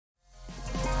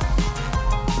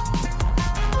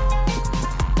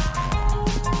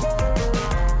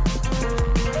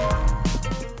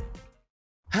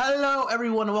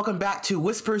everyone, and welcome back to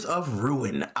Whispers of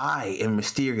Ruin. I am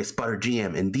Mysterious Butter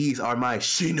GM, and these are my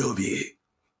Shinobi.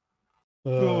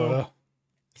 You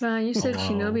said Hello.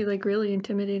 Shinobi like really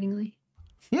intimidatingly.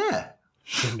 Yeah.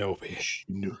 Shinobi.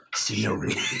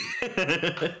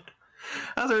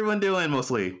 How's everyone doing,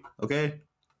 mostly? Okay?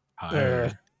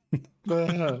 Hi.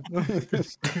 Good.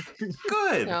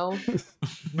 No,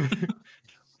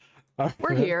 We're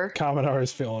we're here. Commodore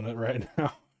is feeling it right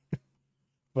now.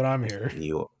 But I'm here.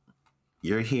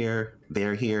 You're here,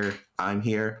 they're here, I'm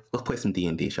here. Let's play some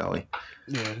D&D, shall we?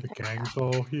 Yeah. The gang's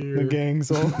all here. The gang's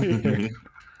all here.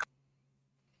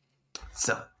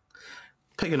 So,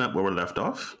 picking up where we left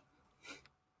off.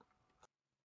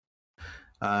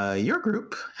 Your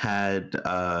group had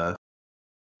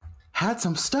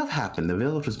some stuff happen. The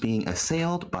village was being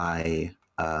assailed by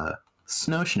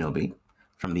snow shinobi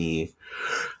from the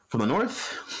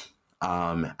north,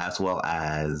 as well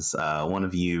as one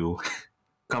of you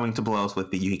coming to blows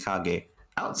with the Yukikage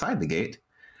outside the gate.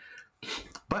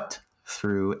 But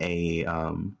through a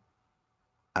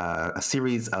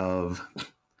series of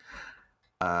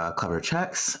clever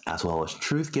checks, as well as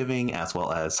truth giving, as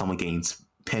well as someone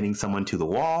pinning someone to the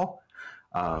wall,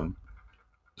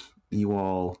 you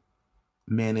all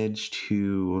managed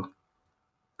to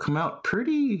come out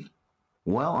pretty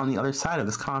well on the other side of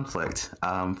this conflict,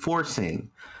 forcing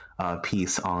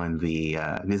peace on the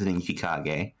visiting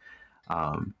Yukikage,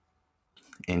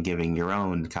 and giving your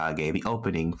own Kage the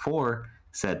opening for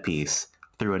said peace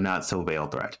through a not so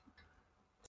veiled threat.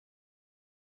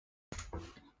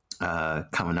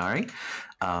 Kaminari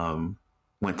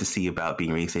went to see about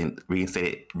being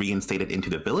reinstated into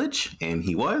the village, and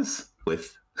he was,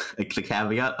 with the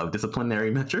caveat of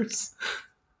disciplinary measures.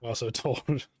 Also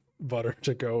told Butter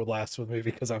to go last with me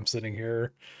because I'm sitting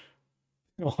here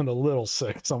feeling a little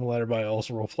sick, so I'm gonna let everybody else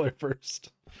roleplay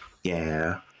first.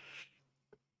 Yeah.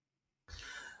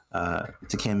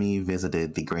 Takemi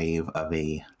visited the grave of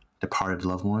a departed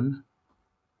loved one,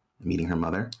 meeting her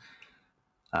mother.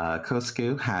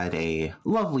 Kosuke had a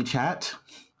lovely chat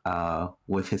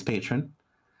with his patron.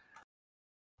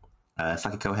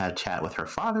 Sakiko had a chat with her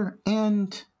father,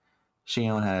 and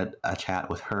Shion had a chat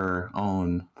with her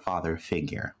own father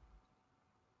figure,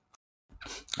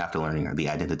 after learning the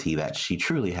identity that she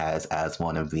truly has as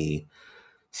one of the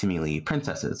seemingly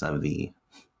princesses of the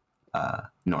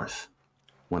North,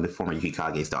 one of the former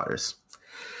Yukikage's daughters.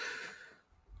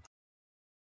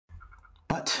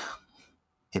 But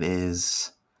it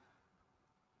is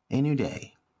a new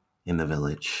day in the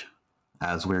village,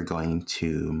 as we're going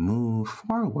to move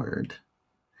forward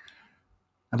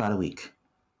about a week.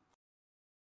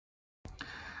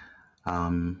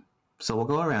 So we'll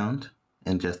go around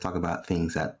and just talk about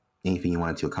anything you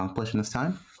wanted to accomplish in this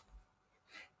time,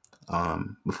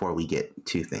 before we get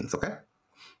to things, okay?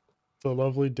 It's a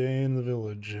lovely day in the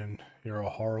village, and you're a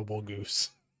horrible goose.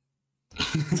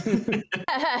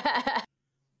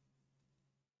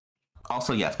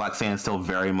 Also, yes, Black Sand is still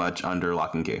very much under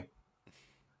lock and key.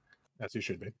 As you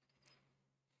should be.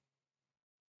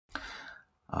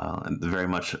 Very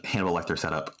much Hannibal Lecter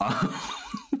setup.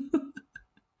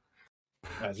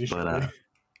 As you should But be.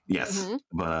 yes, Mhm.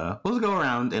 but let's go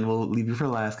around, and we'll leave you for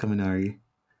last, Kaminari.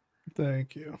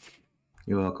 Thank you.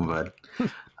 You're welcome, bud.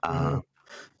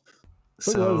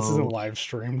 So glad this isn't live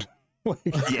streamed.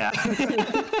 Yeah.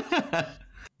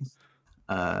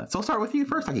 So I'll start with you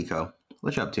first, Akiko.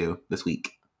 What you up to this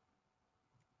week?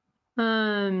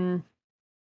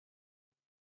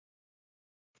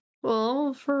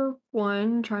 Well, for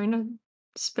one, trying to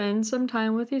spend some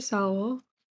time with Isawa.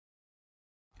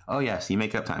 Oh yes, you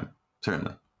make up time,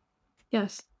 certainly.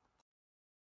 Yes.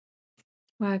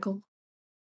 Waggle.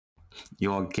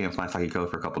 You all can't find Sakiko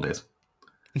for a couple days.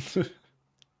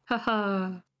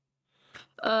 Haha.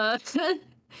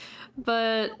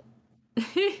 But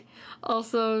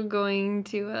also going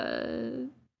to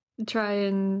try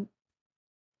and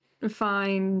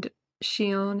find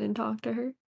Shion and talk to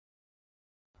her.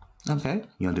 Okay,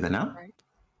 you want to do that now?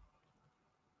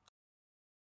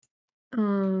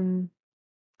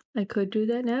 I could do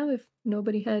that now if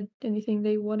nobody had anything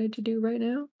they wanted to do right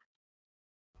now.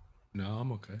 No,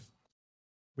 I'm okay.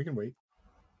 We can wait.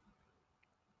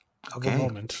 Okay. One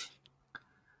moment.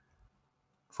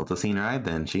 So the scene ride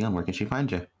then. Shion, where can she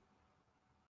find you?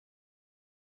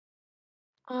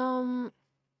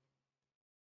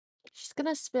 She's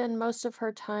gonna spend most of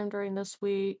her time during this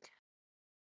week.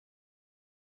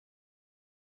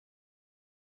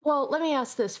 Well, let me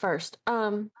ask this first.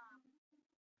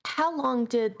 How long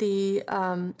did the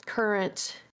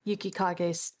current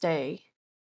Yukikage stay?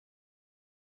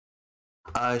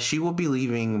 She will be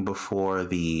leaving before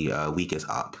the week is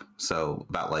up. So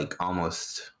about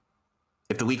almost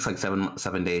if the week's like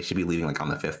 7 days, she'd be leaving like on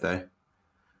the 5th day.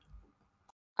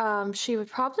 She would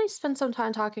probably spend some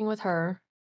time talking with her.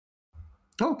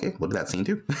 Oh, okay, look at that scene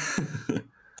too.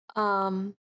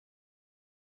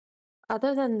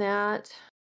 Other than that,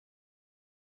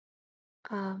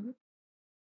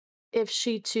 if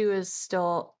she too is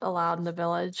still allowed in the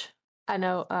village, I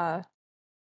know.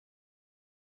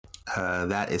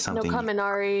 That is something. No,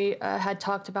 Kaminari had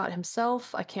talked about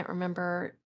himself. I can't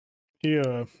remember.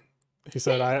 He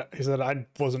said I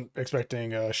wasn't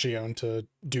expecting Shion to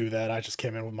do that. I just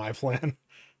came in with my plan.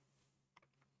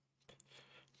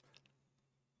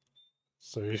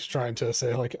 So he's trying to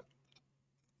say, like,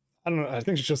 I don't know, I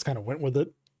think she just kind of went with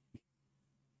it.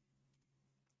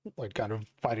 Like, kind of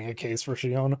fighting a case for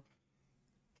Shion.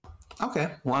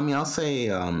 Okay. Well, I mean, I'll say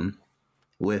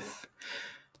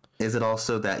is it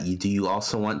also that do you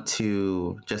also want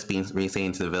to just be reinstated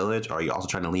into the village, or are you also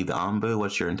trying to leave the Ambu?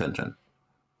 What's your intention?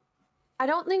 I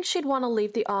don't think she'd want to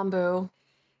leave the Ambu.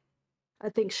 I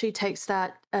think she takes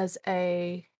that as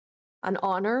an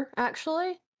honor,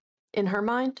 actually, in her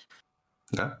mind.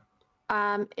 Okay.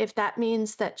 If that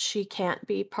means that she can't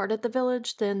be part of the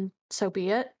village, then so be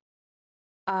it.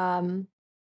 And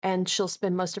she'll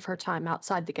spend most of her time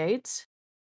outside the gates.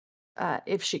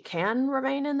 If she can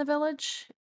remain in the village,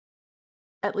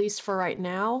 at least for right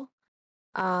now,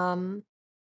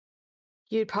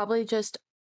 you'd probably just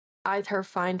either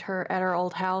find her at her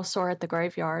old house or at the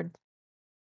graveyard.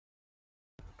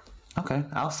 Okay,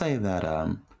 I'll say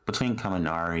that between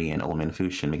Kaminari and Old Man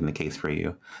Fushin making the case for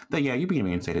you, that yeah, you'd be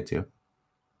reinstated too.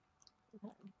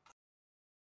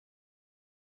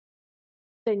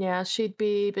 Then yeah, she'd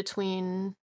be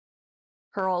between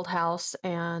her old house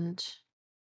and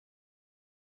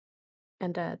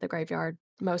the graveyard.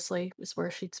 Mostly is where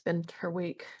she'd spend her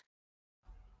week.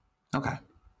 Okay.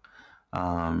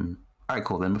 All right,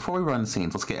 cool. Then before we run the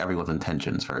scenes, let's get everyone's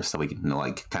intentions first, so we can know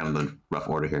like kind of the rough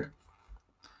order here.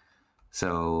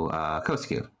 So,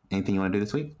 Kosuke, anything you want to do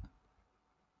this week?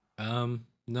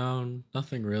 No,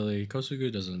 nothing really.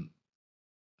 Kosugu doesn't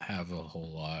have a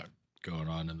whole lot going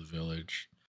on in the village.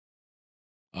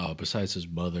 Besides his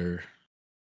mother.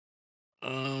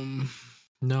 No,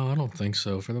 I don't think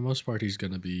so. For the most part, he's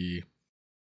gonna be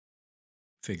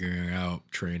figuring out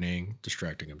training,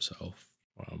 distracting himself,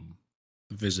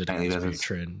 visiting his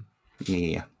patron.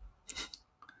 Yeah.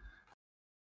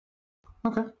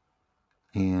 Okay.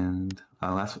 And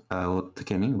last,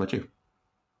 Takemi, what about you?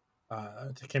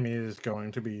 Takemi is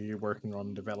going to be working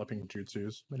on developing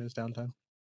jutsus in his downtime.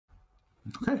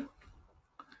 Okay.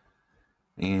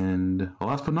 And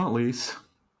last but not least,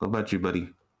 what about you, buddy?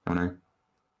 Owner?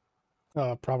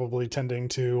 Probably tending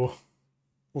to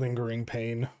lingering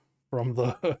pain from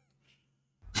the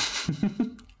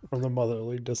from the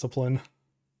motherly discipline,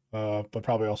 but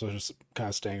probably also just kind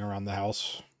of staying around the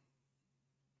house.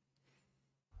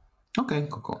 Okay,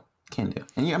 cool. Can do.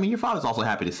 And yeah, I mean, your father's also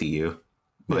happy to see you,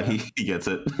 but yeah. he gets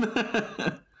it.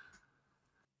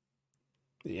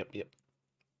 Yep.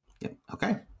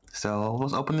 Okay, so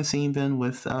let's open the scene then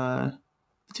with the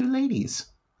two ladies.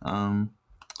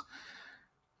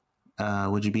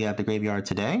 Would you be at the graveyard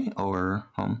today or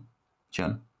home,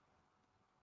 Jun?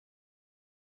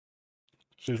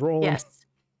 She's rolling. Yes.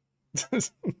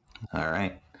 All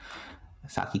right.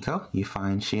 Sakiko, you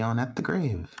find Shion at the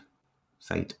grave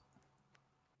site.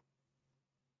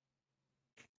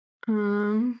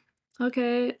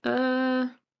 Okay.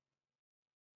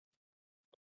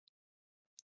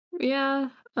 Yeah.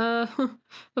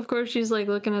 Of course she's like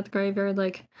looking at the graveyard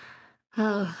like,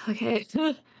 oh, okay.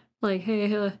 Like,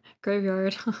 hey,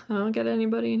 graveyard. I don't get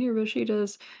anybody in here, but she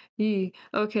does. Yee.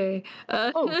 Okay.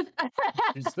 Oh.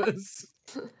 Jesus.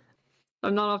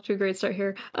 I'm not off to a great start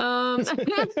here. And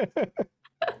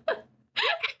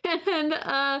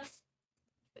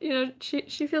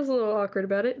she feels a little awkward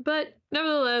about it, but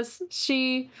nevertheless,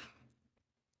 she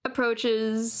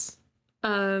approaches,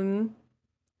 going,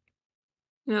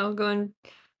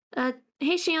 hey,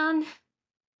 Shion.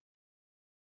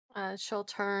 She'll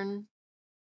turn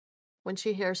when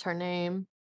she hears her name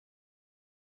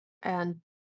and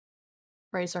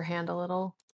raise her hand a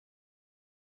little.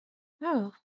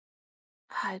 Oh.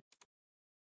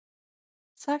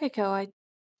 Sakiko, I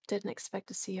didn't expect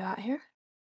to see you out here.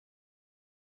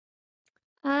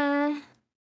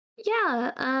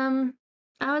 Yeah, I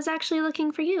was actually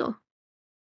looking for you.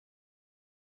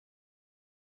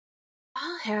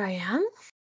 Oh, here I am.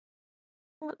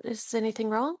 Is anything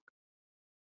wrong?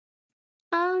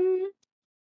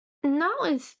 Not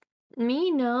with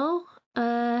me, no.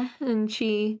 And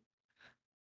she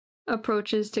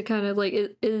approaches to kind of like,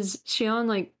 is Shion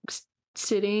like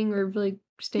sitting or like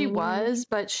standing? She was,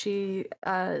 but she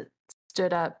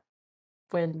stood up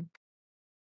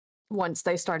once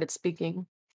they started speaking.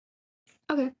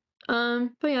 Okay.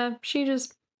 But yeah, she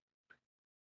just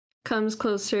comes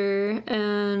closer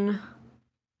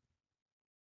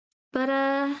but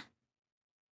I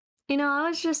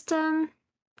was just kind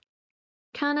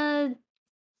of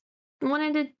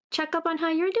wanted to check up on how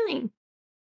you're doing.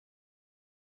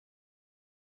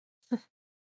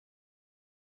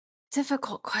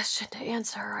 Difficult question to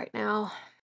answer right now.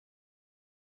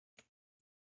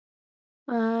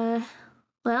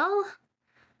 Well,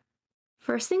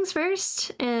 first things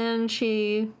first, and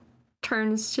she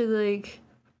turns to like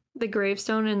the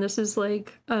gravestone, and this is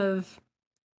like of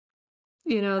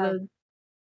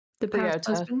the past Leota.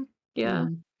 husband. Yeah.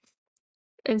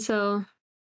 And so,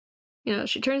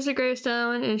 she turns to the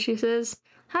gravestone and she says,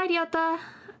 "Hi, Diota.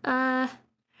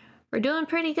 We're doing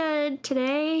pretty good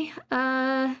today.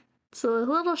 It's a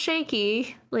little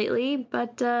shaky lately,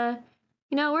 but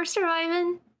we're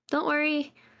surviving. Don't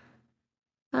worry.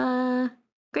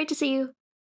 Great to see you."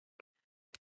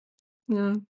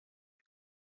 Yeah.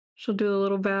 She'll do a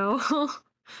little bow.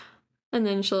 And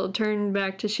then she'll turn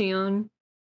back to Shion.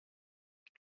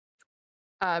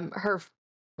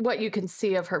 What you can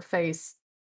see of her face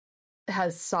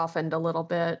has softened a little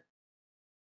bit.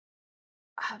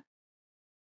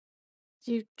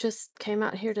 You just came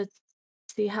out here to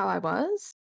see how I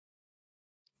was?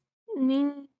 I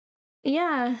mean,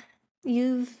 yeah,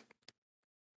 we've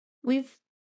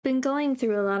been going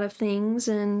through a lot of things,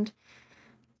 and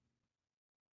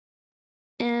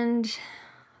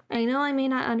I know I may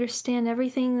not understand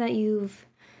everything that you've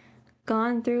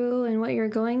gone through and what you're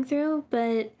going through,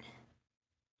 but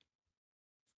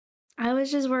I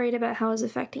was just worried about how it's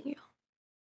affecting you.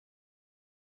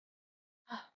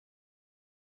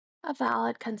 A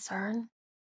valid concern.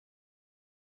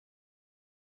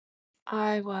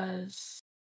 I was,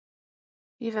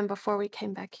 even before we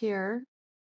came back here,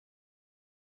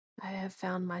 I have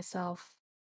found myself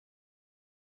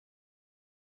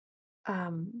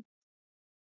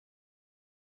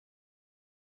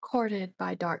courted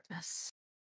by darkness.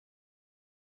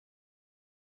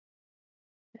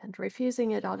 And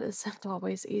refusing it isn't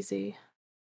always easy.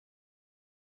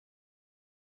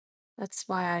 That's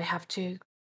why I have to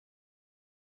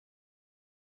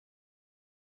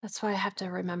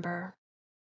remember,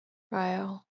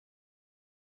 Ryo.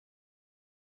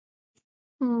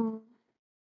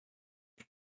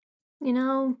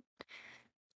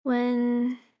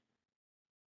 When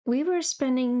we were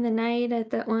spending the night at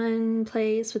that one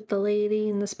place with the lady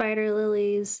and the spider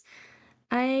lilies,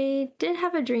 I did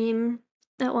have a dream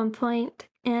at one point,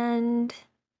 and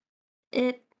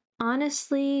it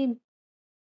honestly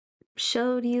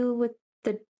showed you with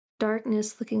the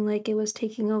darkness looking like it was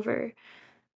taking over.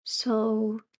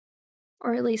 So,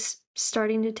 or at least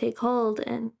starting to take hold,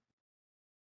 and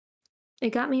it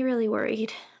got me really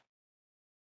worried.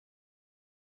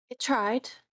 It tried.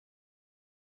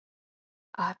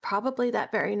 Probably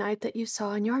that very night that you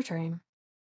saw in your dream.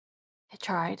 It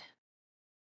tried.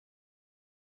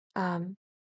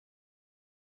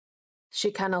 She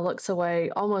kind of looks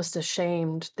away, almost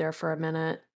ashamed there for a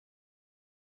minute.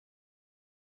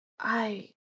 I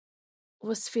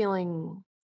was feeling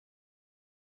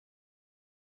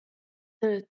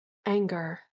the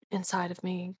anger inside of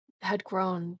me had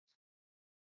grown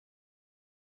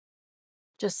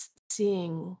just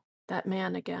seeing that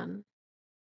man again.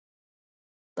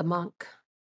 The monk.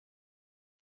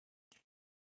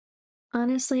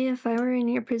 Honestly, if I were in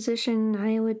your position,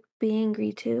 I would be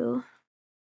angry too.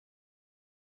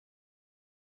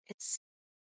 It's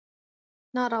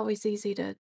not always easy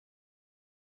to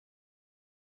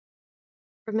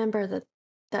remember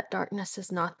that darkness is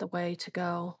not the way to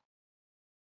go.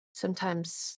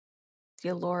 Sometimes the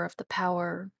allure of the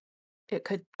power it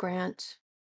could grant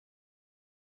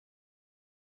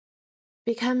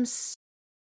becomes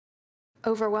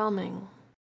overwhelming.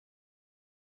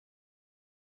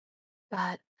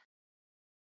 But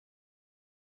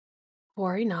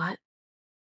worry not.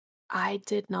 I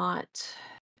did not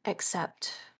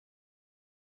accept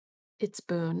its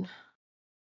boon.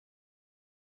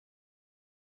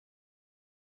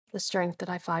 The strength that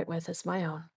I fight with is my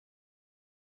own.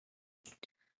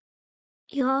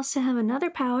 You also have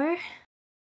another power.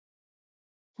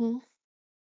 All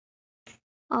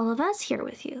of us here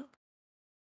with you.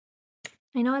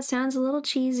 I know it sounds a little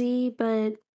cheesy,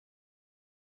 but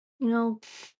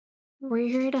we're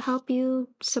here to help you,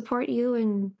 support you,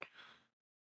 and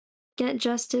get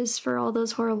justice for all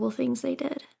those horrible things they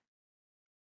did.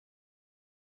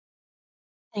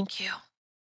 Thank you.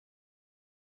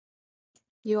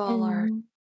 You all are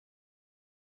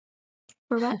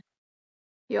We're what?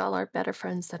 you all are better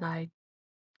friends than I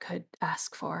could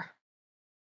ask for.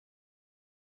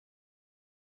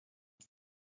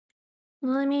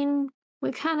 Well, I mean,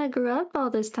 we kind of grew up all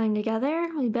this time together.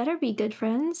 We better be good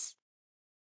friends.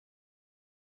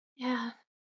 Yeah.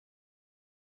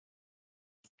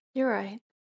 You're right.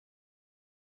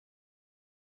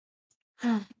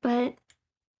 But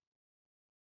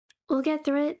we'll get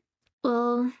through it.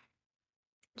 We'll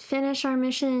finish our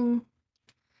mission.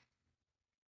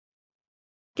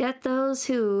 Get those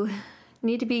who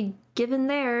need to be given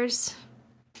theirs.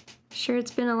 Sure,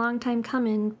 it's been a long time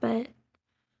coming, but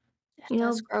It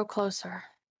does grow closer.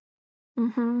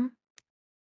 Mm-hmm.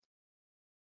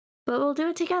 But we'll do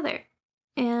it together.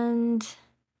 And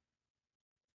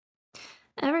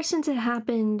ever since it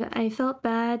happened, I felt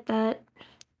bad that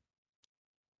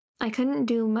I couldn't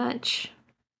do much.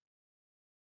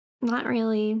 Not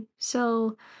really.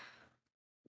 So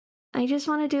I just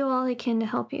want to do all I can to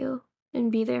help you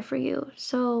and be there for you.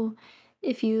 So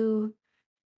if you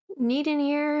need an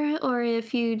ear, or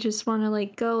if you just want to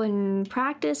like go and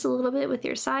practice a little bit with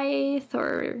your scythe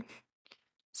or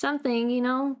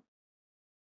something,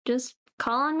 just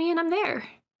call on me and I'm there.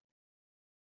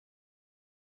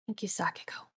 Thank you,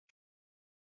 Sakiko.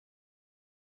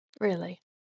 Really.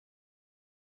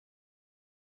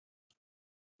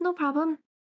 No problem.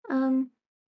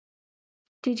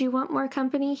 Did you want more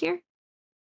company here?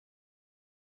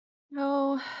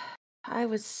 No, I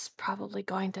was probably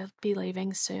going to be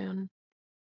leaving soon.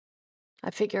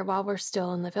 I figure while we're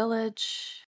still in the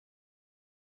village,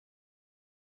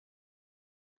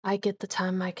 I get the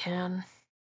time I can.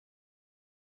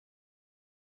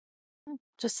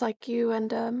 Just like you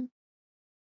and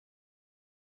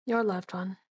your loved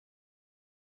one.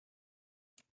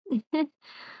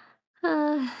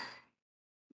 uh,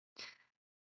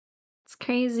 it's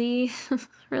crazy.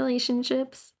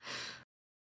 Relationships.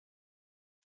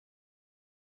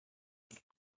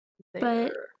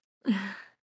 But They're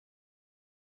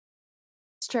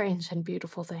strange and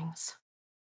beautiful things.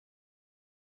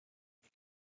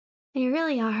 they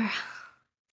really are.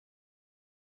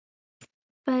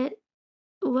 But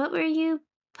what were you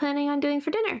planning on doing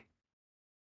for dinner?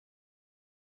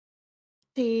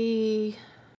 She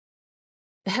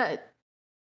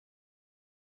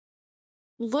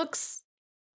looks,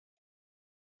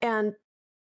 and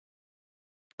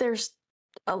there's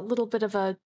a little bit of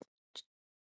an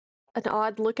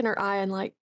odd look in her eye, and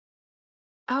like,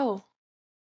 oh,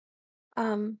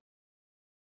 I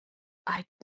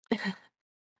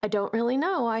I don't really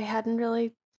know. I haven't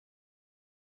really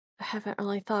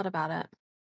thought about it.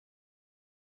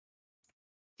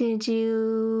 Did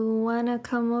you want to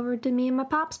come over to me and my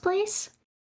pop's place?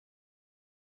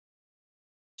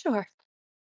 Sure.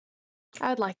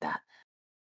 I'd like that.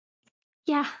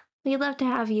 Yeah, we'd love to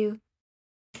have you.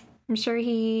 I'm sure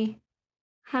he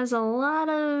has a lot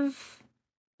of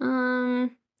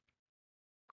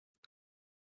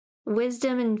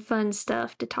wisdom and fun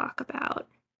stuff to talk about.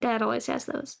 Dad always has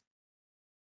those.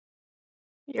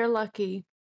 You're lucky,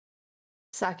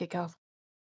 Sakiko.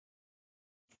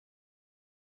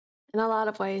 In a lot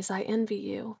of ways, I envy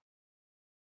you.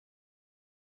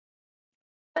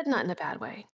 But not in a bad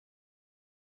way.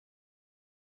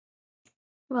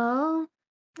 Well,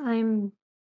 I'm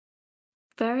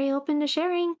very open to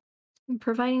sharing and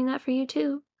providing that for you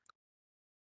too.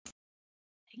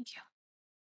 Thank you.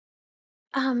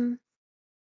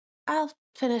 I'll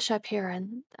finish up here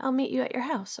and I'll meet you at your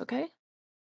house, okay?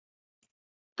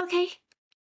 Okay.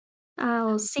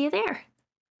 I'll see you there.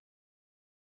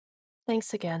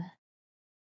 Thanks again.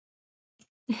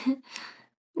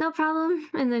 No problem.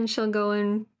 And then she'll go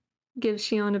and give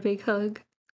Shion a big hug.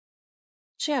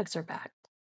 She hugs her back.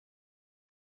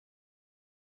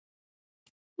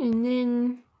 And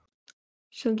then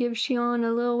she'll give Shion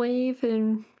a little wave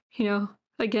and,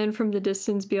 again from the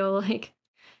distance be all like,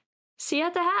 see you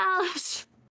at the house!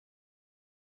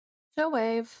 She'll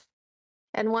wave.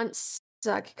 And once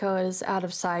Sakiko is out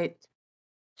of sight,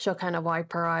 she'll kind of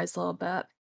wipe her eyes a little bit.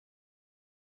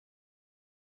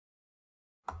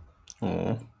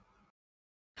 Oh.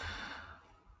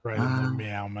 Right in the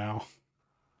meow meow.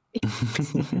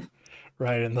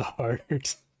 Right in the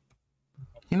heart.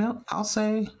 I'll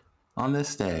say on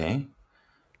this day,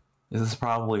 this is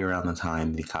probably around the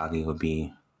time the Kage would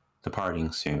be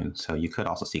departing soon, so you could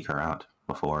also seek her out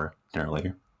before dinner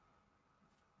later.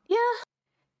 Yeah.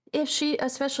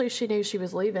 Especially if she knew she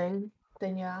was leaving,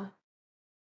 then yeah.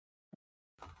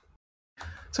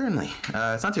 Certainly.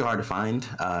 It's not too hard to find.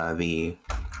 The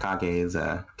Kage's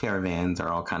caravans are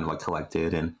all kind of like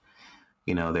collected, and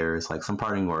there's like some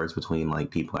parting words between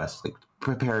like people as like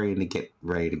preparing to get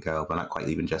ready to go, but not quite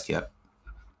leaving just yet.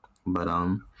 But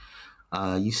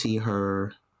you see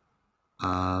her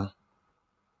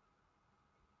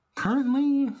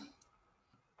Currently,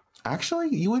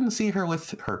 actually, you wouldn't see her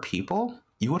with her people.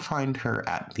 You would find her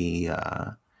at the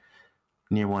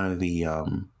near one of the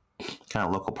kind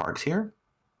of local parks here.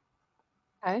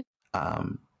 Okay.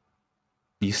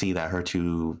 You see that her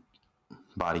two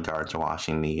bodyguards are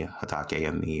washing the Hatake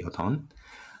and the Oton.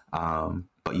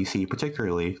 But you see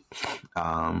particularly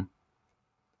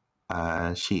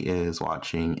she is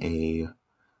watching a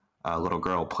little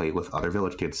girl play with other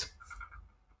village kids.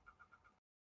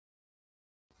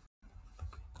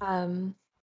 Yeah,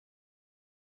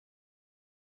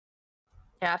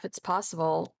 if it's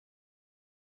possible,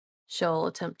 she'll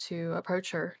attempt to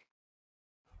approach her.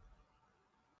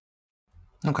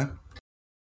 Okay.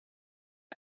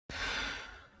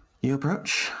 You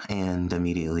approach, and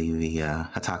immediately the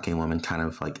Hatake woman kind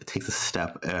of like takes a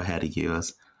step ahead of you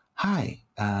as, "Hi,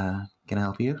 can I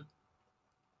help you?"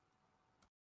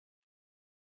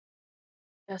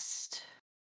 Just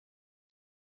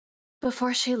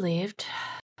before she leaves,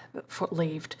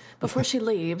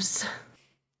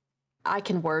 I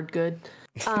can word good.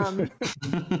 We're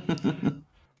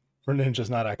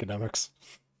ninjas, not academics.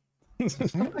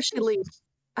 Before she leaves,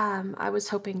 I was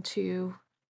hoping to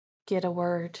get a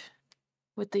word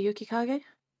with the Yukikage.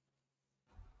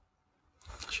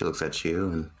 She looks at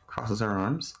you and crosses her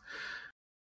arms.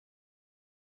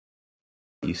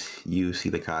 You see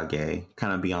the Kage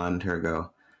kind of beyond her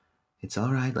go, "It's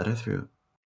all right, let her through."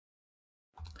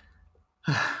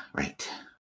 Right.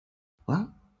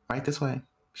 Well, right this way.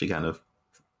 She kind of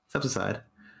steps aside.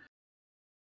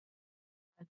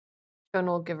 Shon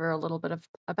will give her a little bit of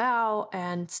a bow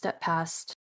and step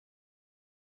past.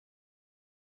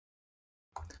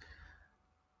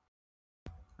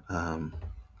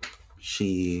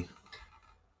 She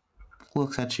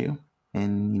looks at you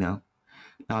and,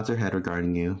 nods her head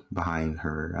regarding you behind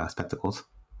her spectacles.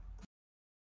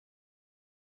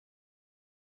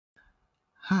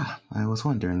 I was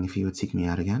wondering if you would seek me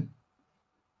out again.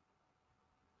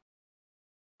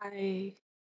 I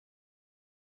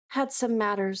had some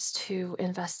matters to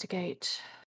investigate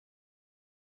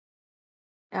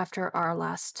after our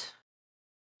last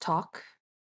talk.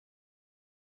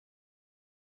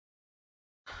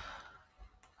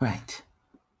 Right.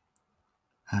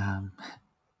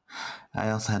 I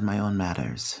also had my own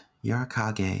matters. Your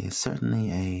Kage is certainly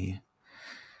a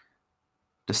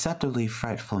deceptively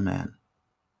frightful man.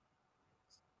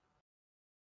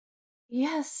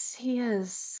 Yes, he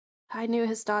is. I knew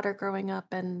his daughter growing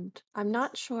up, and I'm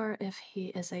not sure if he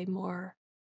is a more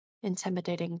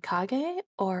intimidating Kage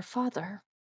or father.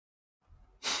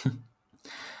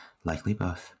 Likely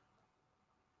both.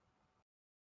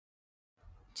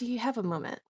 Do you have a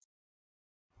moment?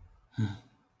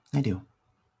 I do.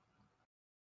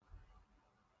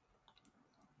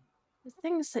 The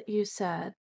things that you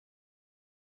said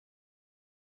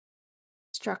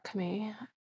struck me,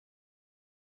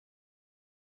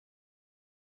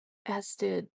 as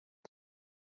did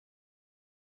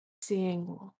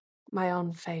seeing my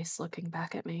own face looking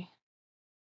back at me.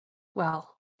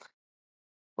 Well,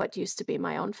 what used to be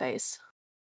my own face.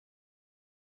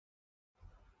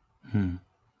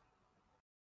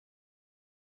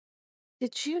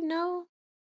 Did you know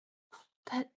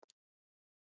that?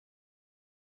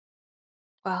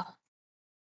 Well,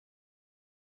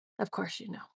 of course you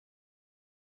know.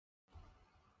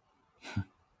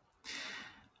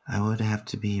 I would have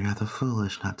to be rather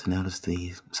foolish not to notice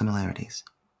the similarities.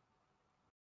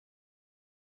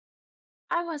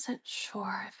 I wasn't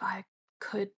sure if I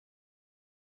could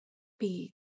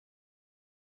be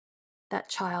that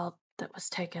child that was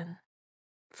taken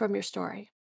from your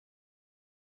story.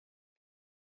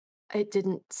 It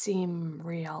didn't seem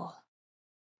real,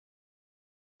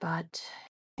 but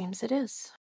it seems it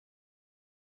is.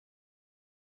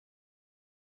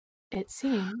 It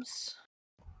seems.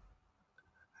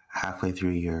 Halfway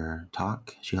through your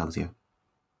talk, she hugs you.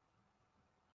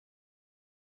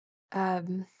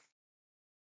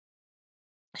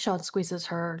 Sean squeezes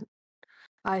her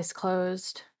eyes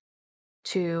closed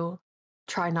to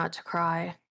try not to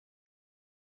cry.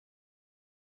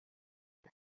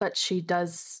 But she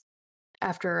does,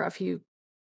 after a few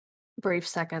brief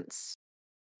seconds,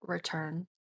 return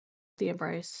the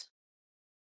embrace.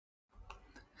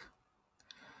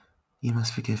 You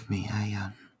must forgive me.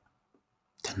 I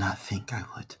did not think I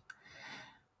would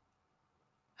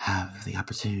have the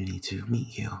opportunity to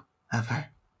meet you, ever.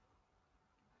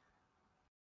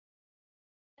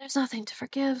 There's nothing to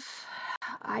forgive.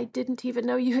 I didn't even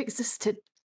know you existed.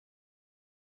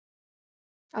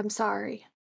 I'm sorry.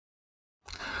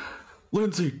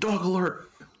 Lindsay, dog alert!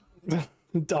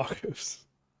 Doggos.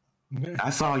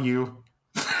 I saw you.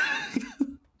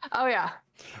 Oh yeah,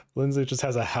 Lindsay just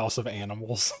has a house of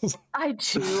animals. I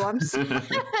do. I'm sorry.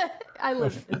 I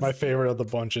live. My favorite of the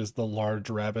bunch is the large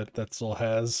rabbit that still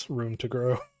has room to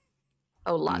grow.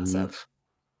 Oh, lots Mhm. of.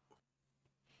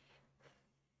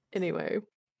 Anyway,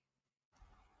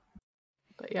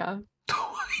 but yeah.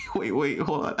 Wait,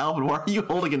 hold on. Alvin, why are you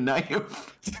holding a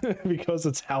knife? Because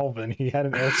it's Alvin. He had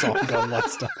an airsoft gun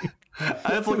last time. I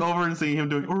just look over and see him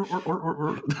doing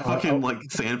fucking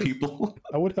like sand people.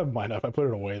 I would have my knife. I put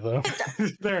it away though.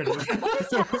 There it is. What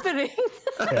is happening?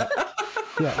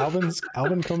 Yeah,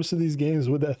 Alvin comes to these games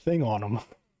with that thing on him.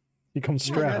 He comes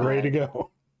strapped, God. ready to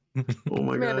go. Oh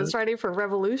my Man god. is ready for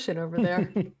revolution over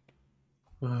there.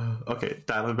 Okay,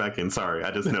 dialing back in. Sorry,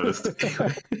 I just noticed.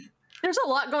 There's a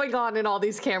lot going on in all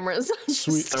these cameras.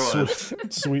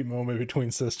 Sweet moment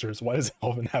between sisters. Why does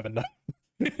Alvin have a knife?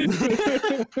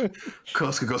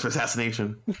 Koska goes for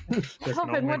assassination.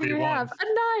 Alvin, what do you have? A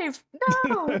knife!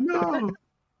 No! No.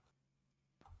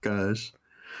 Gosh.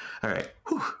 All right.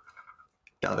 Whew.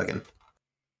 Dial back in.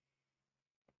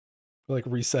 Like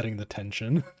resetting the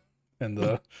tension and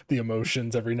the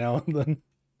emotions every now and then.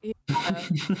 Yeah.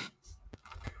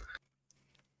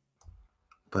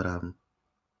 But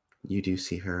you do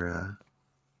see her.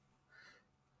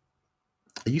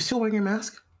 Are you still wearing your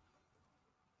mask?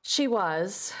 She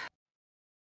was.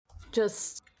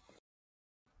 Just.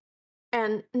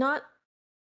 And not.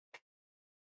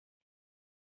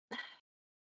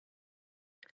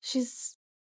 She's.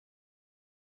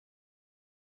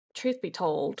 Truth be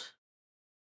told,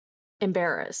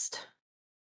 embarrassed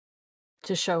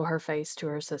to show her face to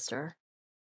her sister.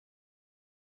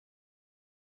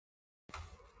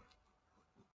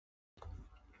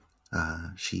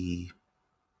 She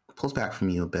pulls back from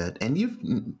you a bit, and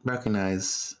you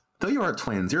recognize, though you are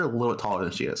twins, you're a little taller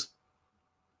than she is.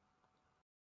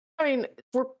 I mean,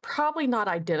 we're probably not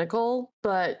identical,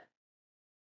 but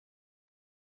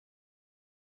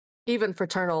even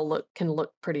fraternal can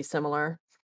look pretty similar.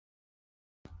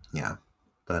 Yeah,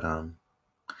 but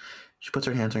she puts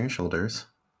her hands on your shoulders.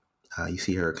 You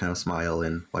see her kind of smile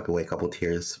and wipe away a couple of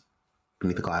tears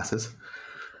beneath the glasses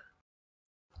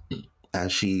as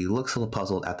she looks a little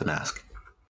puzzled at the mask.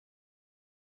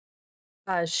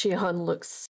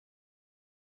 Shion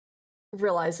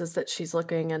realizes that she's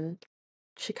looking, and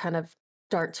she kind of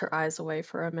darts her eyes away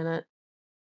for a minute.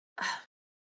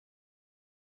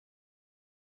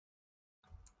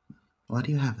 Why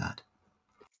do you have that?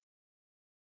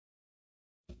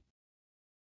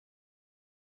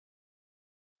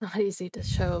 Not easy to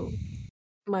show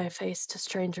my face to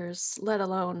strangers, let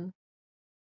alone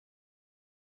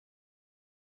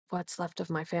what's left of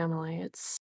my family.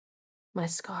 It's my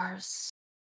scars.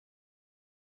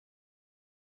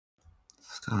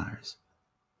 Scars.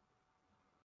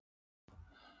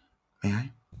 May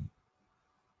I?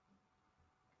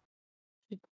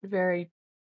 She very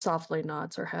softly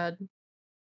nods her head.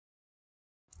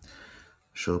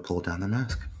 She'll pull down the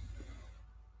mask.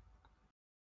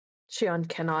 Shion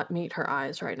cannot meet her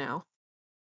eyes right now.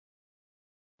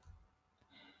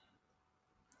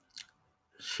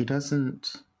 She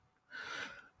doesn't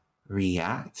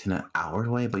react in an outward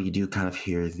way, but you do kind of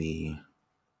hear the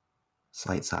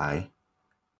slight sigh.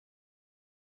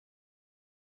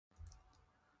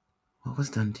 What was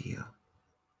done to you?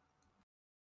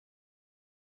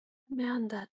 The man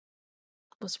that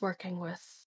was working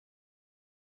with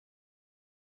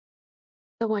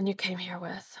the one you came here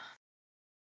with.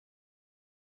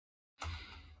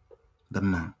 The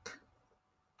monk.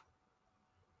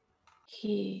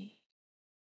 He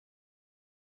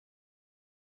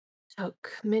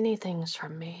took many things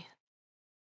from me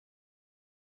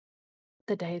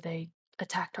the day they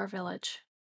attacked our village.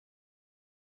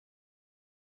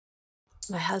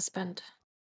 My husband,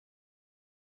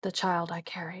 the child I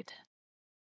carried,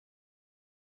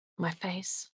 my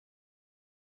face,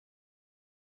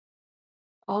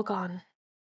 all gone.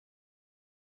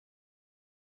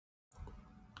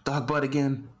 Dog butt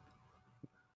again.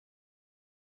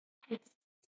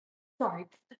 Sorry.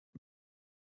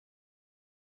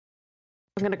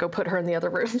 I'm gonna go put her in the other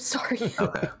room. Sorry.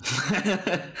 Okay.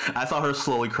 I saw her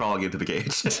slowly crawling into the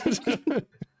cage.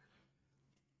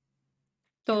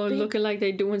 Oh, looking like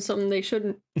they're doing something they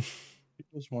shouldn't. He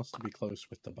just wants to be close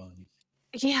with the bunny.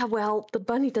 Yeah, well, the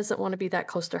bunny doesn't want to be that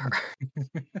close to her.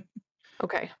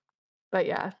 Okay. But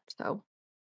yeah, so.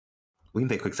 We can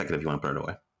take a quick second if you want to put it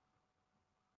away.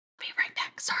 Be right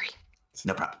back. Sorry.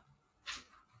 No problem.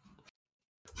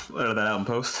 We'll edit that out in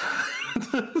post.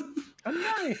 A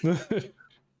knife!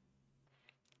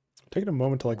 Taking a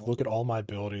moment to like look at all my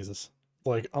abilities.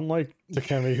 Like, unlike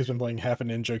Takemi, who's been playing half a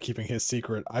ninja, keeping his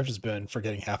secret, I've just been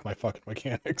forgetting half my fucking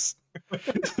mechanics.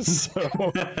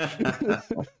 So,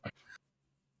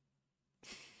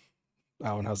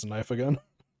 Alan has a knife again.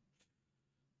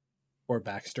 Or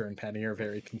Baxter and Penny are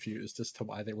very confused as to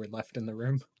why they were left in the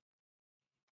room.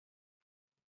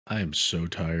 I am so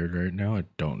tired right now. I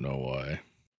don't know why.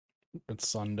 It's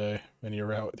Sunday, and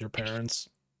you're out with your parents.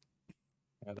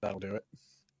 That'll do it.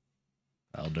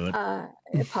 I'll do it. I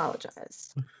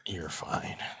apologize. You're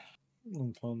fine.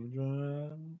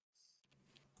 Apologize.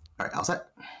 All right, all set.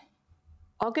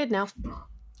 All good now.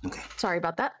 Okay. Sorry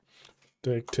about that.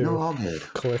 Take two. No, all good.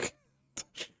 Click.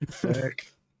 Sick.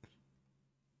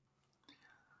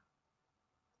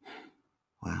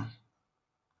 Well,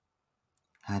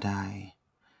 had I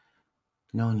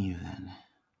known you then,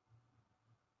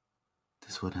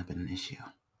 this wouldn't have been an issue.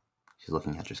 She's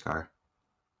looking at your scar.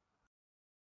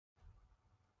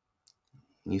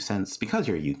 You sense, because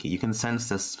you're Yuki, you can sense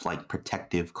this like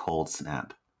protective cold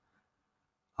snap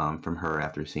from her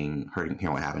after hearing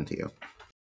what happened to you.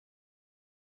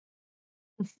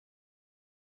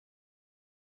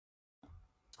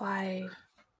 Why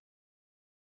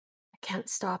I can't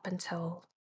stop until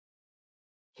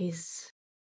he's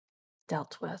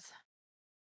dealt with.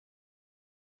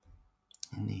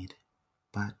 Indeed.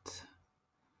 But,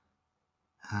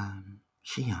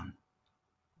 Shion,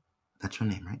 that's your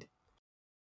name, right?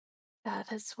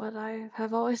 That is what I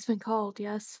have always been called,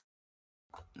 yes.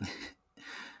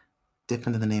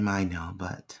 Different than the name I know,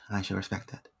 but I shall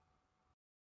respect that.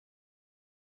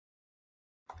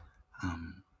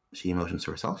 She motions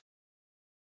to herself.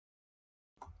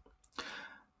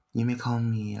 You may call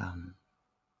me,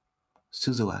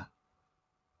 Suzuha.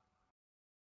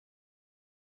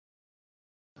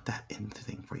 Put that in the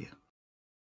thing for you.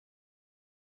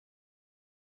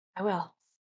 I will.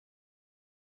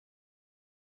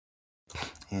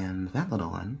 And that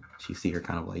little one, you see her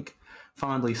kind of like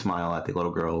fondly smile at the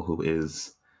little girl who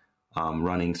is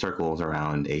running circles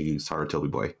around a Sarutobi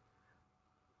boy.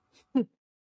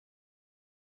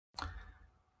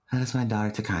 That is my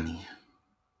daughter, Takami.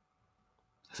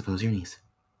 I suppose your niece.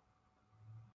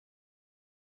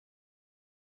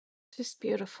 Just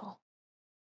beautiful.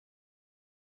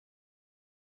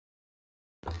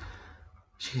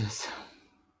 She is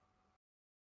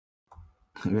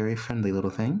a very friendly little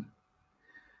thing.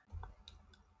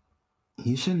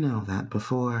 You should know that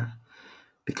before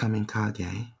becoming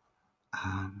Kage,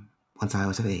 once I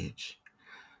was of age,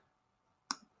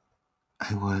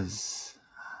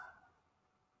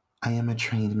 I am a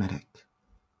trained medic.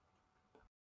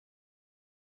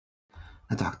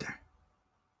 A doctor.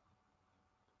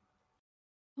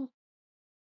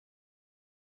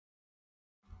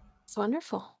 It's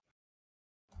wonderful.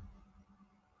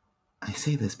 I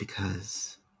say this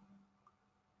because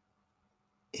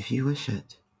if you wish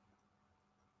it,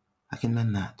 I can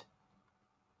mend that.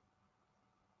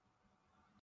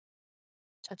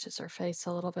 Touches her face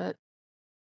a little bit.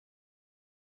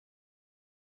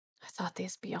 I thought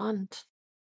these beyond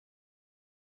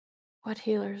what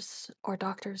healers or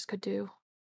doctors could do.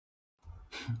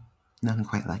 None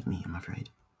quite like me, I'm afraid.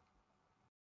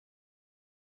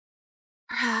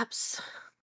 Perhaps.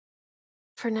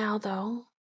 For now, though.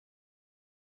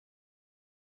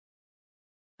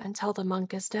 Until the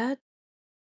monk is dead,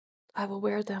 I will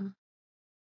wear them.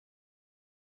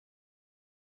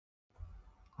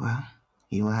 Well,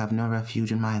 you will have no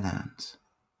refuge in my lands.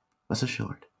 Rest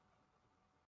assured.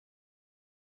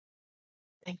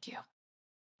 Thank you.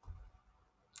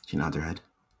 She nods her head.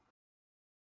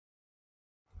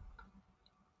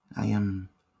 I am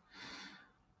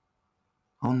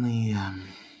only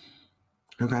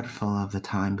regretful of the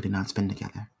time we did not spend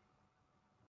together.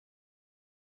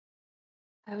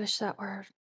 I wish that were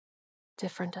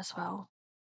different as well.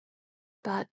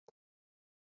 But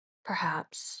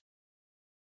perhaps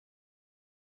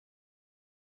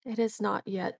it is not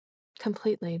yet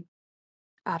completely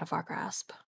out of our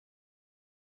grasp.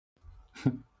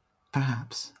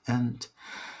 Perhaps. And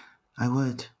I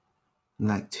would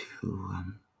like to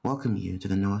welcome you to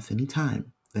the North any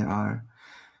time. There are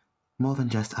more than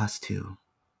just us two.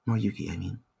 More Yuki, I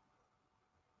mean.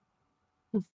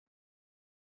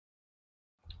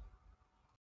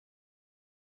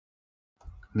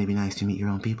 Maybe nice to meet your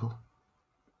own people.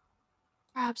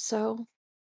 Perhaps so.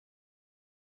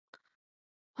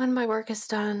 When my work is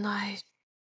done, I'm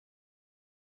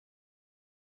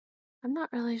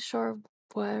not really sure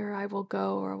where I will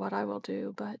go or what I will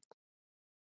do, but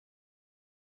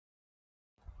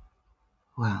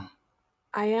Well,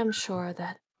 I am sure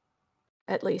that,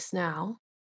 at least now,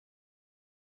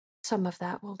 some of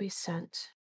that will be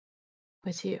sent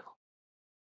with you.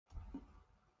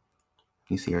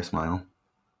 You see her smile.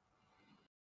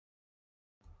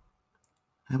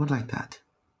 I would like that.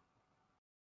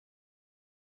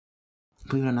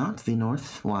 Believe it or not, the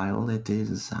North, while it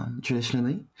is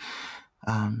traditionally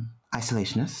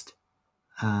isolationist,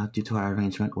 due to our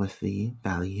arrangement with the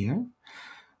Valley here,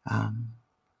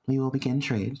 we will begin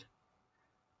trade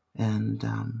and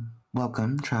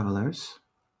welcome travelers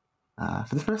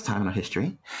for the first time in our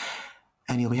history.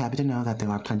 And you'll be happy to know that there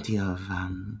are plenty of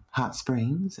hot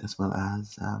springs as well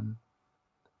as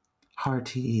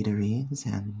hearty eateries,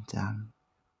 and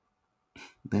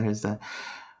there's a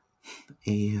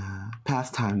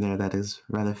pastime there that is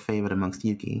rather favored amongst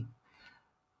Yuki.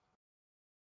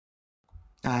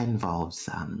 It involves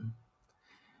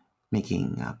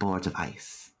making boards of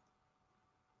ice.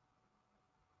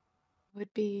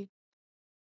 Would be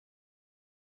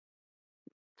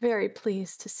very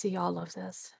pleased to see all of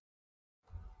this.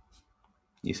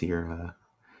 You see her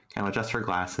kind of adjust her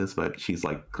glasses, but she's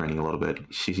like grinning a little bit.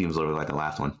 She seems a little bit like the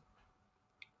last one.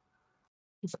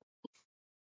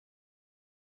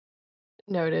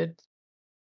 Noted.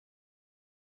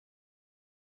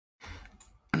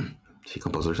 She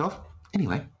composes herself.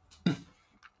 Anyway,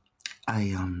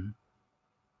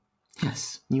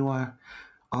 yes, you are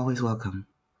always welcome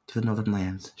to the Northern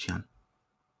Lands, Xian.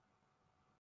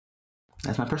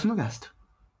 As my personal guest.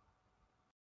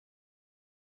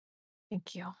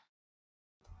 Thank you.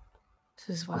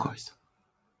 As well. Of course.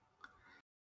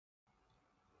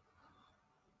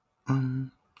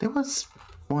 There was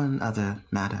one other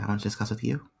matter I want to discuss with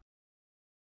you. Of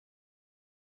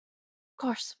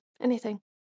course. Anything.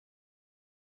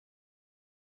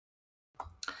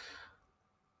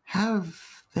 Have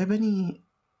there been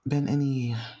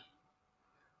any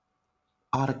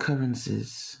odd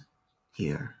occurrences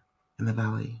here in the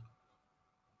valley?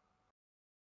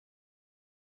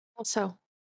 Also,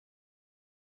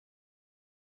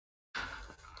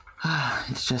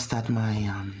 It's just that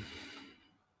my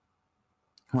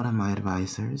one of my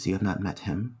advisors, you have not met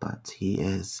him, but he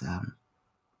is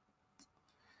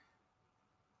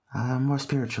a more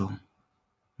spiritual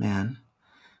man.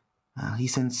 He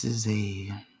senses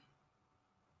an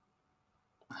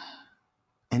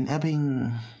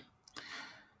ebbing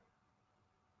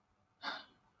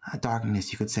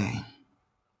darkness, you could say.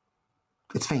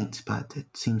 It's faint, but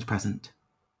it seems present.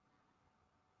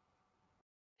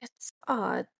 it's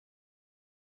odd.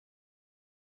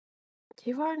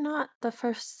 You are not the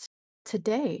first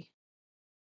today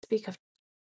to speak of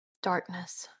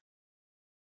darkness.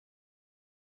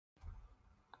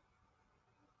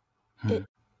 It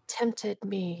tempted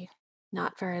me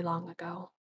not very long ago.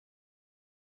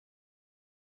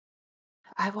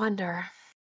 I wonder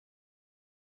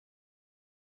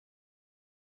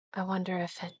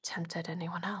if it tempted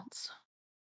anyone else.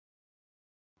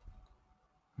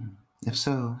 If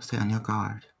so, stay on your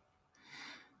guard.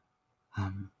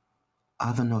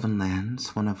 Other Northern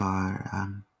Lands, one of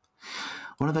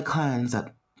the clans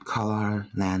that call our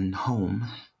land home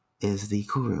is the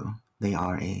Kuru. They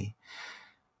are a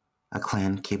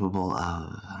clan capable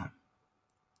of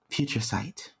future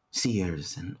sight,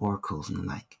 seers and oracles and the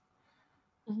like.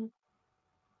 Mm-hmm.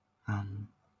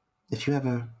 If you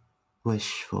ever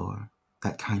wish for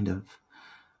that kind of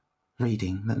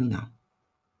reading, let me know.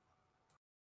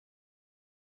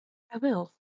 I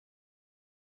will.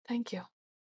 Thank you.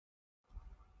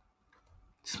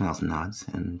 Smiles and nods,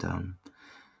 and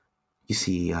you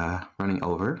see running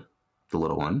over the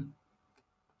little one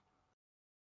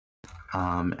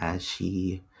as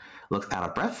she looks out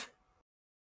of breath.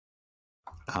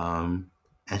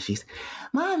 As she's,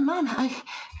 Mom, I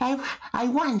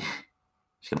won.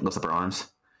 She kind of lifts up her arms.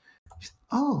 She's,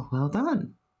 oh, well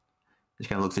done. She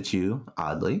kind of looks at you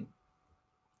oddly.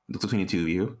 Looks between the two of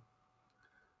you.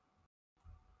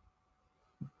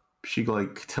 She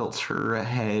like tilts her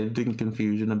head in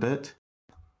confusion a bit.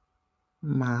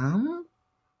 Mom?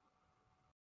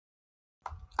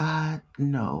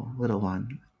 No, little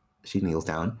one. She kneels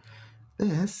down.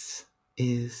 This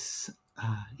is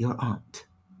your aunt.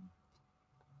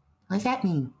 What does that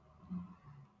mean?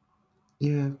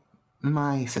 You're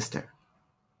my sister.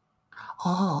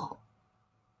 Oh.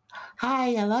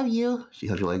 Hi, I love you. She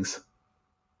hugs your legs.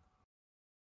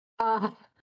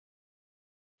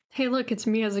 Hey, look, it's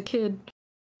me as a kid.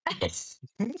 This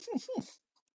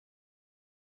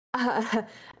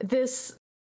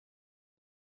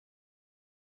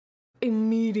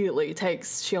immediately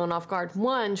takes Shion off guard.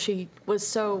 One, she was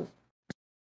so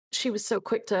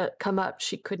quick to come up,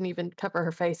 she couldn't even cover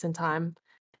her face in time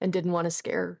and didn't want to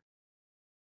scare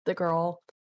the girl.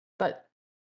 But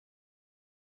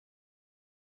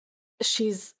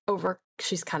she's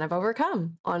kind of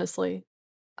overcome, honestly.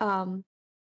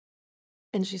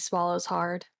 And she swallows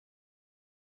hard.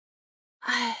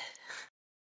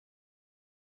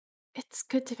 It's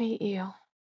good to meet you.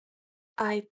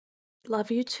 I love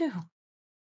you too.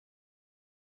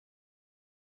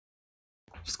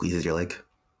 Squeezes your leg.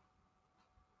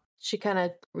 She kind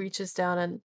of reaches down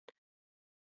and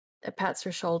pats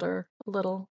her shoulder a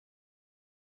little.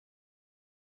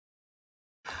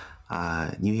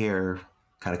 You hear,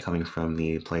 kind of coming from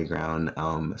the playground,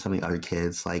 some of the other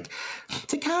kids like,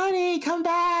 Takani, come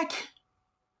back!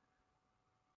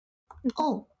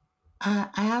 Oh, I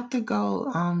have to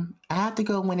go. I have to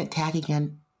go win at tag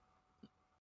again.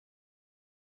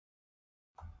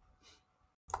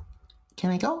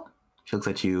 Can I go? She looks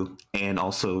at you and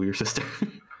also your sister.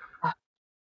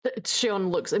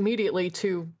 Shion looks immediately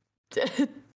to the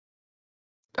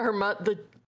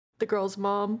girl's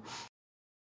mom.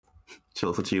 She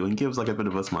looks at you and gives like a bit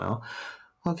of a smile.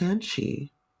 Well, can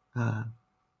she,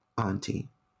 Auntie?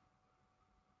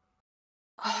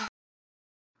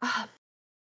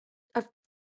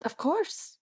 Of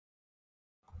course.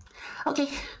 Okay.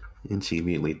 And she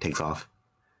immediately takes off.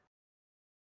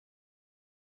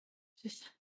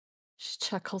 She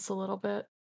chuckles a little bit.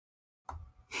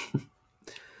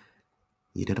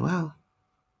 You did well.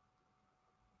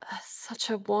 Such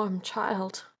a warm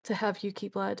child to have Yuki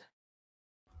blood.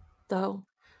 Though,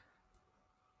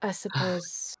 I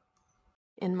suppose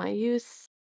in my youth,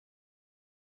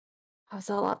 I was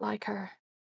a lot like her.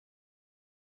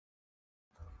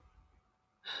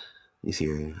 You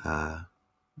see a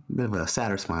bit of a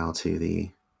sadder smile to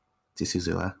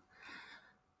Suzua.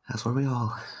 That's where we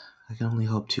all. I can only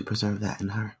hope to preserve that in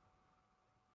her.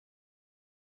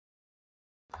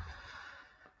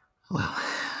 Well,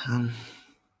 I'd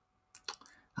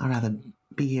rather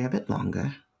be here a bit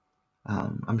longer.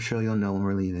 I'm sure you'll know when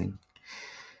we're leaving.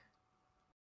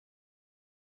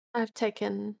 I've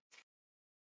taken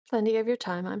plenty of your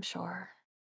time, I'm sure.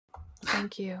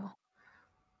 Thank you.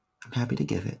 I'm happy to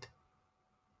give it.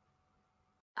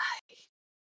 I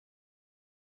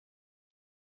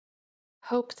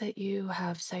hope that you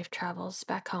have safe travels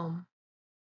back home.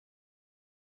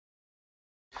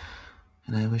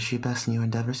 And I wish you best in your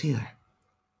endeavors here.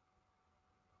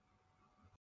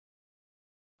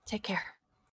 Take care.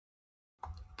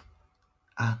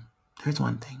 There's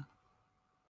one thing.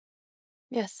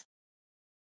 Yes.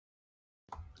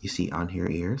 You see on her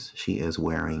ears, she is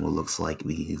wearing what looks like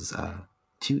these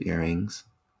 2 earrings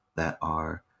that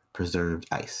are preserved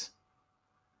ice.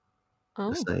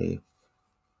 Oh. Just a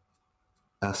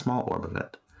small orb of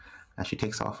it. As she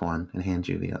takes off one and hands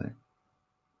you the other.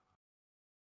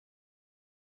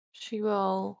 She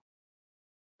will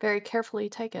very carefully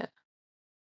take it.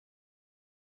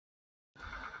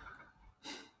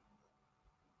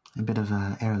 A bit of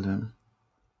an heirloom.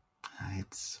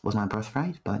 It was my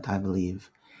birthright, but I believe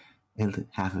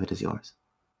half of it is yours.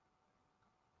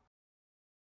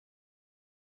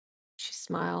 She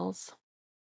smiles.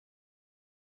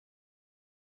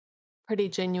 Pretty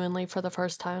genuinely for the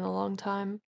first time in a long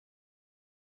time.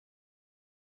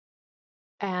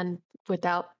 And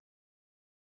without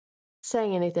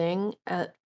saying anything,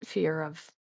 at fear of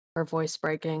her voice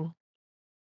breaking,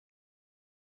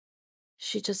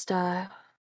 she just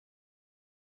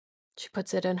she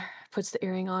puts the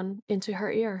earring on into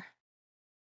her ear.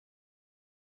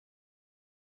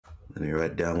 Let me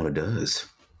write down what it does.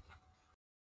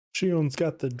 Shion's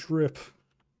got the drip.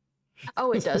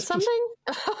 Oh, it does something?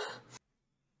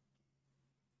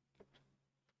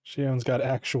 Shion's got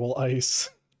actual ice.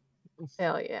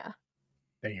 Hell yeah.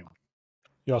 Damn.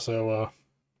 You also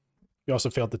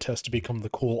failed the test to become the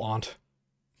cool aunt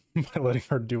by letting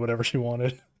her do whatever she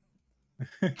wanted.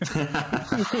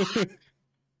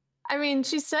 I mean,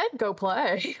 she said go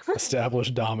play.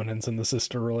 Establish dominance in the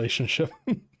sister relationship.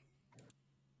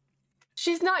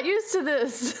 She's not used to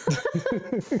this.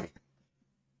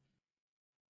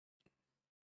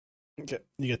 Okay,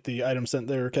 you get the item sent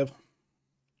there, Kev?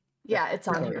 Yeah, it's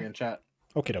on Recording here. in chat.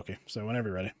 Okay. So whenever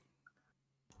you're ready.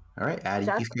 All right, add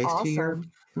That's Yuki's face to your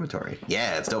awesome. inventory.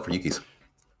 Yeah, it's dope for Yuki's.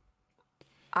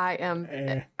 I'm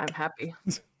happy.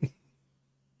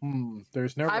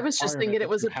 There's no. I was just requirement thinking that it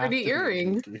was you a have to pretty be a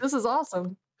earring. Yuki. This is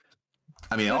awesome.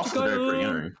 I mean, Let's also very go. pretty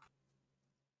earring.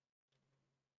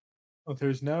 Well,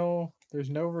 there's no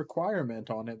requirement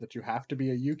on it that you have to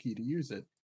be a Yuki to use it.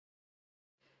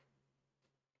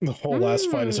 The whole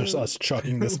last fight is just us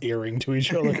chucking this earring to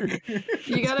each other.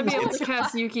 You gotta be able to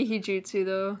cast Yuki Hijutsu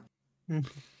though.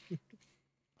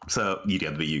 So you'd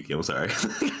have to be Yuki. I'm sorry.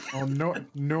 Well,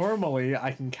 normally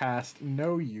I can cast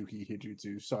no Yuki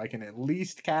Hijutsu, so I can at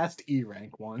least cast E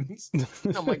rank ones.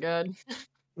 Oh my god.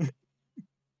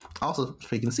 Also,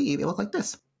 so you can see, they look like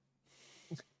this.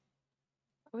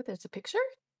 Oh, there's a picture?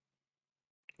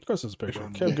 Of course, there's a picture.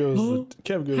 Kev goes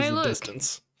Hey, the look.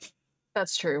 distance.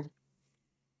 That's true.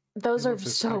 Those Hey, are what's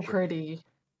this so picture? pretty.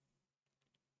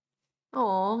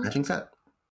 Aw. Matching set.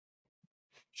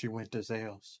 She went to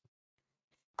Zales.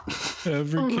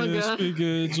 Every Oh my kiss God.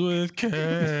 begins with K.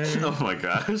 Oh my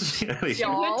gosh. She went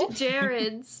to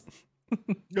Jared's.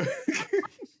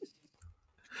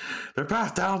 They're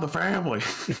passed down the family.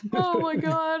 Oh my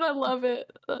god, I love it.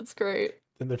 That's great.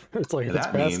 And it's like, it's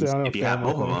That passed means down. if you have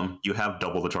both of them, you have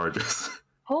double the charges.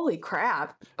 Holy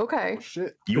crap. Okay. Oh,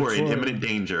 shit. You are It's in like- imminent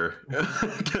danger.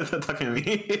 Talking to me.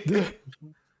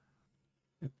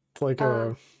 It's like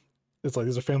it's like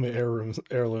these are family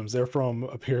heirlooms. They're from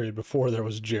a period before there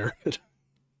was Jared.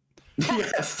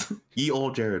 Yes. Ye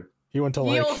old Jared. He went to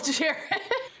Ye like old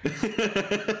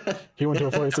Jared. he went to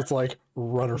a place that's like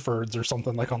Rutherford's or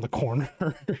something, like on the corner.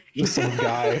 Just some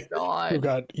guy who God.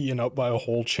 got eaten up by a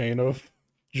whole chain of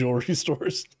jewelry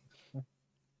stores.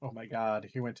 Oh my god,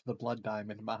 he went to the blood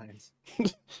diamond mines.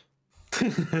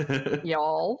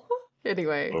 Y'all.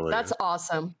 Anyway, Oh my that's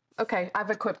awesome. Okay, I've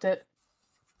equipped it.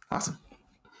 Awesome.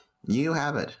 You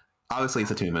have it. Obviously,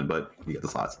 it's attunement, but you get the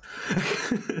slots.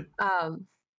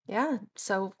 Yeah,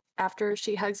 so after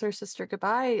she hugs her sister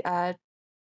goodbye,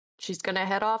 she's gonna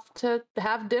head off to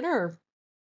have dinner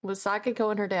with Sakiko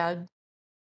and her dad.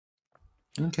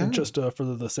 Okay. Just for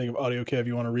the sake of audio, Kev,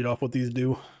 you want to read off what these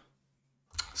do?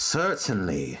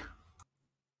 Certainly.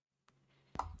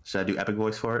 Should I do epic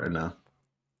voice for it or no?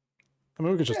 I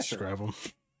mean, we could just Yeah, sure. describe them.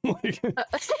 Like,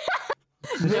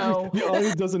 No. the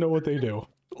audience doesn't know what they do.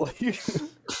 Like,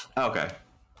 Okay.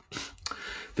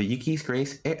 The Yuki's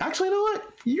Grace. Actually, you know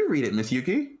what? You read it, Miss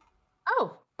Yuki.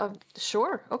 Oh,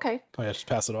 sure. Okay. oh yeah, just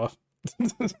pass it off.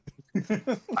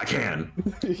 I can.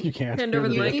 You can. Hand over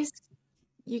the You're mic.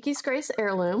 Yuki's Grace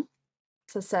heirloom.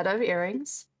 It's a set of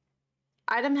earrings.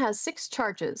 Item has 6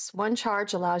 charges. 1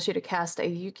 charge allows you to cast a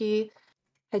Yuki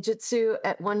Hijutsu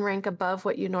at 1 rank above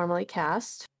what you normally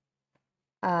cast.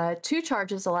 2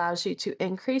 charges allows you to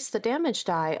increase the damage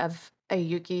die of a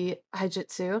Yuki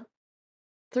Hijutsu.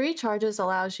 3 charges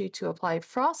allows you to apply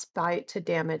frostbite to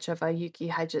damage of a Yuki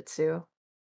Hijutsu.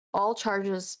 All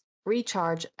charges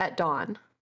recharge at dawn.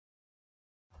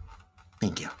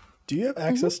 Thank you. Do you have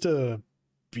access to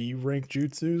B rank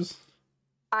jutsus?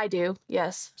 I do,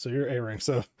 yes. So you're A rank.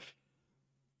 So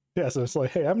yeah, so it's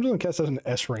like, hey, I'm just gonna cast as an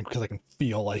S rank because I can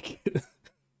feel like it.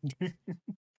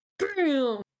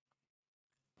 Damn.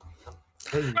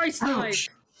 Ice knife.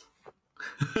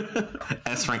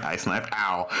 S rank ice knife.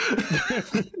 Ow.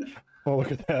 Oh,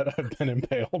 look at that! I've been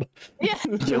impaled. Yeah.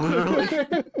 Yeah, literally.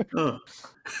 Ugh.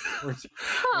 Where's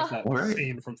Huh. that Alright.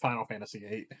 scene from Final Fantasy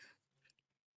VIII?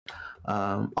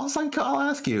 Also, I'll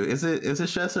ask you: Is it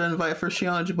just an invite for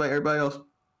Shion by everybody else?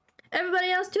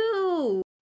 Everybody else too.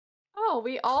 Oh,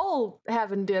 we all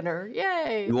having dinner.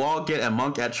 Yay. You all get a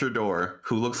monk at your door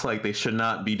who looks like they should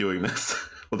not be doing this.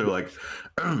 But they're like,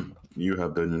 "You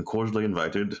have been cordially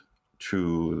invited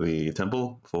to the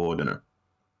temple for dinner."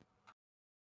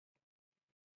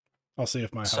 I'll see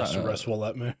if my So, house arrest will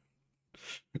let me.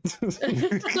 Ask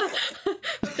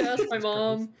my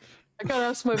mom. I gotta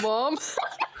ask my mom.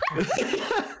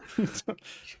 It's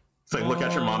like, look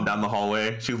at your mom down the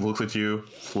hallway. She looks at you,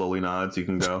 slowly nods. You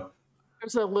can go.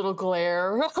 There's a little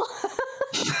glare.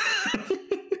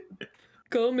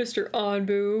 Go, Mr.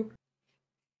 Anbu.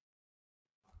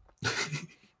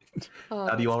 Oh,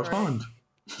 How do you all that's great. respond?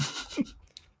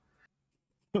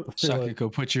 You're like,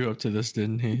 Sakiko put you up to this,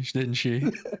 didn't she?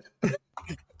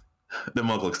 The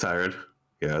monk looks tired.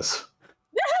 Yes.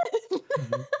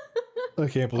 I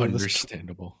can't believe this.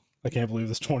 Understandable. I can't believe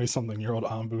this 20-something-year-old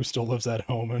Ambu still lives at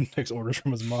home and takes orders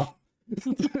from his mom.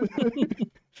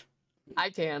 I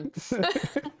can. His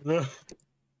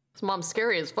mom's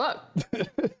scary as fuck.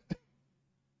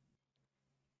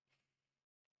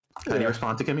 How do you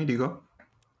respond to Kimmy? Do you go?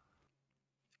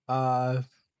 Yeah,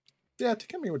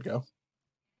 Takemi would go.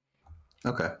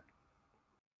 Okay.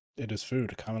 It is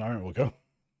food. Common Iron will go.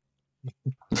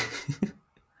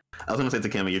 I was gonna say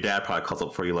Takemi, your dad probably calls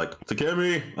up for you like,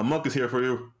 Takemi, a monk is here for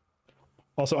you.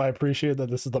 Also, I appreciate that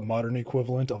this is the modern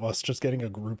equivalent of us just getting a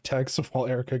group text while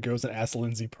Erica goes and asks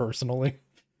Lindsay personally.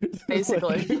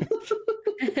 Basically.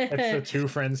 It's the 2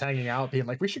 friends hanging out, being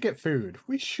like, "We should get food.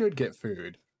 We should get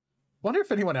food. Wonder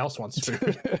if anyone else wants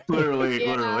food." Literally,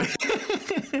 Yeah. literally.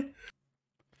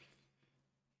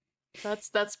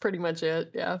 That's pretty much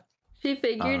it. Yeah. She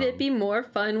figured it'd be more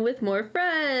fun with more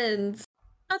friends.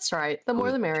 That's right. The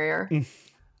more the merrier. Twitch,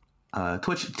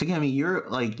 Takemi,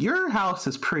 your house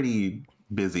is pretty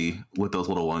busy with those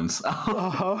little ones.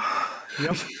 Uh-huh.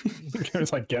 Yep.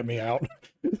 It's like, get me out.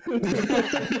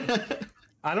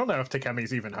 I don't know if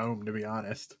Takemi's even home, to be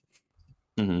honest.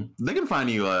 They can find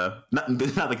you. Not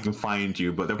they can find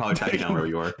you, but they'll probably track you down wherever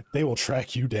you are. They will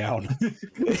track you down.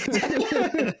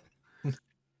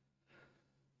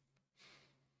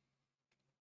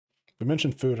 We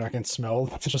mentioned food. I can smell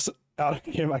just out of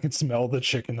game. I can smell the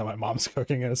chicken that my mom's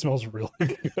cooking, and it smells really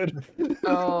good.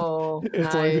 Oh,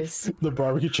 It's nice. like the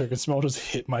barbecue chicken smell just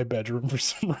hit my bedroom for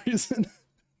some reason.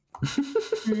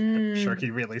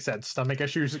 Sharky really said stomach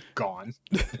issues gone.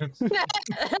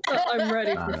 I'm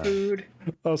ready for food.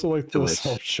 I also like the Delish.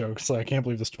 self jokes. Like, I can't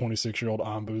believe this 26-year-old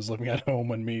Ambu is living at home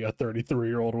when me, a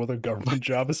 33-year-old with a government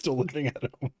job, is still living at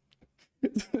home.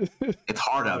 It's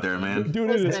hard out there, man. Dude,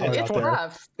 it is Listen, hard it's out there.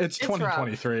 rough. It's It's rough.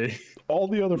 2023. All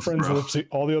the other friends Bro.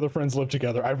 live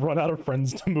together. I've run out of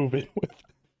friends to move in with.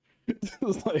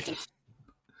 It's like,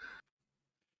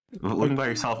 Living by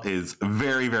yourself is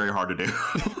very, very hard to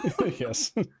do.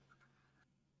 yes.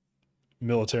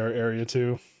 Military area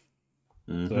too.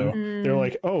 Mhm. So they're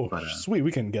like, "Oh, But, sweet,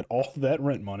 we can get all that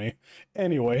rent money."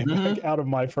 Anyway,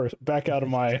 Mhm. back out of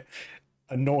my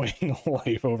annoying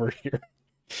life over here.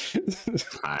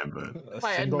 Fine, but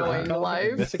My Single annoying income in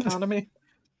life. this economy.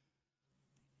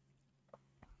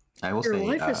 I will Your say,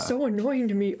 life is so annoying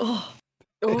to me. Oh,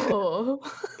 Oh.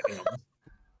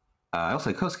 I will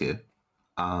say, Kosuke,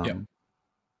 Yep.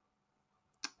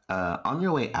 on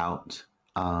your way out,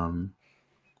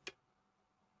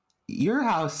 your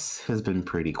house has been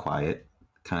pretty quiet,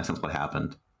 kind of since what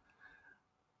happened.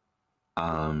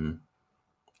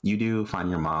 You do find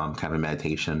your mom kind of in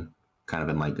meditation, kind of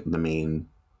in like the main,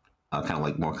 kind of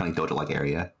like more kind of dojo-like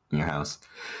area in your house.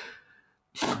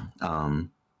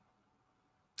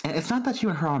 And it's not that you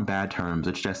and her are on bad terms;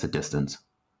 it's just a distance.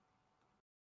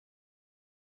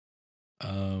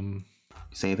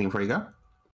 Say anything before you go?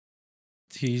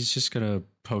 He's just gonna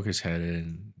poke his head in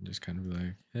and just kind of be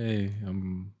like, "Hey,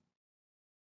 I'm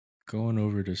going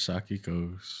over to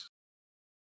Sakiko's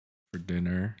for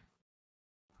dinner.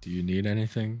 Do you need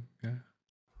anything?" Yeah.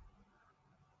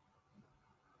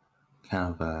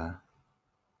 Kind of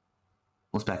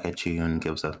looks back at you and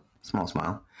gives a small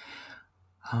smile.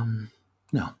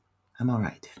 No, I'm all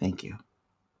right, thank you.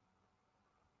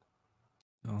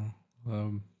 Oh,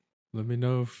 let me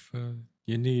know if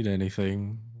you need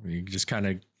anything. He just kind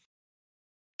of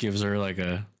gives her like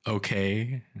a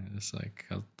okay. And it's like,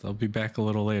 I'll be back a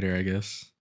little later, I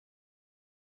guess.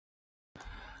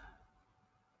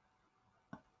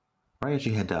 Right as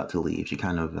you head out to leave, she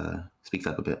kind of speaks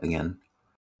up a bit again.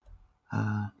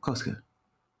 Kosuke,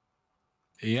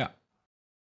 Yeah.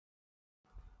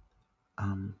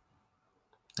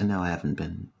 I know I haven't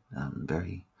been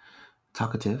very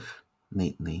talkative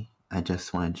lately. I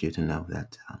just wanted you to know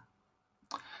that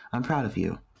I'm proud of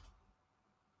you.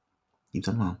 You've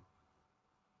done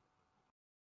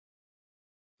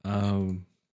well.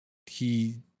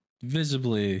 He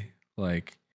visibly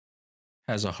like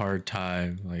has a hard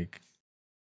time like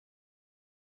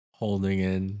holding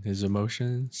in his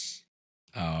emotions,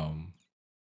 and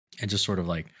just sort of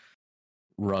like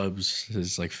rubs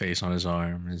his like face on his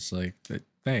arm. It's like,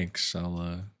 thanks,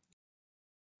 I'll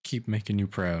keep making you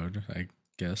proud, I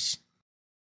guess.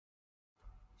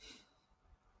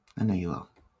 I know you will.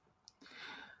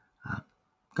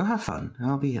 Go have fun.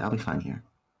 I'll be fine here.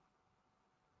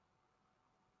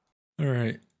 All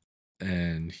right.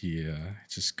 And he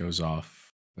just goes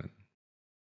off and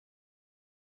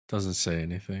doesn't say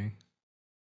anything.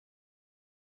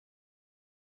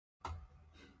 All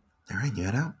right, you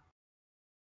head out.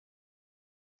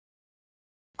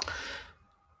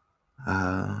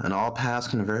 And all paths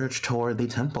converge toward the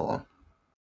temple.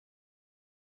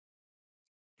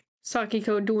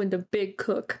 Sakiko doing the big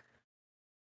cook.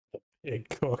 Big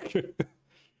cook. Yeah,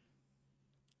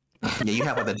 you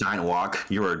have like a giant walk.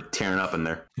 You were tearing up in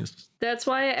there. Yes. That's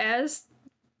why I asked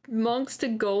monks to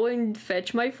go and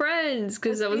fetch my friends,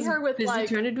 because I see was her with, busy like-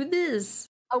 trying to do this.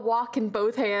 A walk in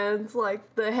both hands,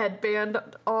 like the headband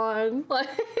on. Like,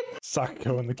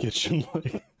 Sakiko in the kitchen,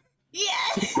 like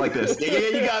yes! Like this. Yeah,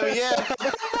 you got me. Yeah.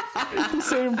 the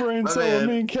same brain My cell man.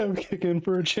 me and Kev kicking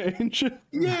for a change.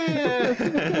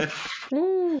 Yeah.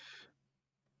 Woo.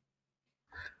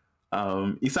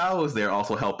 Isao was there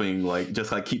also helping, like,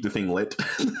 just like keep the thing lit.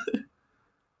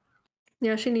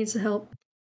 Yeah, she needs the help.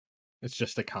 It's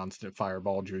just a constant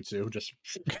fireball jutsu. Just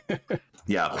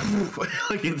Yeah,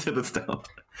 like into the stuff.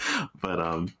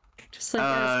 But Just like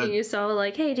asking you, so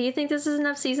like, hey, do you think this is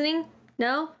enough seasoning?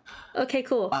 No? Okay,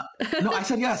 cool. no, I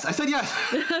said yes. I said yes.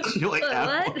 You're like,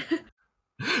 What?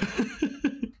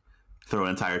 throw an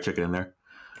entire chicken in there.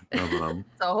 No, but,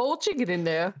 The whole chicken in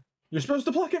there. you're supposed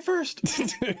to pluck it first.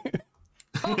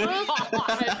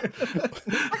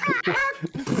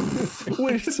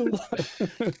 Wait, so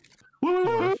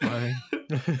Horrifying.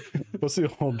 what's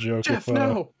the old joke? Jeff,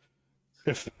 no.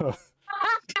 If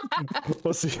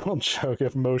what's the old joke?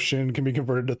 If motion can be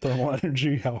converted to thermal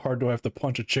energy, how hard do I have to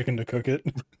punch a chicken to cook it?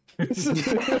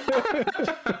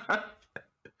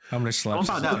 How many slaps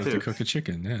I'll does find it out, take to too. cook a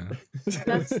chicken? Yeah.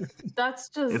 That's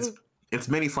just It's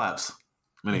many slaps.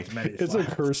 Many. It's a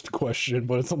cursed question,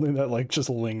 but it's something that like just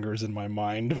lingers in my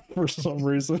mind for some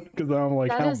reason. Because I'm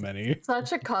like, That how is many?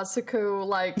 such a Kasuku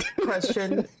like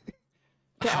question.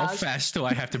 to How ask. fast do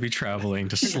I have to be be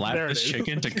to slap There it this is.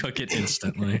 chicken to cook it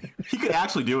instantly? He could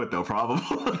actually do it though,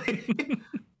 probably.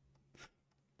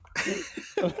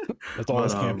 That's all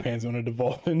his But, campaign's going to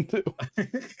devolve into.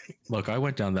 Look, I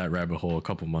went down that rabbit hole a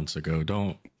couple months ago.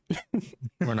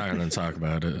 We're not going to talk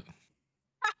about it.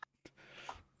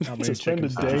 How many To spend a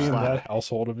chickens did you day in slap? that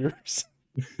household of yours.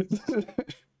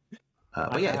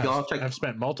 But yeah, if y'all check, I've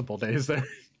spent multiple days there.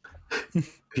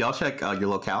 if y'all check your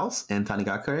locales in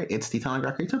Tanigakure, it's the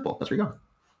Tanigakure Temple. That's where you go.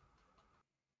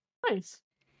 Nice.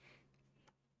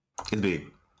 It's big.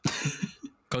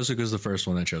 Kosuke's the first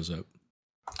one that shows up.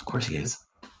 Of course he is.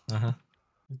 Uh-huh.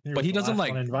 He But was he the doesn't, last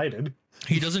like- one invited.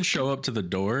 He doesn't show up to the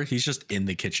door. He's just in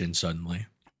the kitchen suddenly.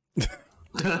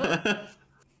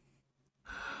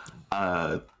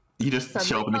 You just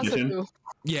show up in the kitchen. Kasuku.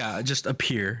 Yeah, just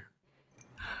appear.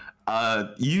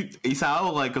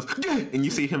 Isao like goes, and you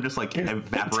see him just like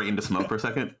evaporate into smoke for a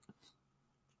second.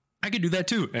 I could do that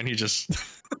too. And he just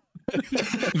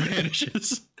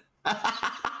vanishes.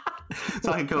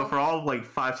 So I can go for all of like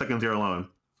 5 seconds you're alone.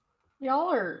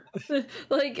 Y'all are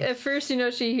Like at first,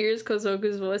 she hears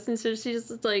Kozoku's voice, and so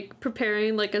she's like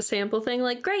preparing like a sample thing.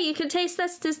 Like, great, you can taste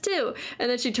this too. And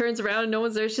then she turns around and no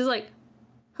one's there. She's like,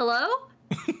 "Hello."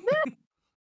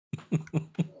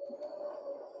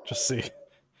 Just see.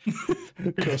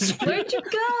 Kosuke, Where'd you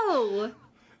go?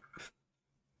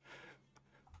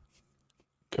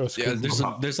 Kosuke, Yeah,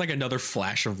 there's like another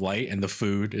flash of light, and the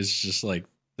food is just like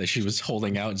that she was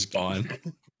holding out is gone.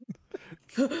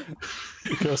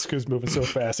 Kosuke's moving so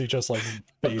fast he just like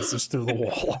phases through the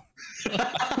wall.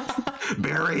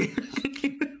 Barry.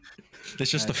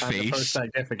 It's just a Time to face. post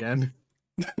that gif again.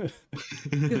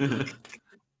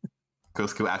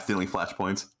 Kosuke accidentally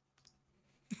flashpoints.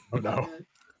 Oh no.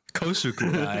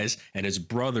 Kosuke dies, and his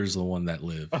brother's the one that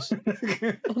lives. Oh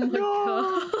my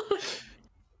god.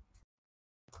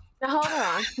 no, hold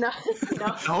on. No, no.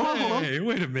 Hold on, hold on. Hey,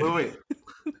 wait a minute. Wait.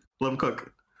 Let him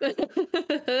cook.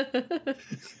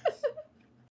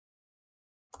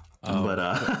 But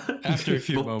After a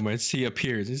few moments, he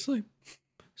appears. He's like,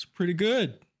 "It's pretty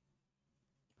good."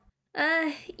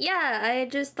 Yeah, I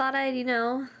just thought I'd,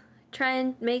 try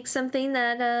and make something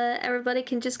that everybody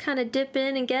can just kind of dip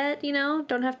in and get,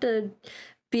 don't have to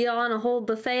be on a whole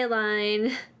buffet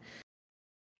line.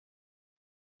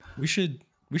 We should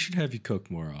have you cook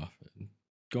more often.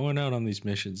 Going out on these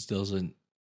missions doesn't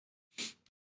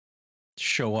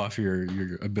show off your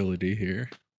ability here.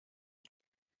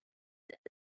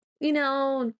 Being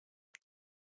on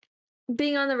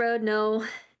the road, no,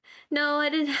 I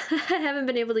didn't. I haven't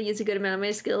been able to use a good amount of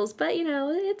my skills, but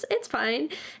it's fine.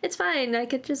 It's fine. I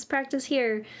could just practice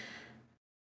here.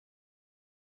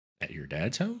 At your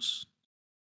dad's house?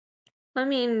 I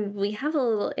mean, we have a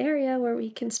little area where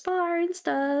we can spar and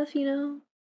stuff. He's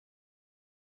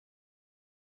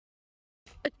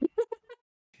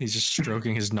just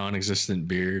stroking his non-existent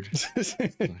beard.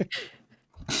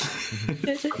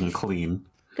 Clean.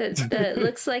 That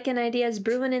looks like an idea is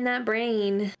brewing in that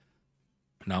brain.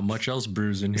 Not much else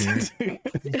brews in here.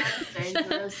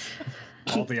 Dangerous.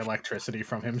 All the electricity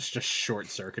from him's just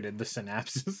short-circuited the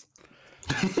synapses.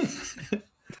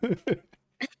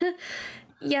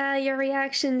 Yeah, your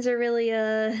reactions are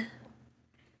really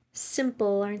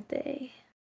simple, aren't they?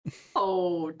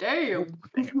 Oh, damn.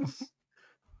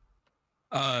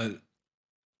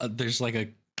 There's like a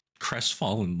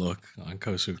crestfallen look on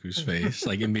Kosuke's face.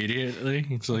 Like immediately,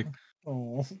 he's like,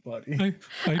 Oh, buddy.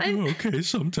 I do okay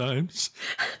sometimes.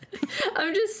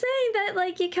 I'm just saying that,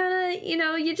 like, you kind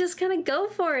of, you just kind of go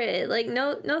for it. Like,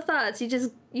 no thoughts. You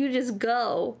just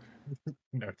go.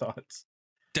 No thoughts.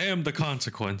 Damn the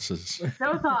consequences.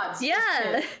 No thoughts.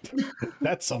 Yeah.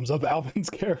 That sums up Alvin's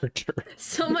character.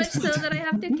 So much so that I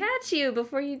have to catch you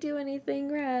before you do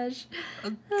anything rash.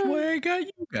 That's why I got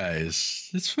you guys.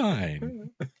 It's fine.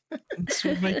 That's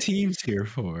what my team's here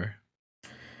for.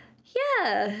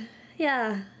 Yeah.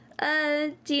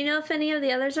 Do you know if any of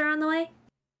the others are on the way?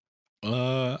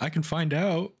 I can find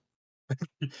out.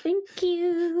 Thank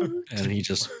you. And he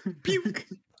just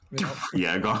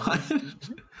Yeah, go on.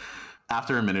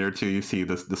 After a minute or two, you see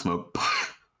the smoke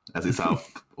as the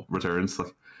south returns.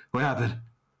 Like, what happened?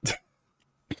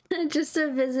 Just a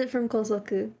visit from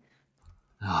Kosoku.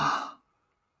 Ah,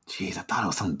 jeez, I thought it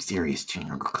was something serious.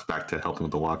 Junior goes back to helping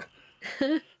with the walk.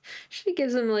 She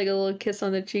gives him like a little kiss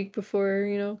on the cheek before,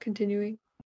 continuing.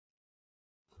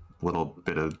 Little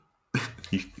bit of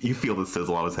you feel the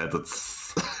sizzle on his head.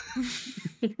 That's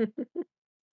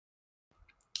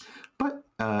but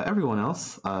everyone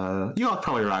else, you all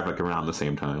probably arrive like around the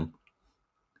same time.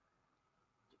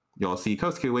 You all see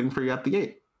Kosuke waiting for you at the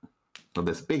gate of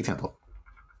this big temple.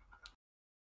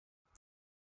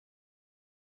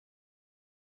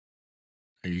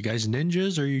 Are you guys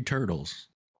ninjas or are you turtles?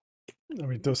 I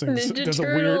mean, those things.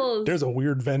 Ninja There's a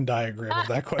weird Venn diagram of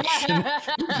that question.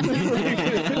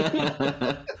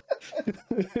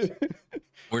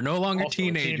 We're no longer Also a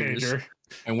teenagers, teenager.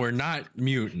 and we're not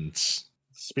mutants.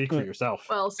 Speak for yourself.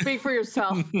 Well, speak for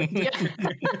yourself. Yeah.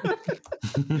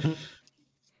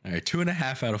 All right,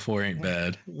 2.5 out of 4 ain't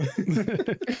bad.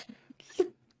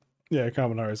 Yeah,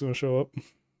 Kaminari is going to show up.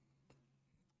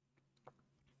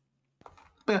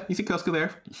 But yeah, you see Kosuke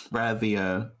there. Right at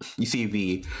the you see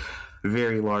the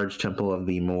very large temple of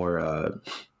the more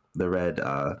the red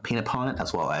paint upon it,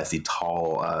 as well as the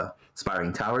tall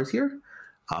spiring towers here.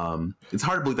 It's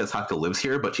hard to believe that Sakura lives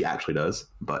here, but she actually does.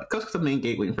 But Kosuke's at the main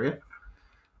gate waiting for you.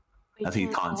 We As he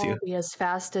can't taunts all you. be as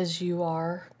fast as you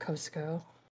are, Kosko.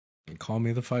 Call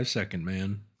me the 5-second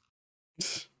man.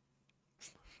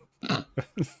 I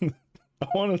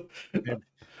want to.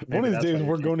 One of these that's days, what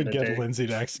we're you're going to gonna get do. Lindsay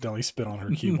to accidentally spit on her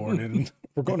keyboard, and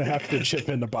we're going to have to chip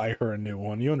in to buy her a new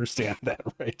one. You understand that,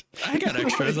 right? I got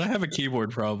extras. I have a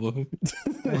keyboard problem.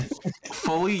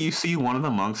 Fully, you see one of the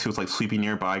monks who's like sleeping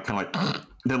nearby, kind of like,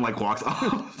 then like walks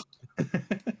off.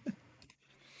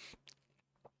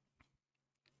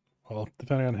 Well,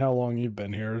 depending on how long you've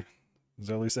been here, is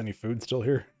there at least any food still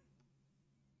here?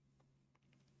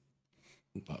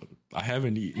 I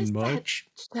haven't eaten Is that much.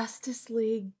 Justice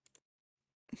League.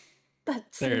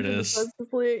 That's There it is.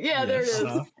 Justice League. Yeah, there it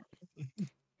Yes.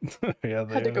 is. Yeah,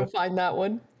 Had to go find that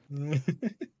one.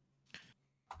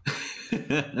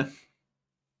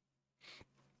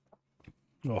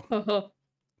 Well,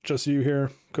 just you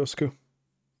here, Kosuke.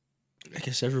 I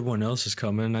guess everyone else is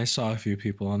coming. I saw a few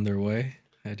people on their way.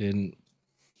 I didn't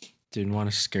want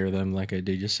to scare them like I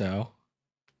did Yasao.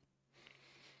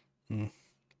 Well,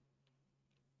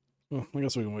 I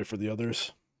guess we can wait for the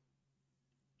others.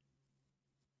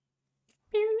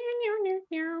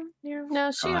 No,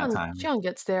 that time. Shion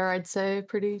gets there, I'd say,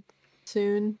 pretty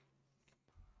soon.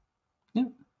 You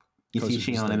see Kosuke's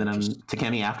Shion and there, then just-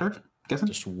 Takemi after, guessing?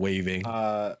 Just waving.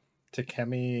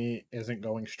 Takemi isn't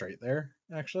going straight there,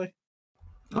 actually.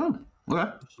 Oh,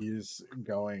 okay. He's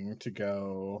going to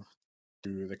go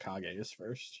to the Kages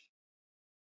first.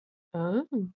 Oh.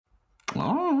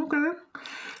 Oh, okay.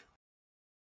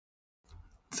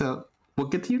 So we'll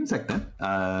get to you in a second.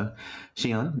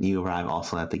 Shion, you arrive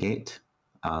also at the gate.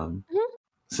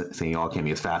 So you all came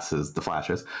as fast as the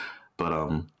flashes, but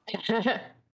Are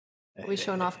we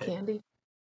showing off candy?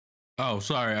 Oh,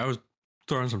 sorry. I was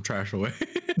throwing some trash away.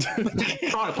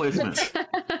 product placement.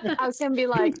 I was gonna be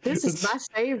like, this is my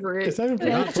favorite. It's not even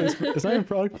product placement. It's not even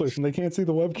product placement. They can't see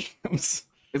the webcams.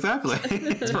 Exactly.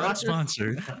 It's for Not us.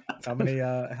 sponsored. How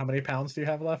many pounds do you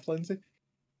have left, Lindsay?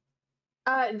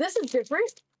 This is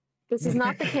different. This is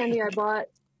not the candy I bought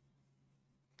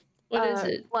What is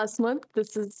it? last month.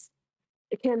 This is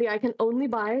a candy I can only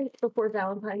buy before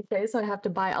Valentine's Day, so I have to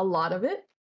buy a lot of it.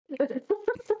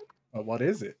 What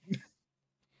is it?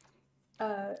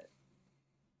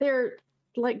 They're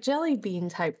like jelly bean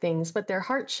type things, but they're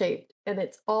heart shaped, and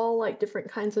it's all like different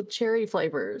kinds of cherry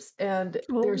flavors, and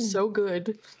Oh. they're so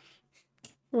good.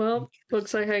 Well,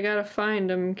 looks like I gotta find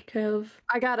him, Kev.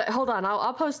 I got it. Hold on,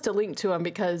 I'll post a link to them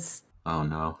because Oh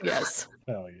no. yes,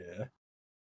 Oh yeah.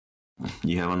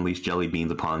 You have unleashed jelly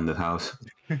beans upon the house.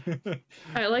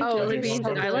 I like Oh, jelly there's beans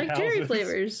so and I many like cherry houses.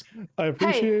 flavors. I hey,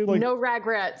 appreciate no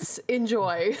regrets.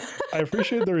 Enjoy. I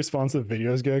appreciate the responsive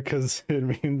videos get because it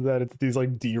means that it's these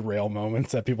like derail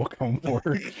moments that people come for,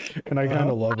 and I kind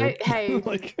of love it. Hey.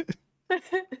 like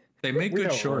They make We good know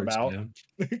what we're shorts, about. man.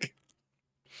 You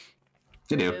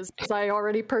It do. is, 'cause I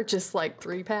already purchased like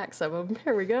 3 packs of them.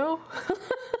 Here we go.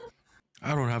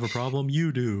 I don't have a problem.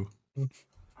 You do.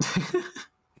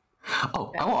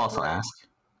 Oh, I will also ask.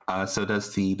 So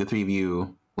does the three of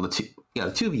you? Well,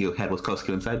 the two of you head with Kosuke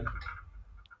inside.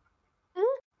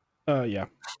 yeah.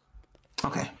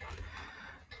 Okay.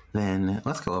 Then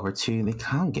let's go over to the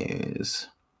Kages.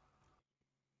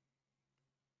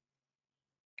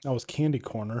 That was Candy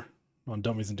Corner on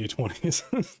Dummies and D20s.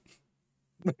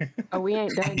 Oh, we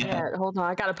ain't done yet. Hold on,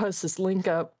 I gotta post this link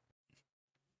up.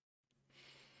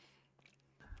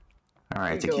 All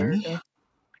right, Here you go, Takemi. Erica.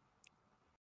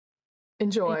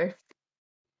 Enjoy.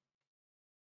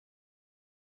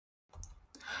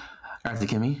 All right,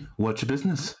 Takemi. What's your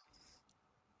business?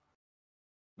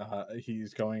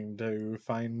 He's going to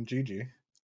find Gigi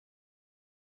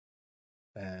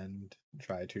and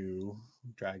try to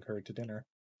drag her to dinner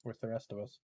with the rest of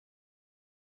us.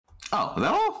 Oh, is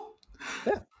that all?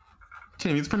 Yeah.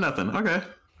 Timmy's for nothing. Okay.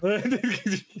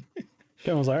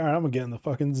 Kevin was like, all right, I'm gonna get in the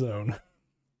fucking zone.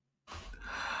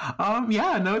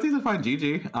 Yeah, no, it's easy to find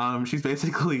Gigi. She's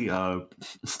basically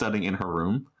studying in her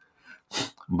room,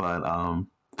 but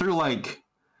through like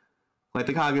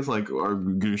the Kage's like, are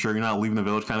you sure you're not leaving the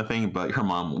village kind of thing? But her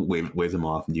mom waves him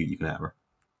off, and you can have her.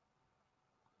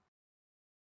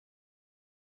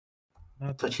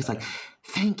 But she's like,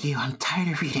 thank you, I'm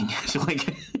tired of reading. She's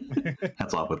like,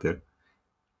 that's off with her.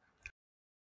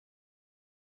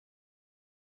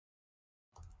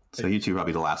 So you two are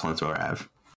probably the last ones to arrive.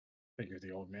 Figured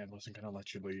the old man wasn't going to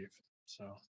let you leave,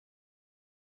 so.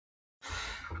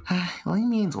 Well, he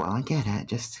means well, I get it.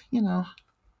 Just, you know.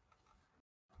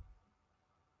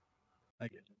 I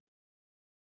get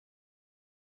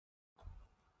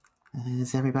it.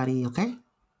 Is everybody okay? As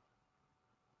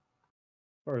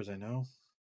far as I know.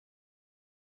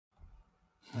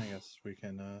 I guess we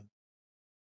can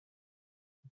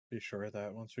be sure of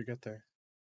that once we get there.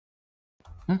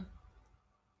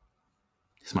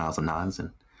 He smiles and nods, and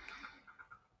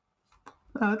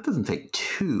it doesn't take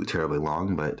too terribly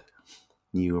long, but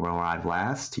you arrive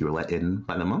last. You were let in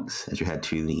by the monks as you head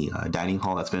to the dining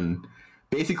hall that's been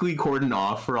basically cordoned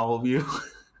off for all of you.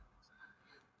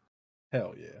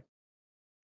 Hell yeah.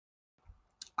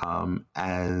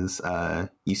 As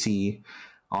you see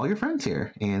all your friends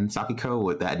here, and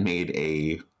Sakiko that made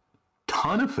a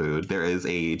ton of food. There is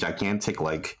a gigantic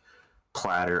like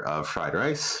platter of fried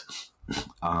rice.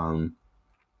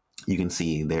 You can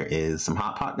see there is some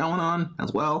hot pot going on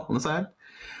as well on the side.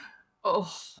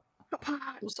 Oh,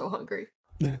 I'm so hungry.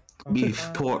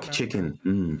 Beef, pork,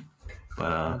 chicken.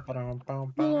 But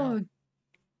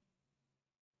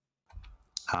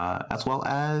as well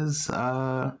as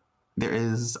there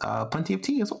is plenty of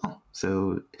tea as well.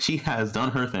 So she has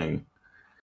done her thing.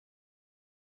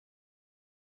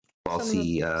 I'll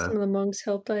see. Some of the monks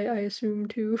helped, I assume,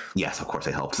 too. Yes, of course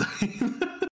it helps.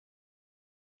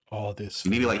 All this.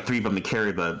 Maybe like 3 of them to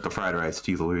carry the fried rice.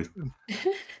 Jeez Louise.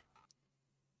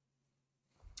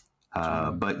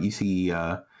 But you see,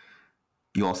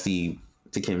 you all see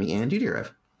Takemi and Judirev.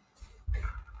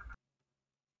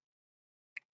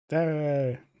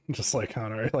 Hey, just like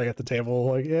Connor, like at the table,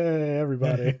 like, yay,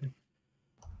 everybody.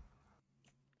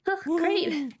 Oh,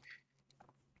 great.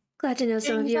 Glad to know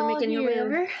some of you are making your way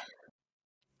over.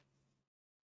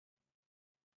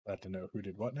 Glad to know who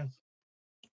did what now.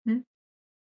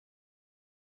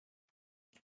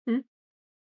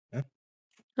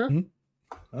 Huh?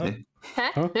 Oh.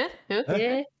 Huh?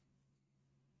 Yeah.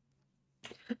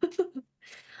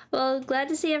 Well, glad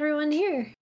to see everyone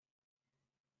here.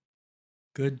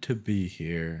 Good to be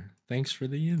here. Thanks for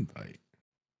the invite.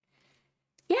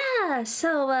 Yeah,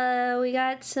 so we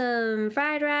got some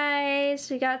fried rice,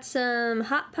 we got some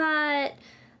hot pot,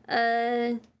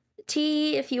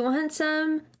 tea if you want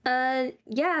some.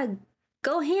 Yeah,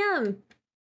 go ham.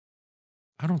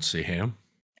 I don't see ham.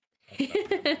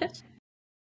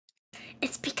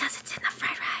 It's because it's in the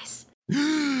fried rice.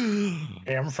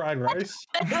 Ham fried rice?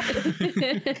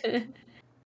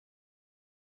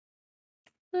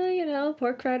 Well, you know,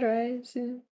 pork fried rice.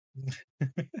 Yeah.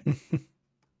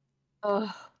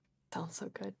 Oh, sounds so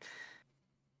good.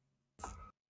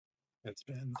 It's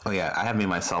been. Oh yeah, I have made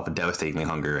myself devastatingly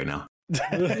hungry right now.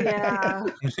 Yeah.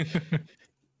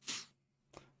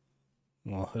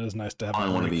 Well, it is nice to have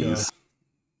On one of these.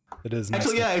 It is nice.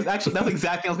 Actually, yeah, actually, that's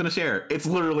exactly what I was going to share. It's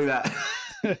literally that.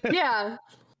 Yeah.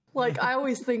 Like, I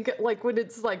always think, like, when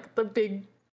it's, like, the big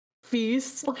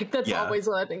feast, like, that's Yeah. always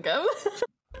what I think of.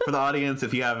 For the audience,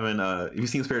 if you haven't, if you've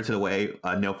seen Spirited Away,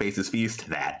 No Faces Feast,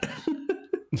 that.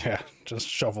 Yeah, just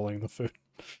shoveling the food.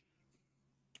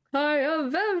 I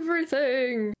have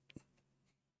everything.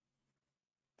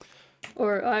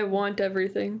 Or I want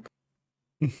everything.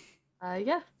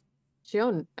 Yeah.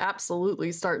 Shion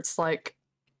absolutely starts, like,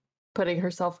 putting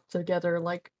herself together,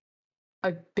 like,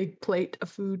 a big plate of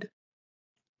food.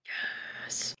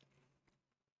 Yes.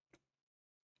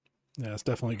 Yeah, it's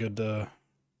definitely good to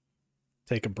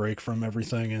take a break from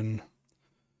everything and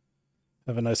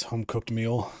have a nice home-cooked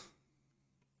meal.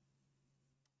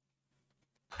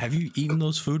 Have you eaten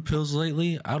those food pills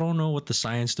lately? I don't know what the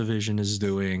science division is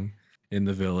doing in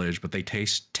the village, but they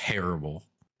taste terrible.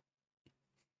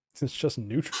 It's just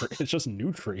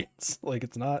nutrients. Like,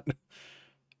 it's not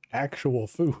actual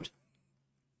food.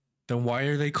 Then why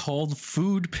are they called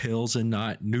food pills and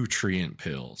not nutrient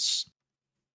pills?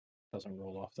 Doesn't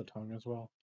roll off the tongue as well.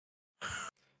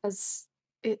 As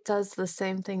it does the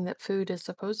same thing that food is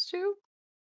supposed to.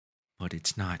 But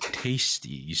it's not tasty.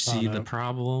 You see no. the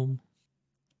problem?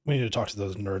 We need to talk to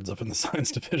those nerds up in the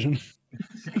science division.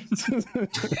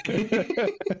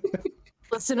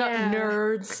 Listen up, Yeah.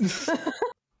 nerds.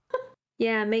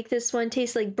 Yeah, make this one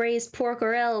taste like braised pork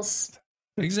or else.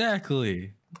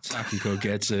 Exactly. Sakiko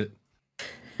gets it.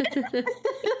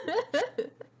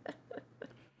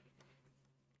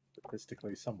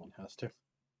 Statistically, someone has to.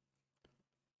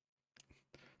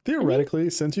 Theoretically,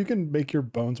 since you can make your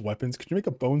bones weapons, could you make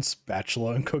a bone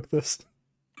spatula and cook this?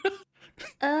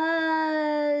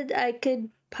 I could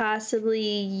possibly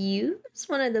use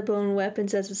one of the bone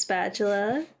weapons as a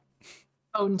spatula.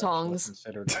 Bone That's tongs.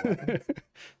 considered a weapon.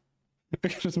 I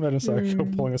can just imagine Sakiko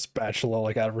Hmm. pulling a spatula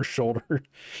like out of her shoulder.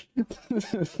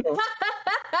 Shoots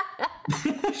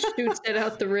it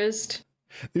out the wrist.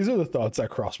 These are the thoughts that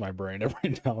cross my brain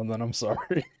every now and then. I'm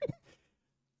sorry.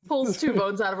 Pulls 2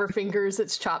 bones out of her fingers.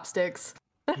 It's chopsticks.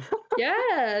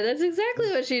 Yeah, that's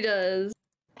exactly what she does.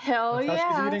 Hell That's how she's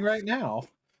yeah. eating right now.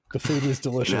 The food is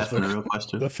delicious. That's the but real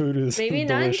question. the food is Maybe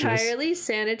not delicious. entirely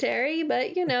sanitary,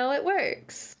 but you know, it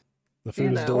works. The food You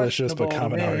is know, delicious, but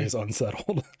questionable to Kaminari me. is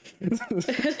unsettled.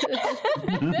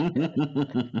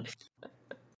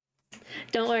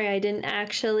 Don't worry, I didn't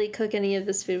actually cook any of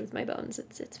this food with my bones.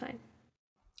 It's fine.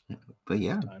 But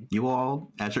yeah, Time. you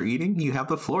all, as you're eating, you have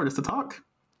the floor just to talk.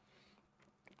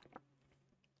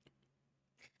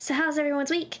 So how's everyone's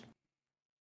week?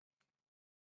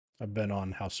 I've been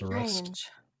on house arrest. Strange.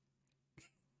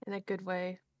 In a good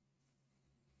way.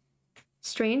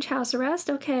 Strange house arrest,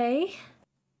 okay.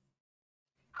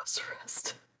 House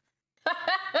arrest.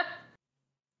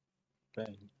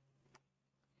 Ben.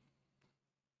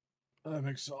 I'm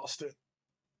exhausted.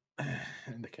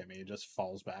 And the Kimmy just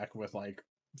falls back with like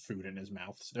food in his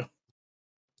mouth still.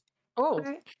 Oh,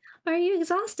 Are you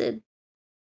exhausted?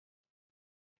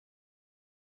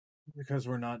 Because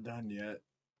we're not done yet.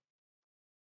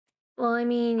 Well, I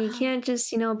mean, you can't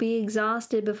just, be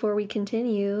exhausted before we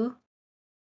continue.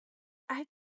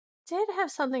 did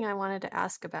have something I wanted to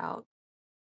ask about.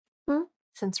 Hmm?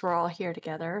 Since we're all here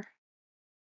together.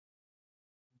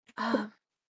 Um,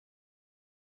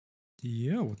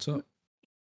 Yeah, what's up?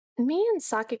 me and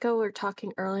Sakiko were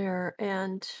talking earlier,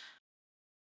 and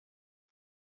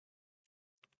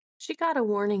she got a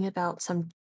warning about some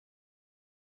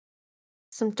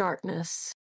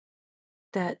darkness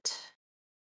that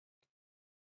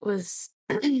was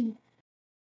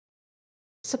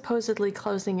supposedly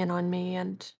closing in on me,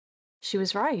 and she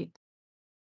was right.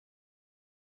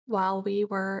 While we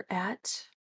were at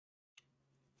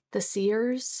the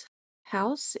Sears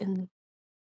house in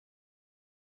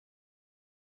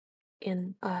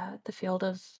the field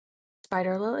of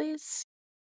spider lilies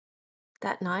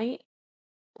that night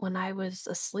when I was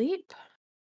asleep,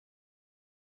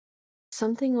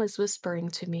 something was whispering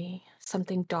to me,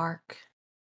 something dark.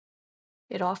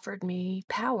 It offered me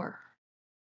power,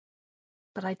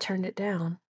 but I turned it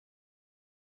down.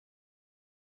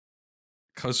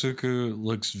 Kosuku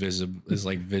looks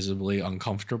visibly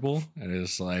uncomfortable and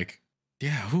is like,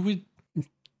 yeah, who would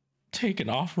take an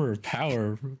offer of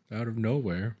power out of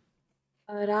nowhere?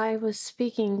 But I was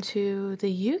speaking to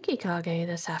the Yukikage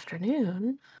this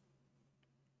afternoon,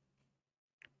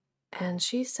 and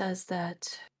she says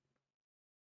that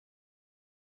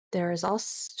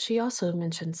she also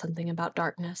mentioned something about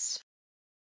darkness.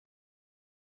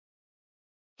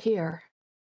 Here.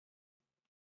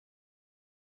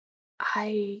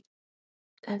 I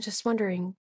am just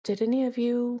wondering, did any of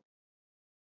you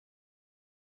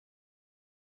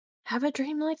have a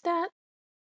dream like that?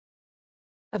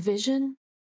 A vision?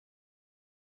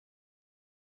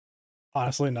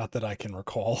 Honestly, not that I can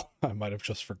recall. I might have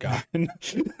just forgotten.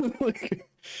 Like,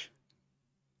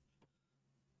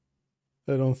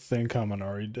 I don't think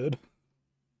Kaminari did.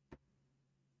 I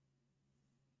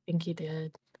think he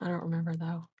did. I don't remember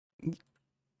though.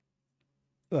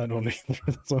 I don't either.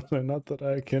 That's what I'm saying. Not that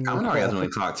I can recall. Kaminari hasn't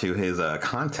really talked to his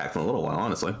contact in a little while,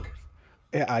 honestly.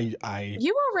 Yeah,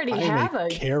 You already I'm have a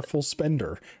careful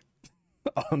spender,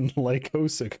 unlike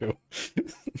Kosuku.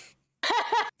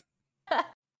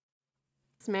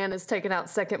 This man is taking out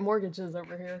second mortgages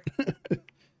over here.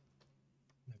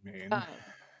 I mean,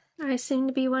 I seem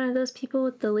to be one of those people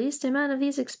with the least amount of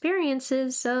these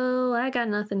experiences, so I got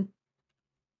nothing.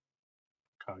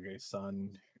 Kage-san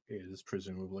is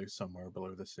presumably somewhere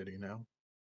below the city now.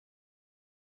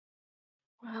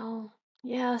 Well,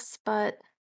 yes, but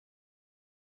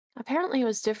apparently it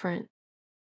was different.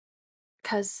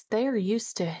 Because they're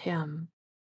used to him.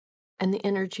 and the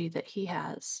energy that he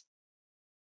has.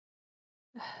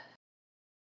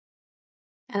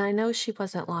 And I know she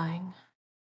wasn't lying.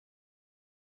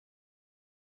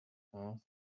 Well,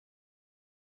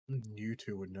 you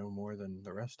two would know more than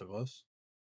the rest of us.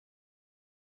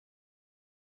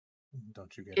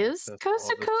 Don't you get Is access to all the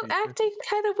Kosuko secrets? acting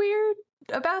kind of weird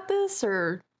about this,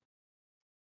 or?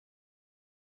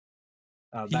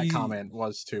 That He- comment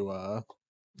was to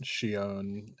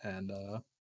Shion and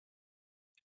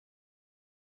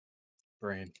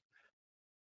Brain.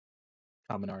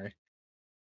 Kaminari.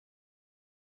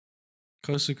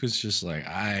 Kosuku's just like,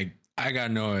 I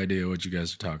got no idea what you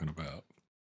guys are talking about.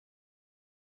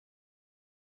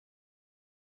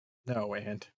 No,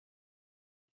 and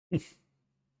It's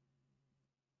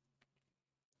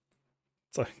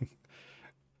like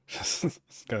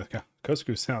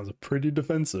Kosuku sounds pretty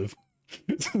defensive.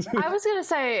 I was gonna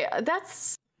say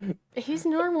he's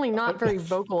normally not very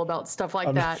vocal about stuff like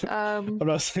I'm that. I'm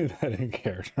not saying that in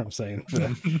character. I'm saying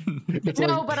that. It's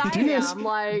No, like, but I do you guys- am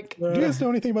like. Do you guys know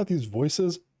anything about these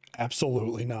voices?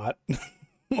 Absolutely not.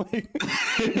 Like,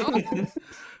 You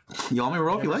want me to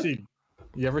roll if you like?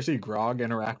 You ever see Grog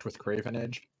interact with Craven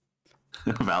Edge?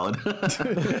 Valid.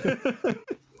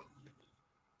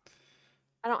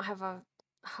 I don't have a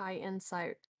high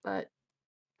insight, but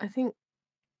I think.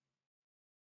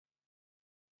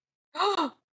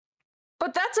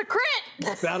 But that's a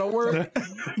crit. That'll work.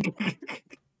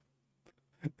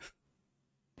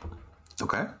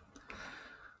 Okay.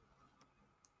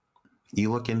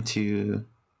 You look into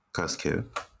Kosuku.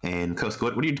 And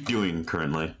Kosuku, what are you doing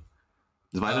currently?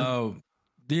 Vibing?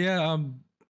 Yeah, I'm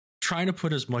trying to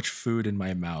put as much food in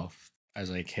my mouth as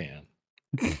I can,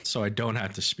 so I don't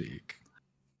have to speak.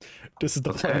 this is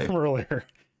the plan Okay. from earlier.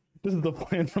 This is the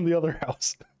plan from the other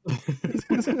house. He's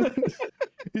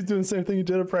doing the same thing he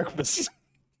did at breakfast.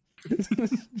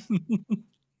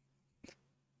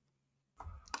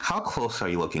 How close are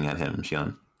you looking at him,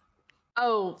 Shion?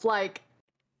 Oh, like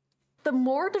the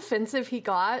more defensive he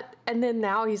got, and then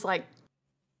now he's like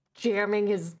jamming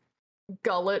his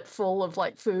gullet full of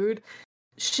like food.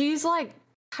 She's like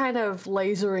kind of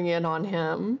lasering in on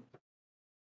him.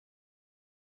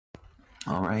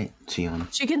 All right,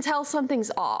 Shion. She can tell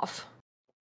something's off.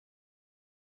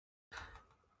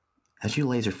 As you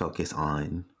laser focus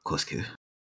on Kosuku,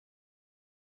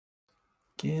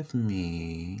 give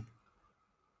me.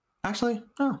 Actually,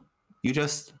 no. You know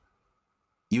That's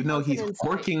an he's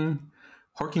insight.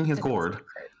 horking his gourd.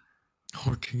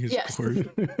 Horking his Yes.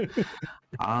 gourd.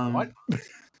 What?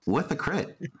 With a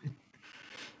crit.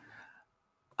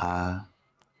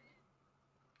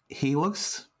 He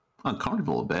looks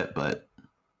uncomfortable a bit, but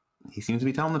he seems to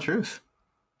be telling the truth.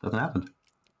 Doesn't happen.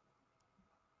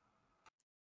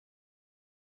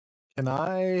 Can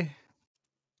I,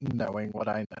 knowing what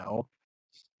I know,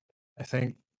 I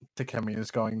think Takemi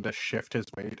is going to shift his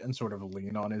weight and sort of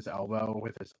lean on his elbow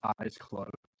with his eyes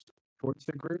closed towards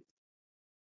the group.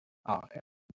 And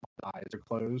the eyes are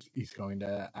closed. He's going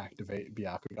to activate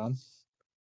Byakugan.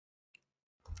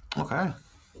 Okay.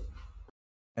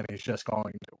 And he's just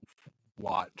going to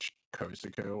watch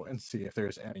Kosuku and see if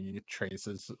there's any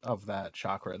traces of that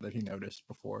chakra that he noticed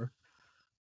before.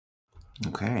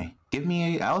 Okay. Give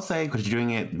me I'll say, because you're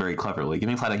doing it very cleverly, give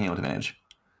me a sleight of hand with advantage.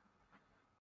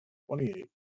 28.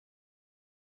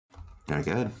 Very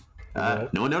good. Yeah.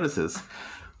 No one notices.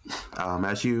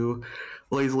 As you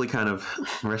lazily kind of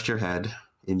rest your head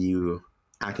and you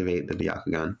activate the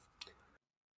Byakugan.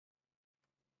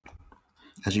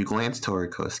 As you glance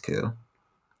toward Kosuku,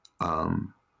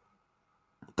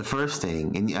 the first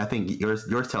thing, and I think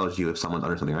yours tells you if someone's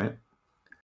under something, right?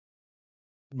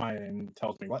 Mine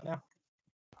tells me what now?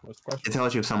 What's the It question?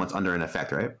 tells you if someone's under an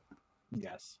effect, right?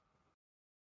 Yes.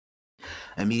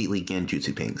 Immediately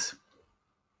Genjutsu pings.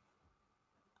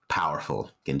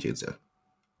 Powerful Genjutsu.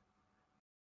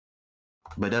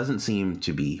 But doesn't seem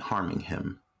to be harming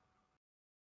him.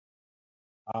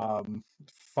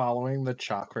 Following the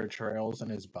chakra trails in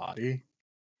his body,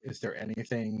 is there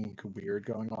anything weird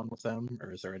going on with them,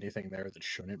 or is there anything there that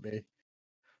shouldn't be?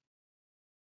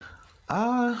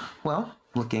 Well,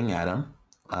 looking at him,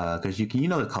 because you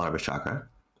know the color of his chakra.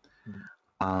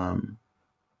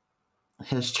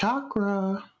 His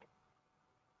chakra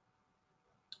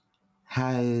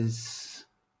has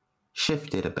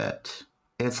shifted a bit.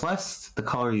 It's less the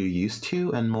color you're used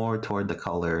to and more toward the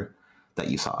color that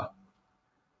you saw.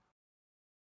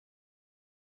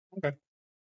 Okay.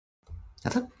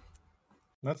 That's it.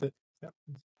 That's it. Yep.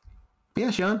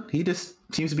 Yeah, Sean, he just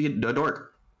seems to be a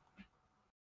dork.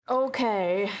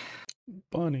 Okay.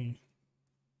 Bunny.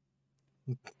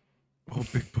 Oh,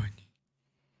 big bunny.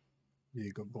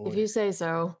 You good boy. If you say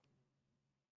so.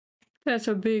 That's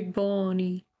a big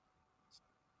bunny.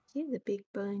 He's a big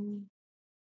bunny.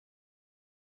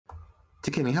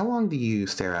 Takemi, how long do you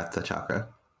stare at the chakra?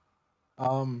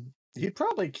 He'd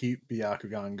probably keep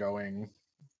Byakugan going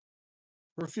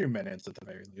for a few minutes at the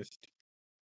very least.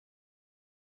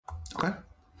 Okay.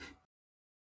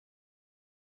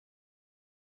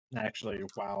 Actually,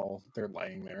 while they're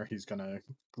laying there, he's gonna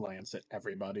glance at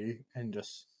everybody and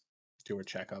just do a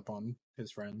checkup on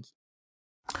his friends.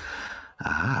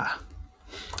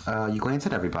 You glance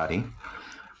at everybody.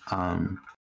 Kosuke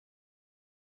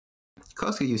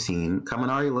you've seen.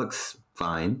 Kaminari looks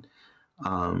fine.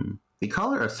 The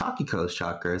color of Sakiko's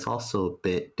chakra is also a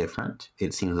bit different.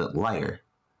 It seems a bit lighter.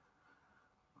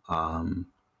 And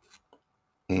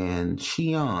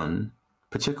Shion,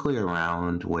 particularly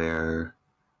around where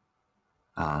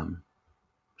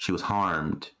she was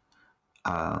harmed,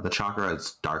 the chakra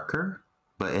is darker,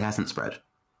 but it hasn't spread.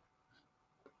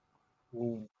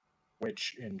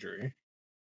 Which injury?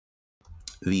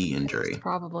 The injury.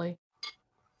 Probably.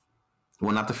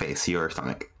 Well, not the face, your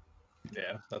stomach.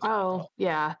 Yeah. That's what I Oh, thought.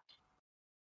 yeah.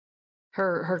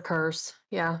 Her curse.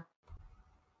 Yeah.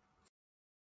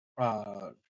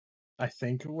 I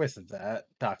think with that,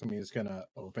 Takumi is gonna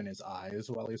open his eyes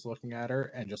while he's looking at her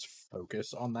and just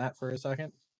focus on that for a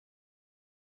second.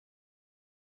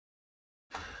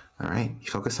 All right, you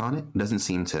focus on it. It doesn't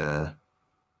seem to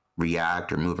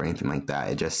react or move or anything like that.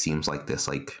 It just seems like this,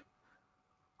 like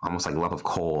almost like a lump of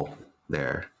coal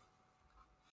there.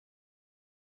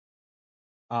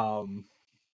 So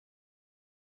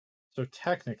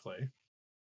technically,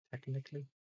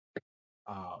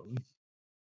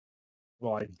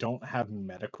 well, I don't have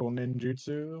medical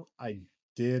ninjutsu. I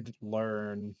did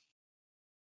learn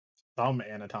some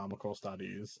anatomical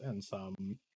studies and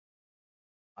some.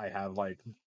 I have like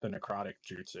the necrotic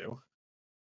jutsu,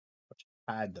 which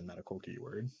had the medical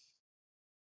keyword.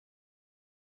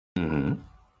 Mm-hmm.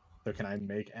 So can I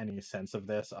make any sense of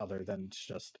this other than it's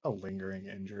just a lingering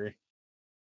injury?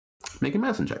 Make a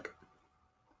medicine check.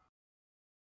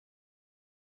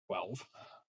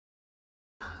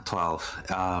 12.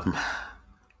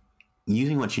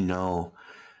 Using what you know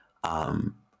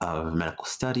of medical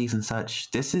studies and such,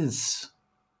 this is,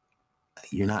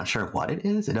 you're not sure what it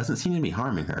is. It doesn't seem to be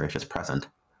harming her. It's just present.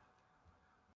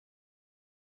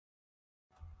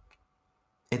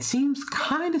 It seems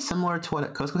kind of similar to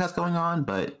what Kosuke has going on,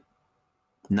 but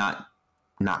not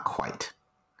quite.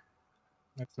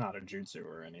 That's not a jutsu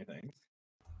or anything.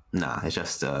 Nah, it's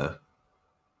just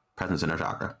presence in her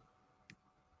chakra.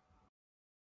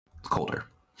 It's colder.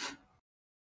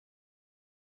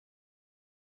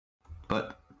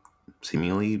 But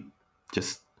seemingly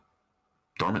just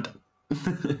dormant.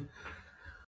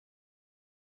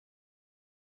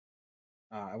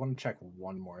 I want to check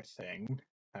one more thing,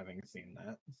 having seen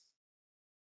that.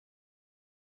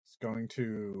 It's going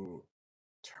to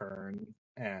turn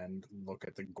and look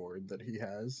at the gourd that he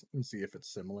has and see if it's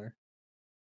similar.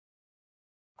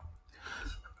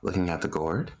 Looking at the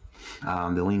gourd,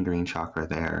 the lingering chakra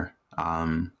there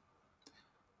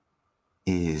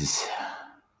is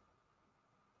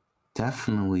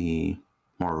definitely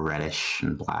more reddish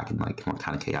and black and like more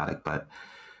kind of chaotic, but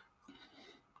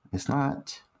it's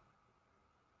not.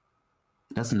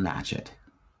 It doesn't match it.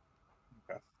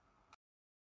 Okay.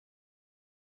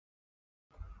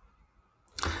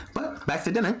 But back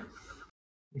to dinner.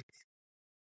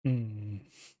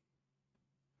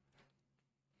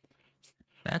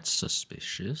 That's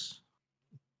suspicious.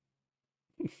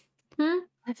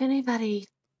 If anybody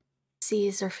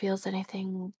sees or feels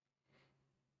anything,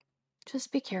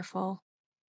 just be careful.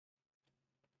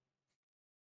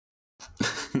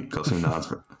 Kosuke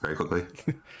nods very quickly.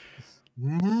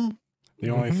 Mm-hmm. The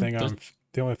only thing Does-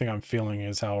 I'm feeling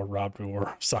is how Rob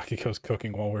wore Sakiko's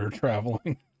cooking while we were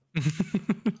traveling.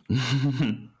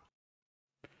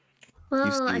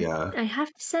 Well, see, I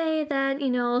have to say that,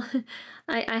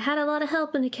 I had a lot of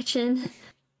help in the kitchen.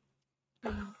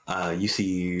 You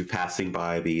see passing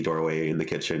by the doorway in the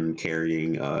kitchen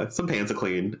carrying some pans to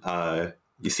clean.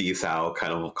 You see Sal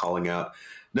kind of calling out,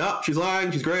 "No, she's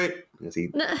lying. She's great." As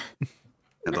he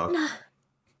heads off. No.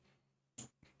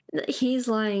 He's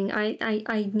lying.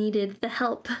 I needed the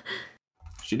help.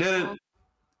 She didn't.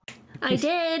 I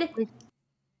did.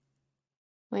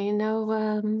 Well, you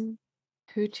know,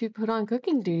 who to put on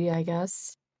cooking duty, I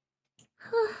guess.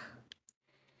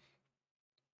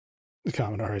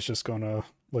 Kaminari is just going to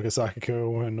look at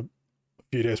Sakiko and a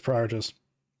few days prior just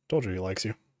told you he likes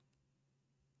you.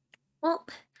 Well,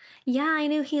 yeah, I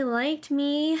knew he liked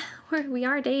me. We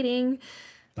are dating.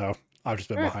 No, I've just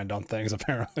been behind on things,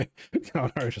 apparently.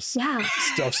 Kaminari just Yeah.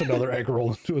 stuffs another egg roll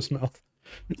into his mouth.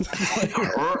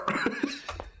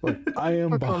 Look, I am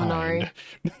Poor behind.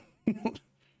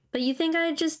 But you think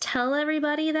I'd just tell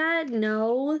everybody that?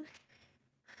 No.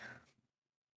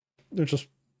 They're just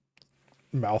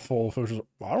mouthful of fishes.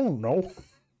 I don't know.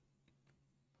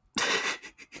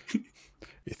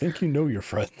 You think you know your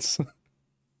friends.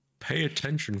 Pay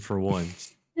attention for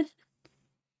once.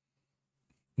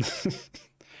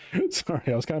 Sorry,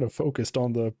 I was kind of focused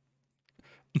on the...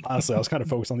 Honestly, I was kind of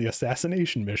focused on the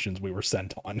assassination missions we were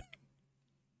sent on.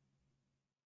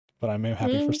 But I'm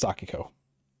happy for Sakiko.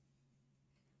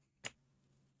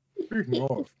 Speaking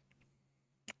of,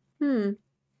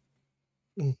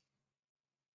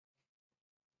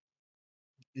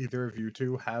 either of you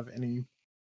two have any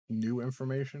new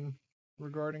information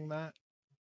regarding that?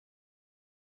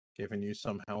 Given you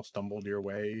somehow stumbled your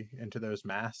way into those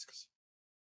masks?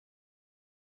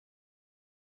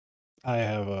 I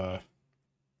have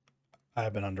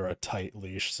been under a tight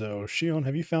leash, so Shion,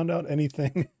 have you found out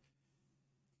anything?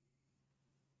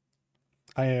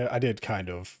 I did kind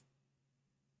of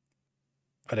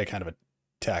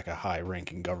attack a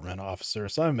high-ranking government officer,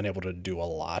 so I haven't been able to do a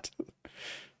lot.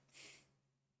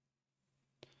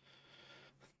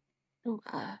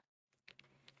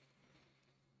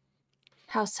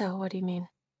 How so? What do you mean?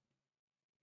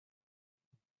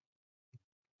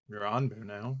 You're Anbu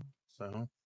now, so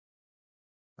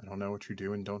I don't know what you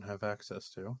do and don't have access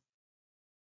to.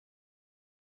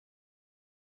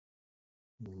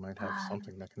 You might have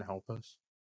something that can help us.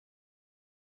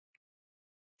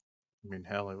 I mean,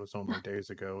 hell, it was only days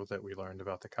ago that we learned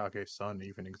about the Kage Sun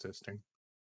even existing.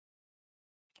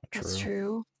 That's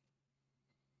true.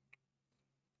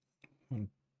 I'm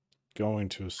going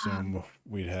to assume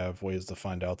we'd have ways to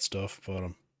find out stuff, but I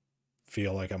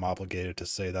feel like I'm obligated to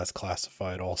say that's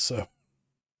classified also.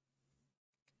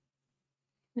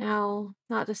 Now,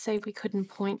 not to say we couldn't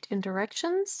point in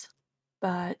directions,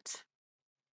 but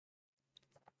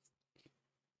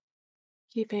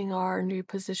keeping our new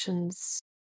positions,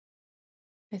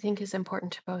 I think, is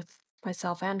important to both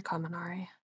myself and Kaminari.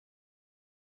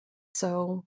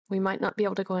 So we might not be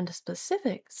able to go into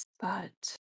specifics,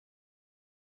 but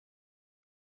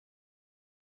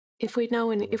if we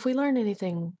learn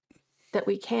anything that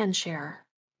we can share,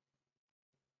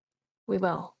 we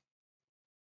will.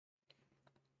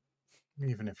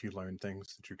 Even if you learn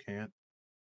things that you can't,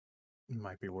 it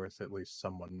might be worth at least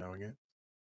someone knowing it.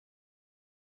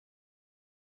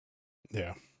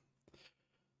 Yeah.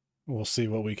 We'll see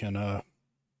what we can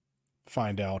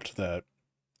find out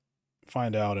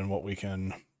and what we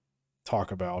can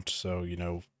talk about, so,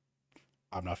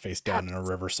 I'm not face down in a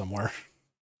river somewhere.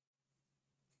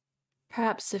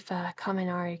 Perhaps if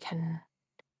Kaminari can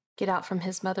get out from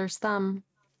his mother's thumb,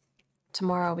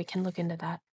 tomorrow we can look into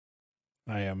that.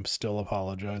 I am still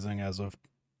apologizing as of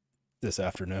this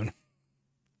afternoon.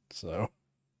 So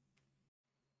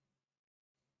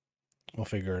we'll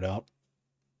figure it out.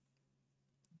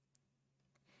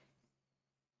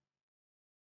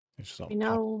 I just don't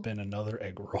pop in another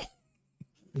egg roll.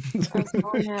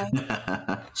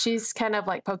 She's kind of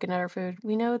like poking at her food.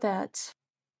 We know that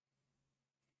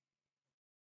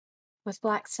with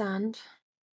black sand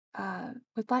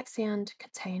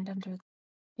contained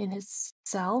in his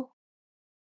cell,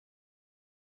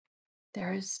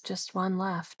 there is just one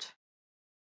left.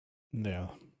 Yeah.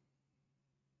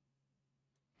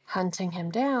 Hunting him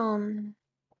down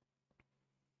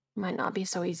might not be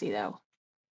so easy, though.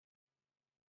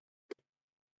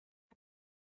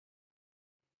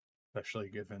 Especially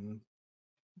given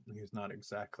he's not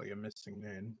exactly a missing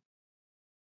man.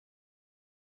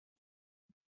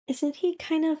 Isn't he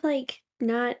kind of like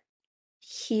not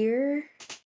here?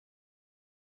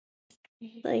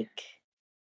 Like,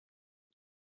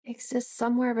 exists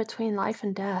somewhere between life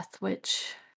and death,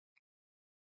 which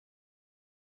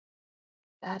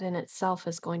that in itself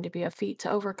is going to be a feat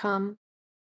to overcome.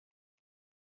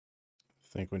 I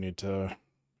think we need to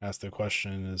ask the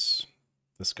question, is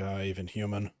this guy even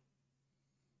human?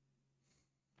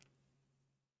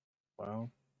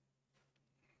 Well,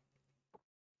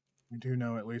 we do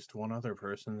know at least one other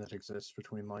person that exists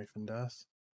between life and death.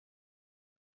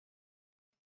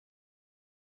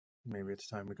 Maybe it's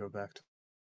time to go back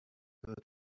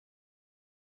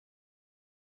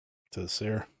to the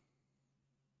seer.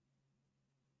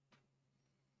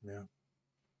 Yeah.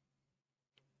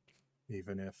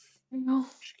 Even if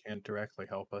she can't directly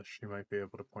help us, she might be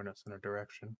able to point us in a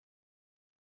direction.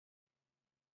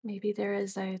 Maybe there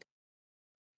is a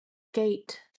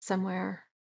gate somewhere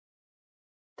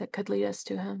that could lead us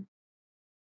to him.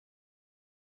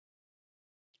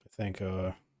 I think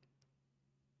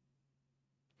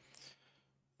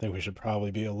we should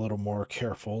probably be a little more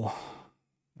careful.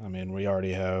 I mean, we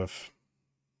already have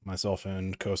myself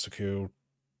and Kosaku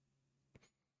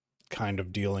kind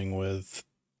of dealing with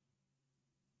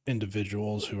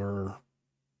individuals who are,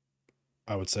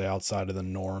 I would say, outside of the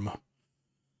norm.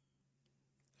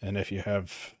 And if you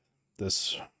have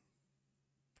this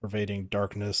pervading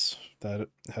darkness that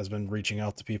has been reaching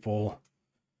out to people,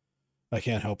 I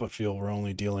can't help but feel we're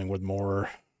only dealing with more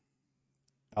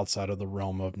outside of the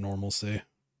realm of normalcy.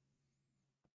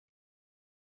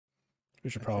 We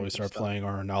should probably start playing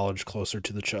our knowledge closer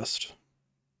to the chest.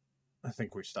 I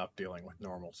think we stopped dealing with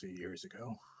normalcy years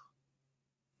ago.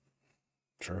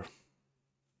 True.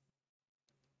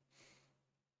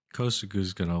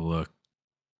 Kosaku's gonna look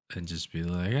and just be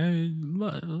like, I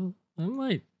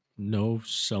might know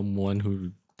someone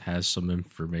who has some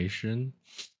information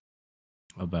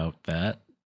about that.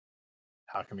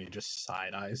 How come he just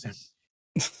side eyes him?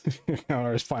 I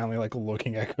was finally like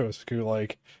looking at Kosaku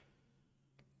like,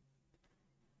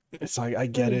 it's like, I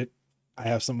get it. I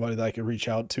have somebody that I could reach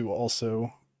out to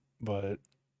also, but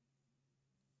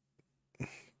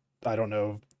I don't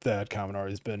know that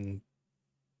Kaminari's been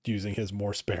using his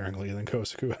more sparingly than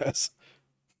Kosaku has.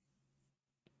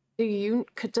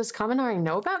 Does Kaminari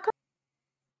know about?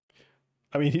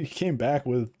 I mean, he came back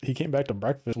to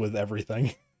breakfast with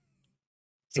everything.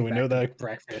 So we know that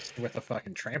breakfast with a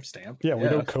fucking tramp stamp. Yeah, we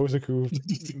know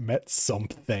Kosaku met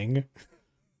something.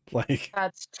 Like,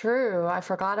 that's true. I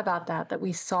forgot about that. That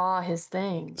we saw his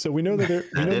thing. So we know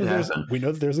that we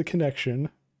know that there's a connection.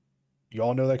 You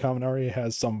all know that Kaminari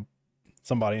has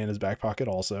somebody in his back pocket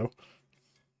also.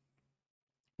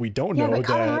 We don't know but that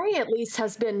Kaminari at least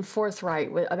has been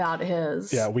forthright about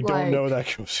his. Yeah, we don't know that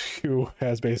Kosaku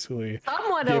has basically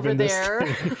someone over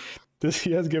there.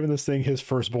 He has given this thing his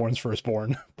firstborn's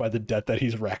firstborn by the debt that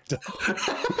he's racked up.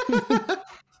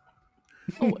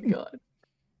 Oh my god.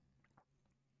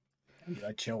 And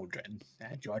your children,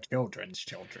 and your children's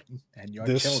children, and your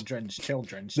children's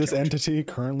children's This children. entity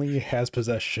currently has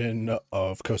possession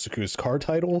of Kosaku's car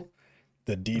title,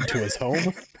 the deed to his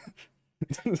home.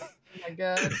 Oh my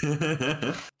god.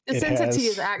 This entity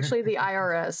is actually the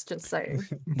IRS, just saying.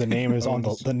 The name is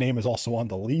the name is also on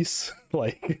the lease.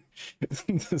 Like,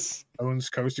 this owns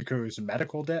Kosaku's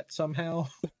medical debt somehow.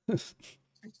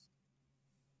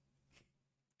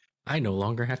 I no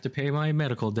longer have to pay my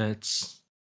medical debts.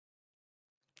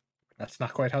 That's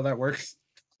not quite how that works.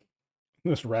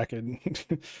 This racket.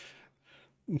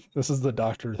 This is the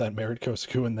doctor that married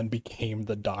Kosaku and then became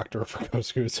the doctor for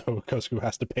Kosaku, so Kosaku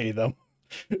has to pay them.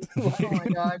 Like, oh my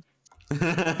god.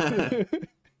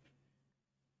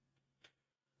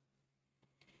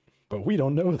 But we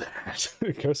don't know that.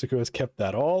 Kosaku has kept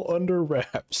that all under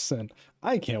wraps, and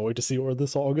I can't wait to see where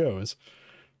this all goes.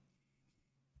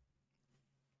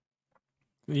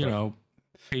 You know,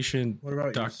 patient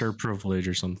doctor privilege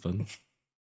or something.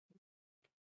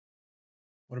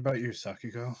 What about you,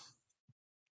 Sakiko?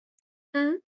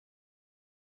 This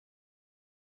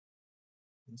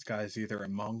guy's either a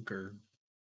monk or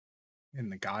in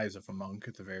the guise of a monk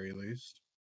at the very least.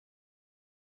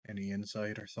 Any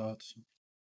insight or thoughts?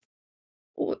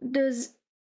 Does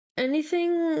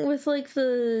anything with like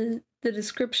the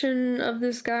description of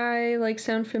this guy like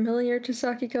sound familiar to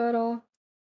Sakiko at all?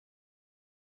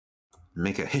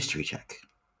 Make a history check.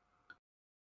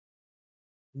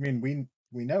 I mean,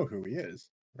 we know who he is,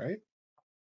 right?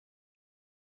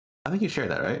 I think you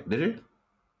shared that, right? Did you?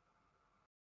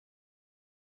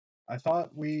 I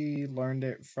thought we learned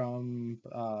it from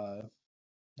the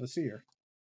seer.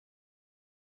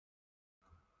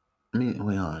 I mean,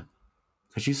 wait on.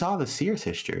 Because you saw the seer's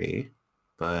history,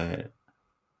 but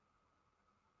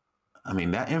I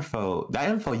mean that info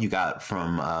you got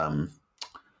from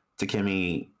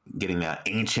Takemi getting that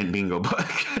ancient bingo book.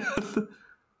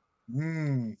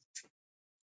 Fair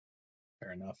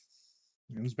enough.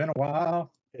 It's been a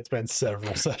while. It's been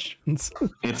several sessions.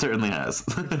 It certainly has.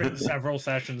 It's been several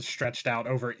sessions stretched out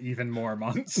over even more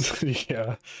months.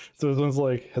 Yeah. So this one's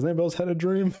like, has anybody else had a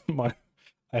dream? I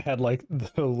had like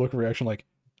the look reaction like,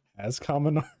 has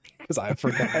Kaminari? Because I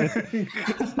forgot.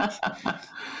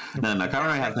 No,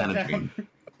 Kaminari hasn't had a dream.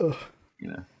 You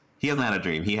know, he hasn't had a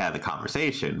dream. He had the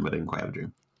conversation, but didn't quite have a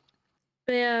dream.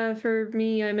 But yeah, for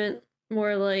me, I meant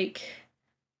more like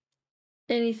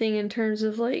anything in terms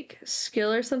of like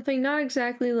skill or something. Not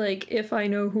exactly like if I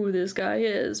know who this guy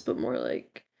is, but more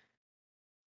like,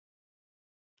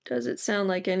 does it sound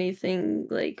like anything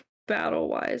like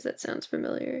battle-wise that sounds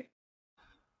familiar?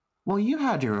 Well, you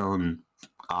had your own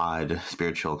odd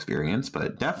spiritual experience, but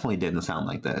it definitely didn't sound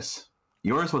like this.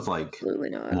 Yours was like Absolutely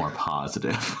not. more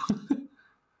positive.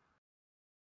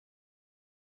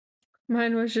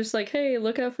 Mine was just like, hey,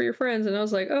 look out for your friends. And I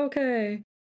was like, okay.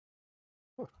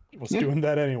 Was doing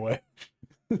that anyway.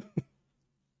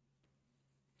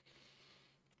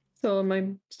 So am I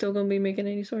still gonna be making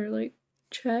any sort of like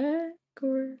check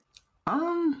or?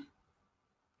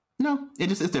 No,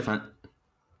 it's different.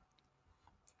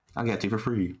 I'll get it for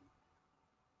free.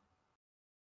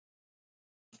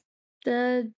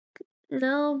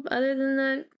 No, other than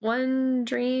that one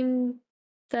dream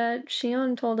that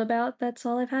Shion told about, that's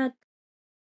all I've had.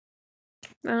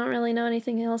 I don't really know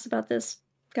anything else about this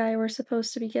guy we're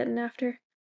supposed to be getting after.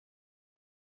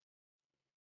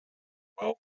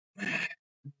 Well,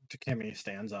 Takemi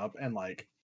stands up and like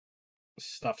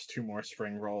stuffs 2 more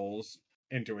spring rolls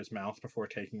into his mouth before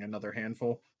taking another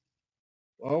handful.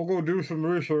 I'll go do some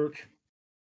research.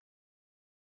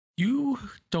 You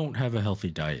don't have a healthy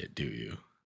diet, do you?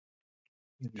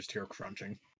 You just hear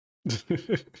crunching.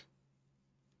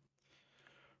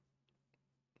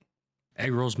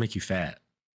 Egg rolls make you fat.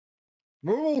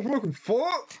 Oh, fucking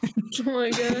fuck! Oh my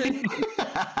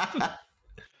god.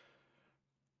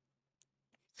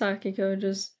 Sakiko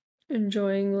just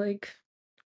enjoying like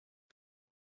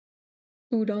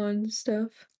udon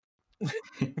stuff.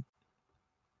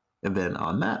 And then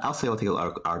on that, I'll say we'll take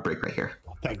our break right here.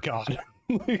 Thank God.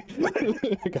 I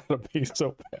gotta pee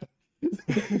so bad.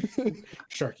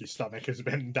 Sharky's stomach has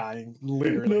been dying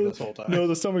literally this whole time. No,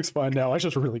 the stomach's fine now. I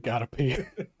just really gotta pee.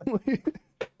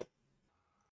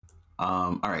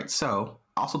 All right. So,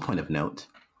 also point of note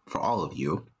for all of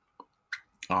you,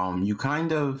 you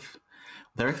kind of,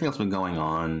 with everything that's been going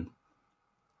on,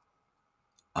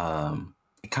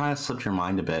 it kind of slipped your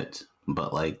mind a bit,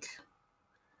 but like,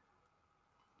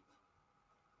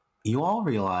 you all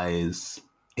realize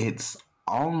it's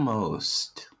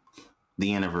almost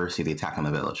the anniversary of the attack on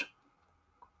the village.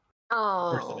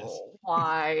 course it is. Oh,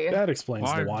 why? That explains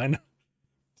Why? the wine.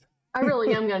 I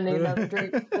really am gonna need another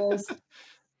drink for this.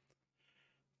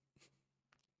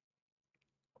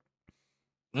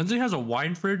 Lindsay has a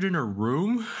wine fridge in her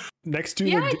room. Next to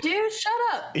Yeah, the I do. Shut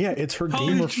up. yeah, it's her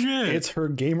Holy gamer. shit. It's her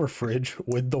gamer fridge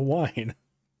with the wine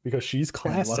because she's And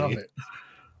classy. what of it?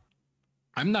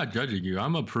 I'm not judging you.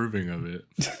 I'm approving of it.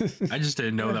 I just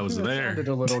didn't know that was It there. sounded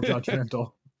a little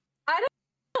judgmental. I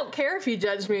don't care if you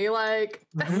judge me. Like,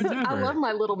 I Whatever. love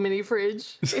my little mini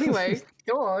fridge. Anyway,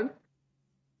 go on.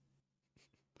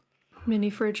 Mini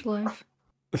fridge life.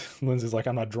 Lindsay's like,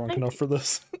 I'm not drunk enough for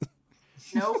this.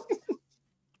 Nope.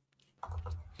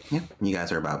 Yeah, you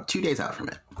guys are about 2 days out from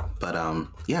it, but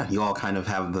yeah, you all kind of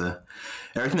have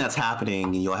everything that's happening,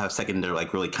 and you'll have a second to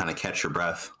like really kind of catch your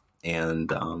breath and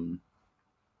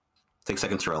take a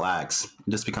second to relax. It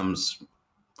just becomes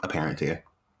apparent to you.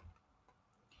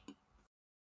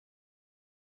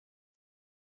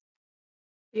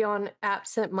 Beyond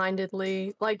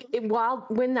absent-mindedly, like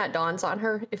when that dawns on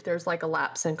her, if there's like a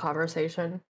lapse in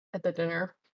conversation at the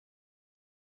dinner,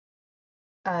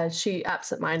 she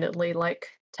absent-mindedly like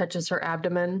touches her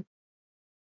abdomen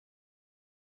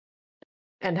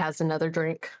and has another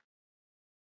drink.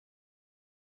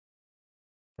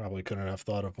 Probably couldn't have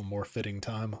thought of a more fitting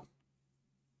time.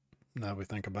 Now we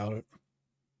think about it.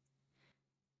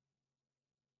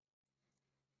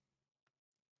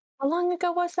 How long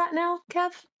ago was that now,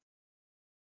 Kev?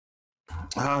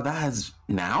 That has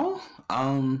now,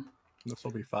 This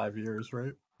will be 5 years,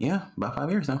 right? yeah, about 5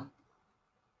 years now.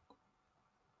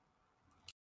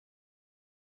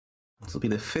 This will be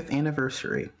the 5th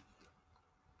anniversary.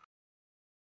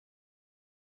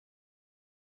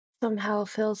 Somehow it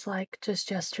feels like just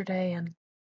yesterday,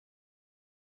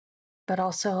 but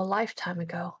also a lifetime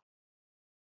ago.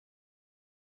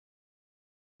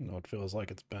 You know, it feels like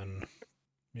it's been,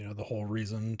 the whole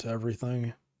reason to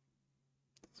everything.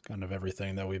 It's kind of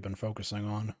everything that we've been focusing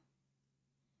on.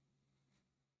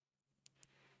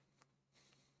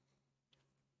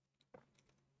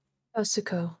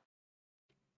 Osuko,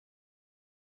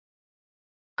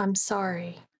 I'm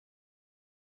sorry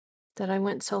that I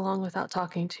went so long without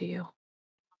talking to you.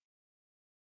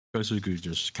 Kosuku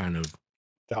just kind of,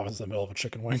 That was the middle of a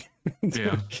chicken wing.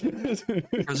 Yeah.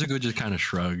 Kosuku just kind of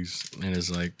shrugs and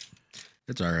is like,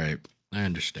 "It's all right. I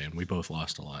understand. We both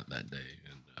lost a lot that day,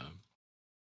 and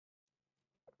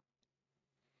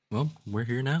well, we're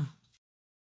here now."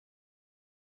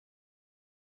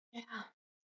 Yeah.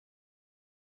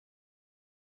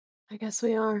 I guess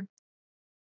we are.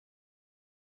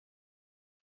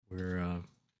 We're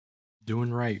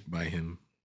doing right by him.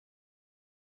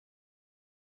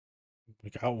 We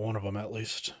got one of them at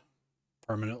least,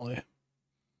 permanently.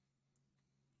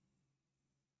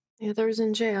 The other's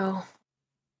in jail.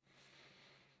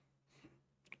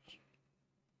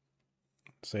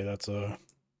 Say that's a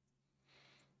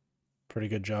pretty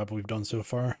good job we've done so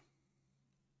far.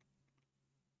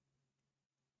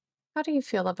 How do you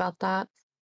feel about that,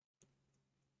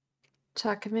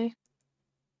 Takumi?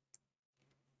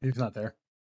 He's not there.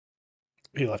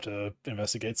 He left to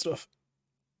investigate stuff.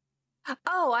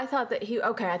 Oh, I thought that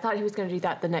I thought he was going to do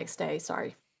that the next day.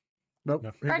 Sorry. Nope.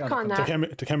 No. he got Retcon it.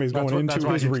 that. Takemi's going That's into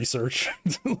why his he- research.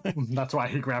 That's why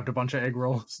he grabbed a bunch of egg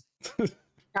rolls.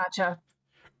 Gotcha.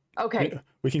 Okay.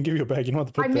 We can give you a bag. You don't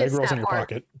have to I put the egg missed rolls in that your part.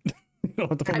 pocket. You don't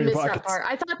have to put I them in your missed that pockets. part.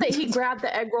 I thought that he grabbed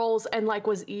the egg rolls and like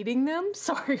was eating them.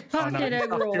 Sorry. Oh, no, Pocket he egg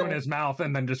stuffed two in roll. his mouth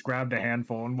and then just grabbed a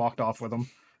handful and walked off with them.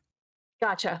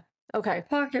 Gotcha. Okay.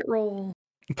 Pocket roll.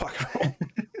 Pocket roll.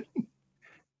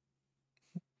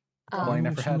 Well, I Um,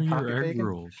 never Show had me your pocket egg bacon.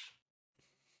 rolls.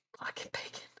 pocket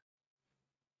bacon.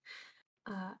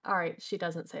 All right. She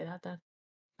doesn't say that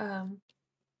then.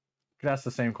 Could ask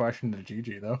the same question to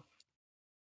Gigi though.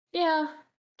 Yeah.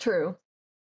 True.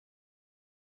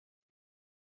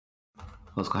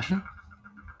 What was the question?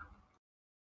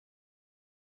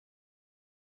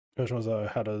 Question was,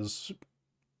 how does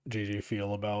Gigi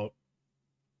feel about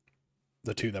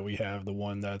the two that we have? The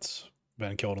one that's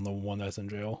been killed and the one that's in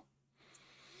jail.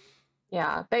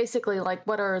 Yeah. Basically, like,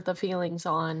 what are the feelings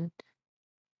on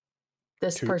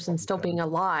this Two person still being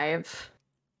alive?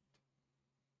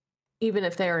 Even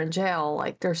if they're in jail,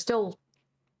 like, they're still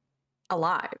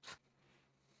alive.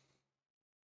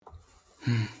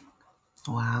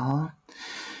 Well,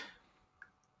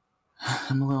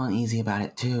 I'm a little uneasy about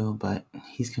it too, but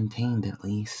he's contained at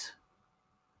least.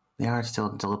 They are still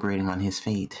deliberating on his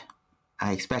fate.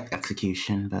 I expect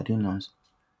execution, but who knows?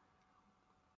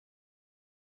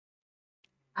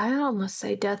 I almost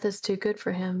say death is too good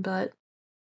for him, but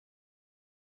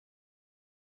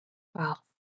well,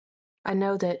 I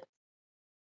know that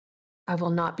I will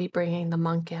not be bringing the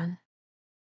monk in.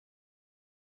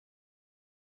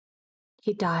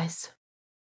 He dies.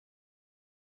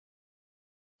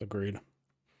 Agreed.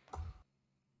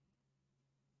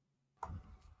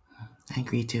 I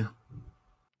agree too.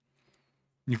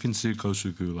 You can see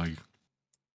Kosuku like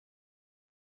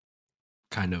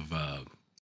kind of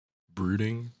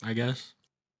brooding, I guess,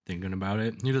 thinking about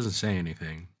it. He doesn't say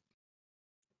anything,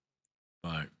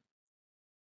 but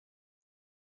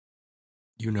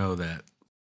you know that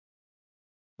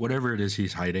whatever it is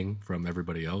he's hiding from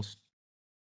everybody else,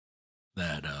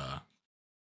 that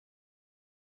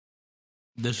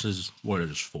this is what it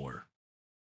is for,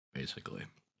 basically.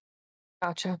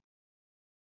 Gotcha.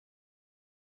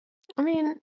 I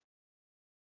mean,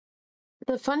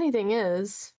 the funny thing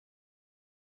is,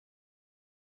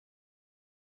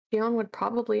 Dion would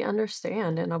probably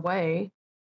understand in a way.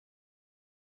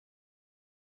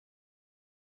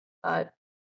 But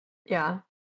yeah,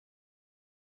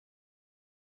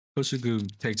 Kosuku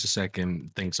takes a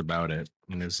second, thinks about it,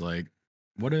 and is like,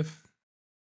 what if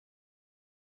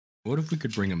we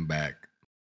could bring him back?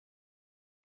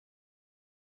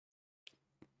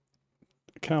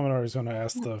 Commodore is going to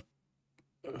ask the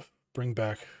bring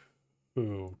back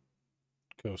who?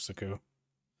 Kosuku.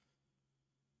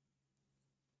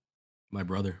 My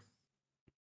brother.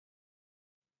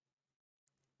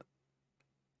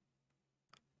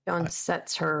 Dion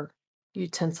sets her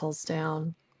utensils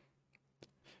down.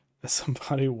 As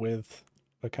somebody with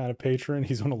a kind of patron,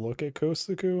 he's going to look at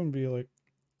Kosuku and be like,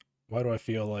 why do I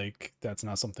feel like that's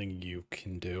not something you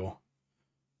can do?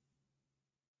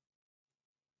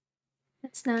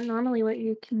 That's not normally what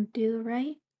you can do,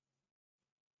 right?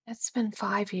 It's been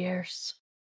 5 years.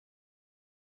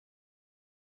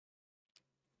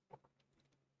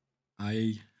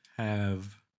 I have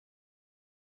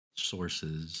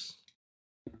sources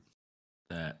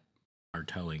that are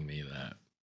telling me that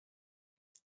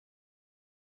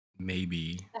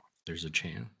maybe there's a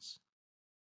chance.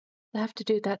 I have to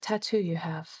do that tattoo you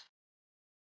have,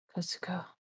 Kosuko.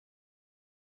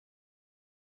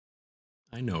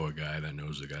 I know a guy that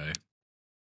knows a guy.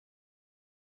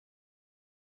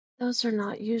 Those are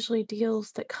not usually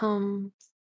deals that come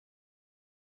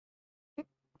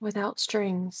without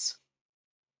strings.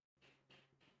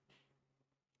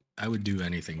 I would do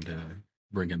anything to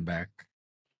bring him back.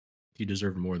 He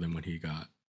deserved more than what he got.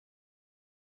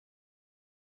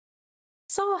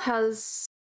 Saul has.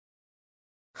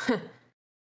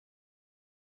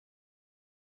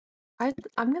 I'm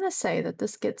going to say that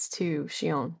this gets to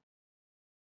Shion.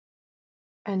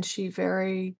 And she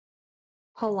very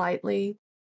politely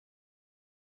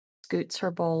scoots her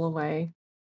bowl away,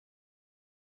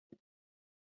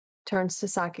 turns to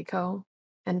Sakiko,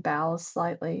 and bows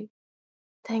slightly.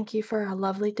 Thank you for a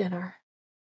lovely dinner.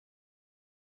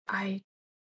 I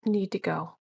need to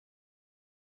go.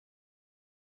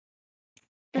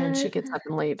 And she gets up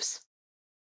and leaves.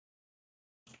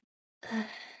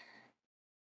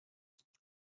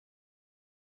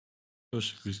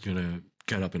 Kosuku's gonna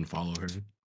get up and follow her. I'm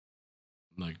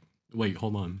like, wait,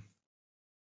 hold on.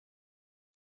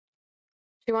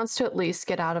 She wants to at least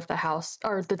get out of the house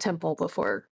or the temple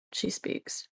before she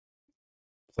speaks.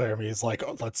 Laramie is like,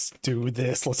 oh, let's do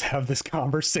this. Let's have this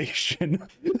conversation.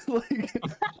 Like,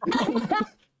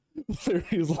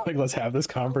 Laramie's like, let's have this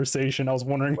conversation. I was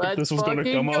wondering if this was going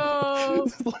to come up.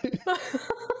 Like,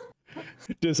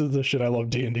 this is the shit I love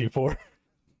D&D for.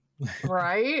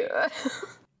 Right?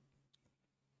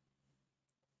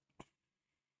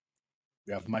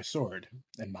 You have my sword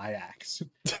and my axe.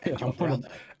 And And your brother.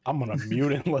 I'm gonna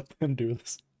mute and let them do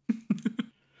this.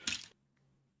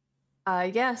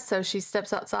 Yeah, so she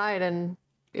steps outside, and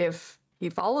if he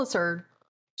follows her,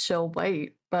 she'll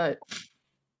wait. But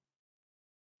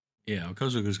Yeah,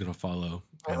 Kozuku's gonna follow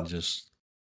and just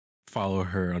follow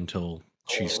her until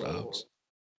she stops.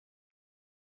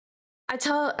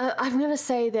 I'm gonna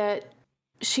say that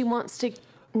she wants to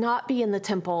not be in the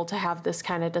temple to have this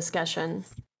kind of discussion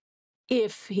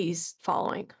if he's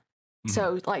following.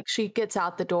 So like she gets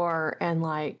out the door, and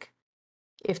like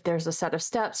if there's a set of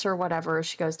steps or whatever,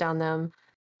 she goes down them,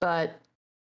 but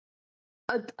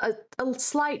a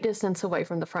slight distance away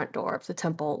from the front door of the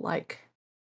temple. Like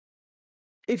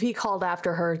if he called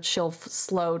after her, she'll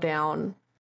slow down.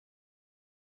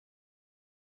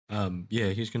 Yeah,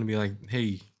 he's gonna be like,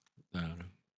 hey,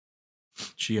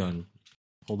 Shion,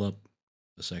 hold up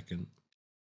a second.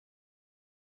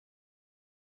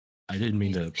 I didn't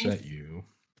mean to upset you,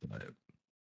 but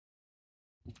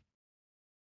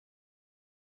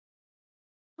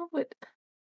What would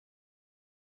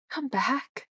come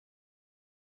back?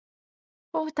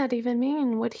 What would that even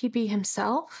mean? Would he be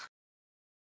himself?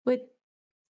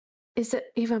 Is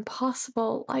it even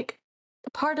possible? Like, a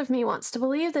part of me wants to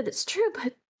believe that it's true,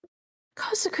 but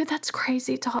Kozuku, that's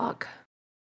crazy talk.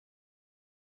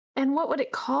 And what would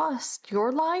it cost?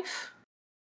 Your life?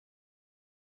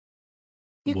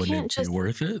 You wouldn't can't it just be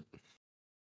worth it?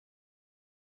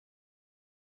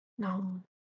 No.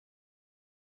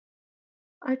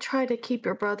 I try to keep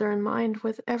your brother in mind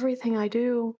with everything I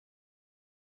do.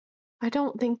 I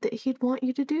don't think that he'd want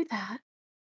you to do that.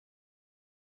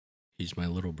 He's my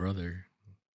little brother.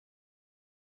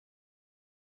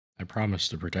 I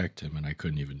promised to protect him, and I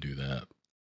couldn't even do that.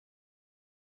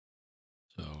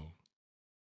 So,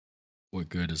 what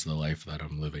good is the life that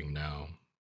I'm living now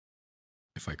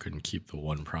if I couldn't keep the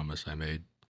one promise I made?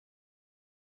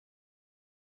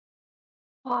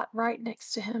 Fought right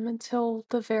next to him until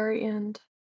the very end.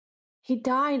 He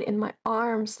died in my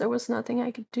arms. There was nothing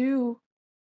I could do.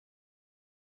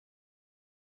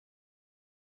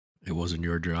 It wasn't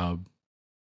your job.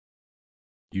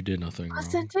 You did nothing wrong.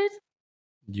 Wasn't it?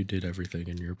 You did everything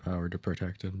in your power to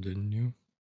protect him, didn't you?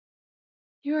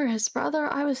 You were his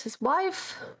brother. I was his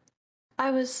wife.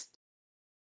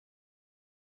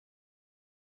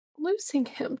 Losing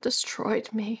him destroyed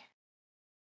me.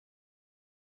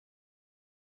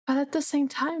 But at the same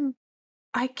time,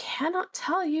 I cannot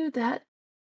tell you that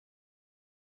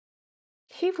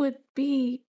he would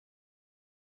be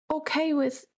okay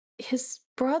with his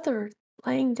brother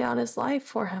laying down his life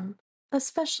for him,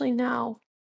 especially now.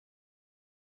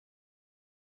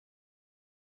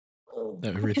 I'm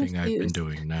Everything I've been confused.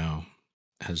 doing now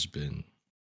has been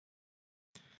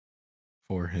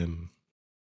for him.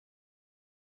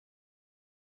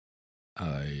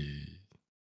 I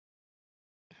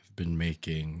have been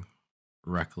making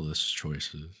reckless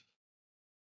choices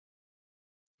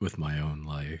with my own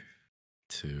life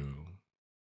to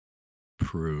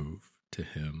prove to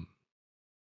him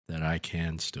that I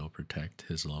can still protect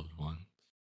his loved ones.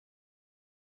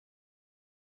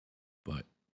 But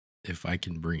if I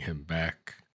can bring him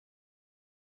back,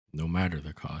 no matter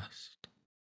the cost,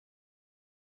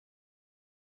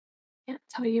 I can't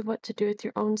tell you what to do with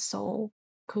your own soul,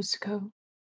 Kosuko.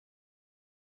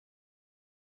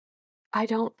 I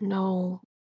don't know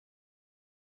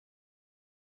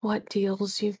what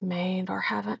deals you've made or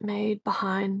haven't made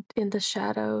behind in the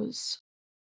shadows.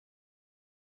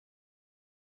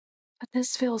 But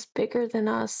this feels bigger than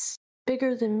us,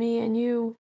 bigger than me and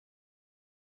you.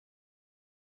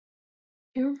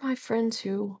 You're my friend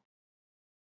too.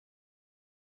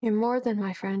 You're more than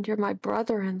my friend. You're my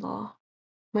brother-in-law.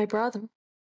 My brother.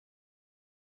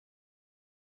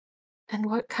 And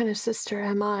what kind of sister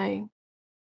am I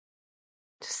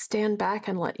to stand back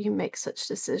and let you make such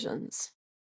decisions?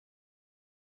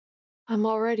 I'm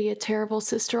already a terrible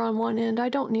sister on one end. I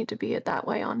don't need to be it that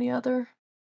way on the other.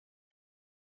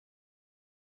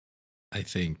 I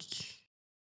think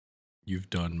you've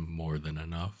done more than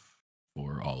enough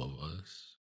for all of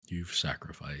us. You've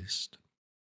sacrificed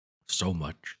so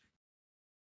much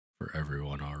for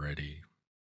everyone already.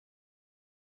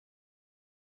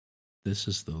 This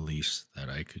is the least that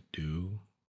I could do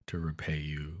to repay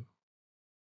you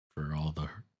for all the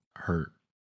hurt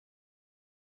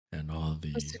and all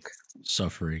the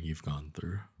suffering you've gone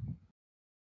through.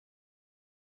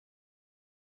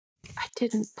 I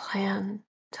didn't plan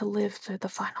to live through the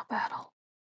final battle.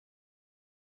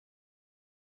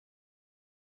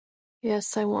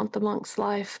 Yes, I want the monk's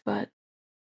life, but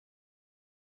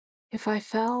if I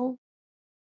fell,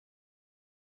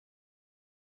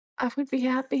 I would be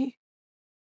happy.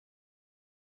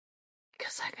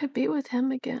 Because I could be with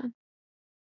him again.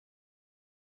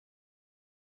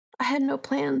 I had no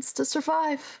plans to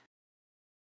survive.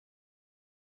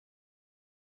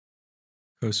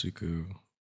 Kosuku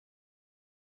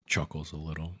chuckles a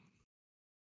little.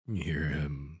 You hear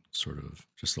him sort of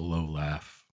just a low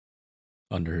laugh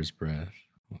under his breath.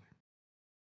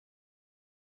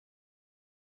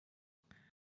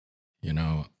 You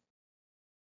know,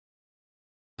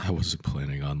 I wasn't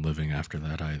planning on living after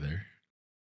that either.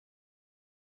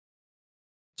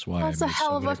 That's why That's I a made hell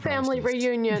so of many a family promises.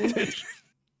 reunion.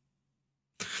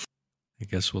 I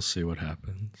guess we'll see what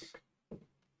happens.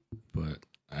 But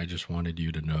I just wanted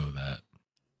you to know that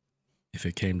if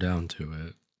it came down to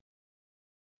it,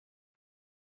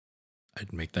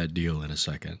 I'd make that deal in a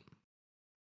second.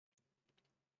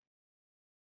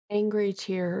 Angry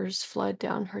tears flood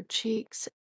down her cheeks.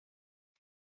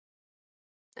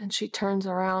 And she turns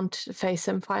around to face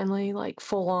him finally, like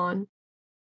full on.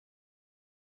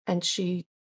 And she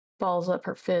balls up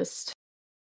her fist,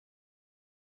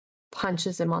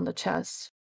 punches him on the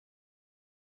chest.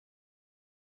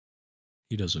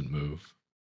 He doesn't move.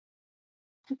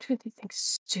 Don't do anything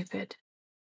stupid.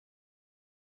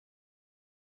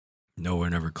 No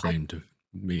one ever claimed to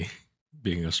me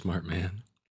being a smart man.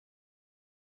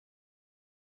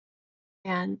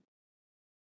 And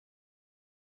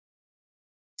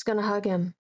he's gonna hug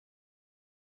him.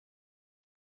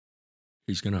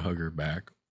 He's going to hug her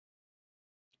back.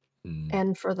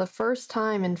 And for the first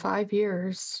time in 5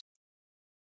 years,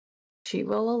 she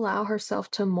will allow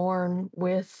herself to mourn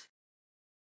with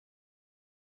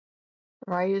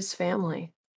Ryu's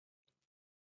family.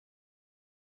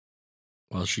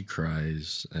 While she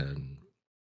cries and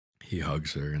he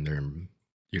hugs her and they're,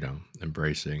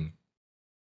 embracing,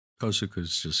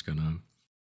 Kosuku's just going to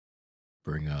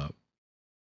bring up,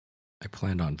 I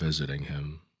planned on visiting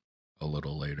him a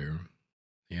little later.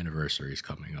 The anniversary's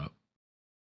coming up.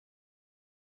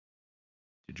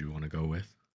 Did you want to go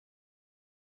with?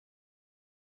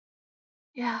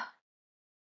 Yeah.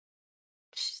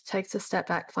 She takes a step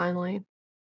back finally,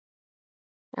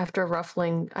 after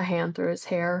ruffling a hand through his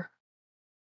hair.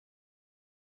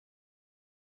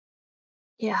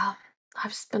 Yeah,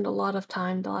 I've spent a lot of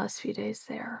time the last few days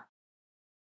there.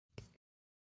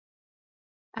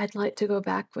 I'd like to go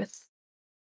back with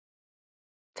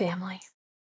family.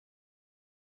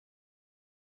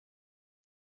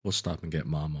 We'll stop and get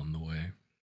Mom on the way.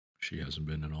 She hasn't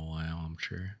been in a while, I'm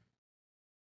sure.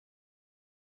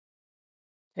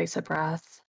 Takes a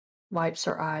breath, wipes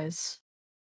her eyes.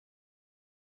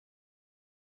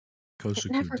 Kosuku,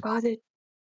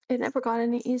 It never got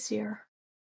any easier.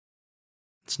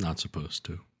 It's not supposed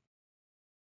to.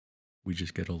 We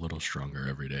just get a little stronger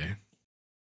every day.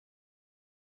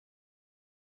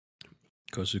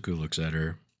 Kosuku looks at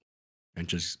her and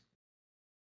just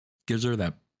gives her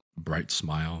that bright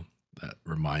smile that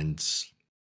reminds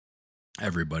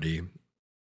everybody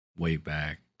way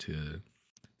back to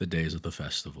the days of the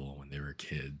festival when they were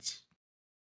kids.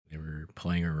 They were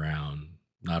playing around,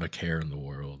 not a care in the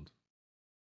world.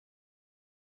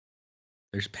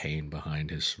 There's pain behind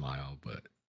his smile, but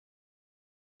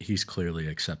he's clearly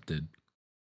accepted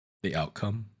the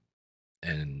outcome,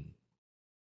 and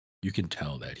you can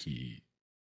tell that he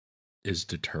is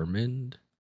determined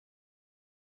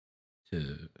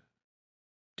to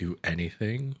do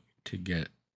anything to get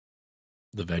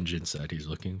the vengeance that he's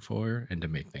looking for and to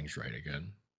make things right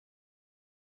again.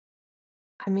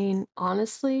 I mean,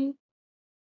 honestly,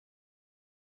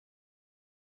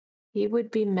 he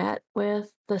would be met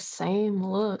with the same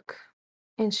look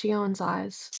in Shion's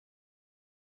eyes.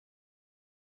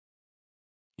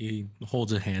 He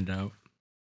holds a hand out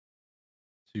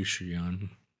to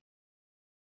Shion.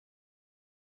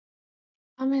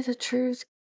 Tell me the truth.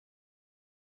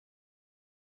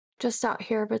 Just out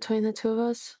here between the two of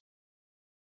us.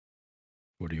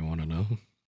 What do you want to know?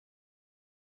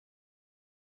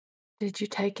 Did you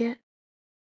take it?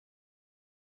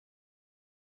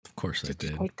 Of course I You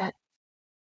did. take that?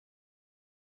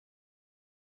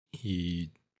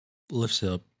 He lifts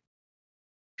up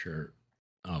shirt,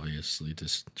 obviously, to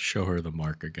show her the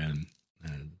mark again.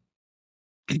 And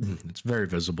it's very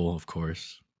visible, of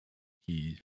course.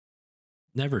 He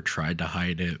never tried to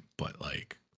hide it, but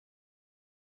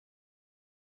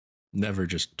never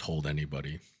just told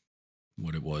anybody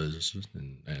what it was,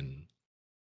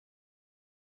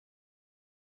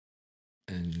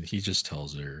 and he just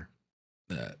tells her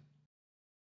that,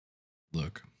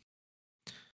 look,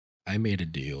 I made a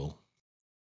deal.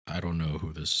 I don't know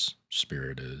who this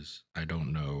spirit is. I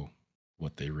don't know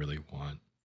what they really want.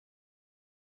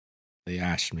 They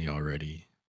asked me already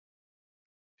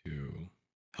to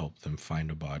help them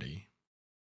find a body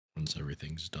once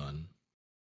everything's done.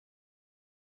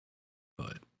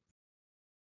 But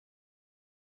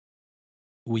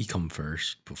we come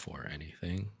first before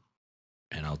anything,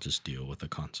 and I'll just deal with the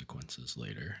consequences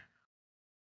later.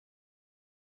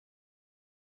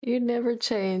 You never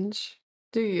change,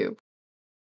 do you?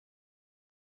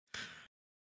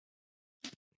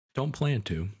 Don't plan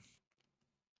to.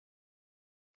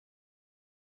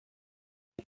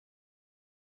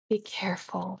 Be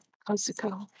careful,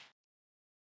 Kazuko.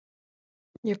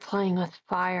 You're playing with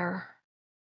fire.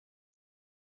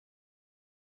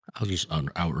 I'll just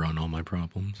outrun all my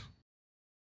problems.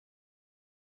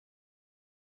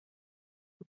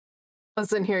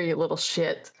 Listen here, you little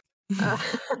shit.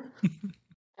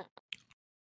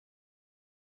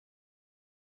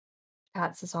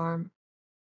 Pats his arm.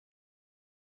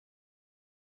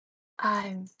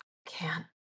 I can't.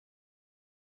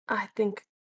 I think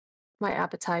my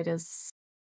appetite is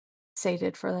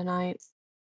sated for the night.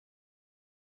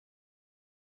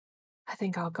 I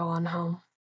think I'll go on home.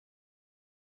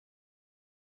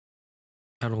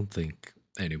 I don't think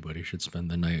anybody should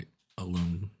spend the night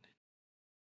alone.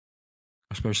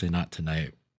 Especially not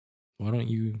tonight. Why don't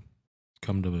you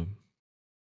come to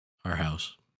our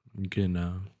house? You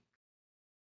can,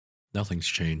 nothing's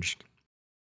changed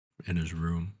in his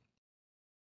room.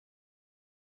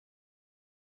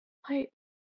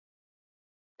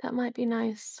 That might be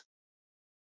nice.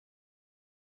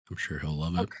 I'm sure he'll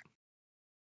love it.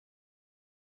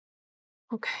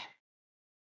 Okay.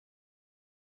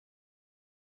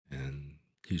 And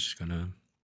he's just gonna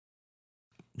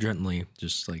gently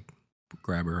just like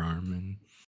grab her arm and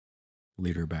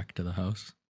lead her back to the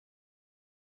house.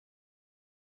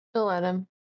 She'll let him.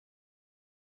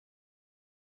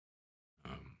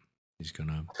 He's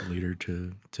gonna lead her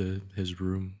to his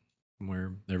room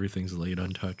where everything's laid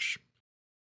untouched.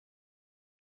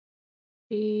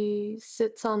 She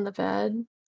sits on the bed,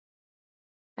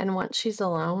 and once she's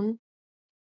alone,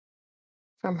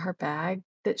 from her bag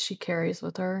that she carries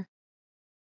with her,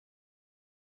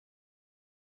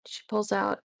 she pulls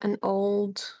out an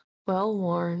old,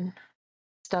 well-worn,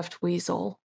 stuffed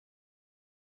weasel.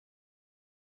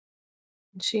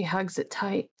 And she hugs it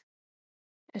tight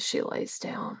as she lays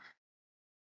down.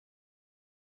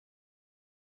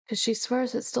 Because she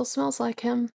swears it still smells like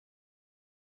him.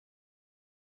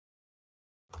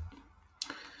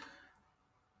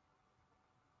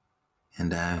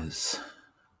 And as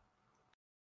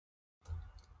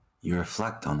you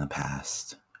reflect on the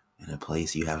past in a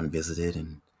place you haven't visited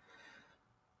in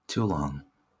too long,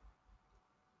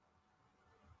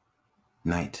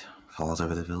 night falls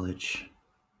over the village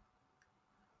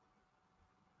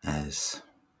as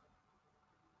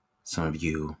some of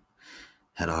you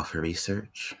head off for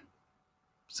research.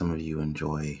 Some of you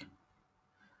enjoy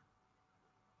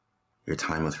your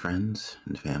time with friends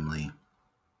and family.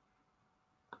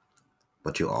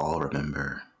 But you all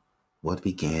remember what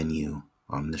began you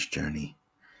on this journey.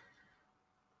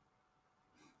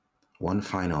 One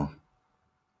final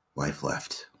life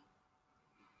left.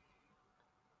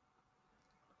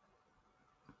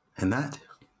 And that is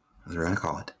what we're going to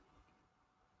call it.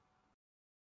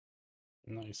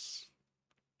 Nice.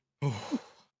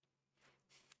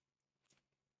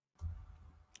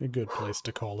 A good place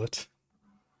to call it.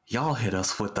 Y'all hit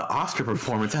us with the Oscar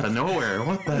performance out of nowhere.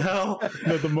 What the hell?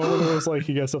 No, the moment it was like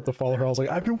he gets up to follow her, I was like,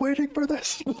 I've been waiting for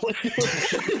this. I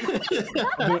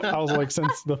was like,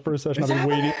 since the first session,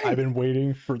 I've been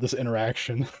waiting for this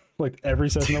interaction. Like every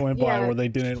session that went by where they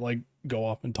didn't like go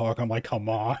up and talk, I'm like, come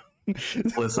on.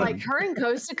 Listen, Like her and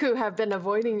Kosaku have been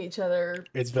avoiding each other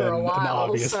it's for been a while. an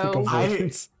obvious So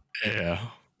avoidance. Yeah.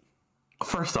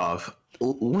 first off,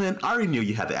 Lynn, I already knew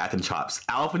you had the acting chops.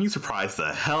 Alvin, you surprised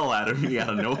the hell out of me out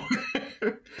of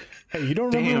nowhere. Hey, you don't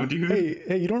remember? Damn, dude.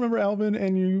 Hey, you don't remember Alvin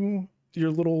and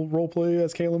your little role play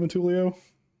as Caleb and Tulio?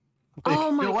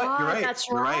 oh my You know what? god, You're right. that's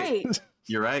You're right. right.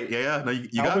 You're right. Yeah. No, you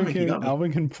got me. You got me.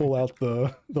 Alvin can pull out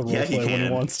the role Yeah, he play when he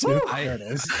can. wants to. There it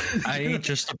is. I ain't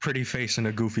just a pretty face and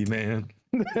a goofy man.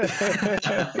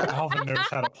 Alvin knows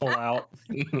how to pull out.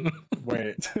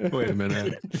 Wait. Wait a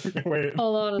minute. Wait.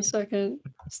 Hold on a second.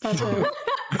 Stop there.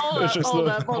 Hold It's up, just hold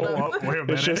the- up, hold Hold up. up. Wait a minute.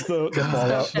 It's just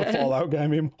the Fallout guy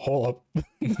meme. Hold up.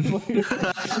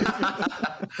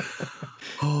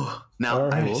 Oh, Now,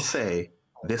 I will Alright. say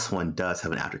this one does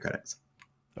have an after credits.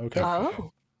 Okay.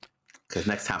 Oh. Because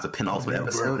next time's the penultimate yeah,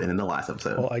 episode bro. and then the last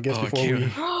episode. Well, I guess Oh, before cute. we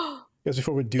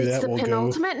do It's that, the we'll go.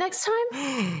 penultimate next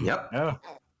time? Yep. Yeah.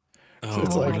 So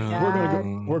it's Oh like my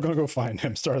we're gonna go find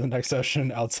him. Start the next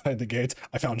session outside the gates.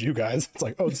 I found you guys. It's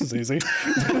like, oh, this is easy.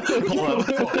 Hold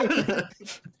up.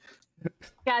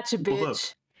 Gotcha, Hold up.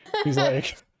 bitch. he's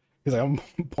like, I'm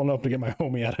pulling up to get my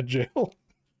homie out of jail.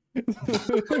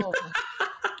 Oh.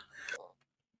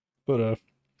 But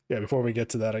yeah, before we get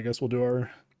to that, I guess we'll do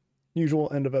our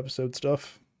usual end of episode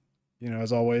stuff. You know,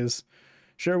 as always,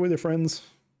 share with your friends,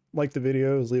 like the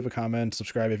videos, leave a comment,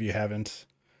 subscribe if you haven't.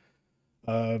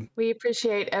 We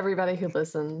appreciate everybody who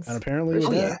listens. And apparently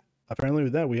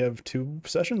with that, we have 2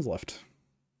 sessions left.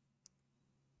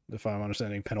 If I'm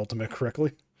understanding penultimate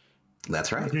correctly.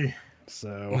 That's right. Okay.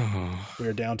 So Oh.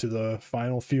 we're down to the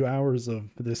final few hours of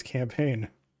this campaign.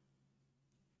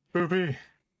 Poopy.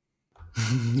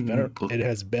 It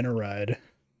has been a ride.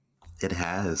 It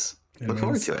has. It Look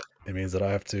forward means- to it. It means that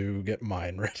I have to get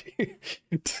mine ready.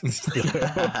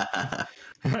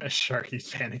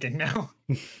 Sharky's panicking now.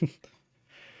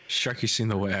 Sharky's seen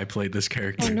the way I played this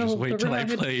character. Oh, no, Just wait the till I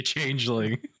ride. play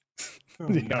Changeling.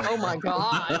 Yeah. Oh my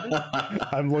god.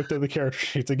 I'm looked at the character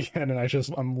sheets again, and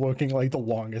I'm looking like the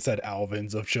longest at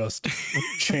Alvin's of just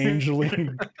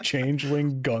changeling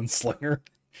gunslinger,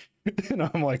 and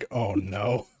I'm like, oh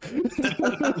no.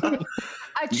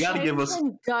 A You gotta give us-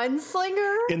 changeling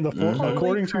gunslinger? In the form, Holy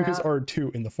according to his crap.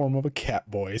 R2, in the form of a cat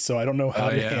boy. So I don't know how Oh,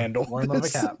 to yeah. handle Form of a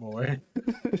this. cat boy.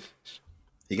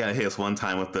 You gotta hit us one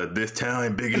time with this town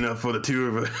ain't big enough for the 2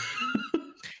 of us.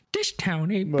 This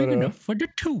town ain't But, big enough for the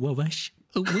 2 of us.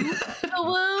 Oh,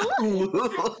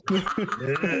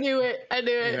 I knew it. I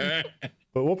knew it.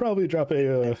 But we'll probably drop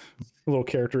a little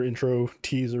character intro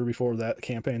teaser before that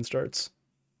campaign starts.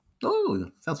 Oh,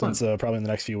 sounds fun. Since probably in the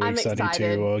next few I'm weeks, I need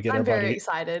excited. to get I'm very everybody.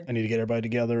 excited. I need to get everybody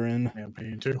together and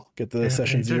Campaign 2. get the Yeah,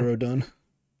 session me too. 0 done.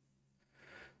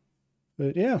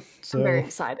 But yeah, I'm very so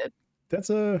excited. that's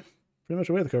pretty much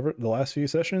a way to cover it, the last few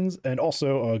sessions. And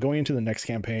also going into the next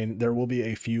campaign, there will be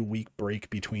a few week break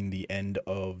between the end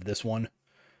of this one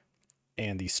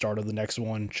and the start of the next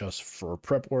one, just for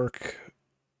prep work,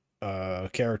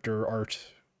 character art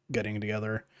getting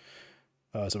together,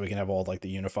 so we can have all like the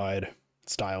unified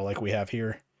style like we have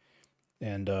here,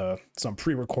 and some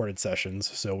pre-recorded sessions,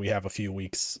 so we have a few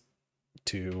weeks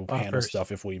to handle First.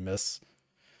 stuff if we miss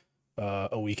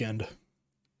a weekend.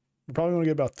 We're probably going to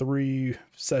get about 3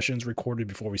 sessions recorded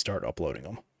before we start uploading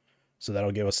them, so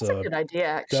that'll give us That's a good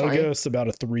idea, that'll give actually. us about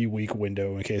a 3-week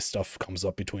window in case stuff comes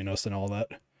up between us and all that.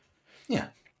 Yeah.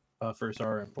 Buffers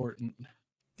are important.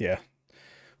 Yeah,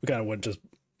 we kind of went just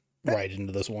right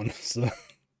into this one. So,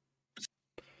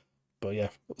 but yeah,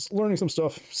 learning some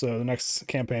stuff. So the next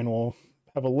campaign will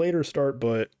have a later start,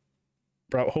 but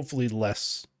hopefully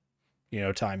less,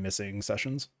 time missing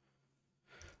sessions.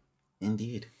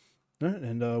 Indeed. All right,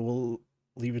 and we'll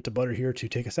leave it to Butter here to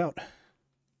take us out.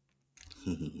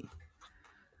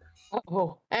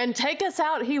 Oh, and take us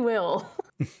out, he will.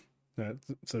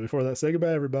 So before that, say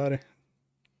goodbye, everybody.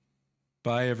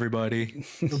 Bye, everybody.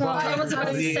 Oh, I was about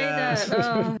to say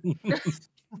that.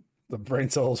 The brain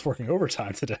cell is working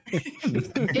overtime today.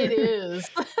 It is.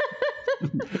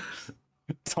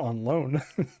 It's on loan.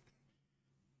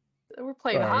 We're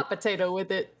playing All right. hot potato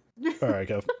with it. All right,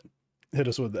 Kev. Hit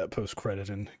us with that post credit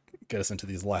and get us into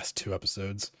these last 2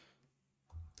 episodes.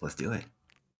 Let's do it.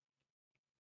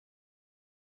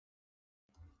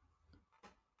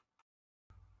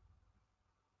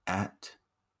 At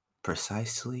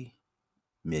precisely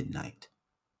midnight,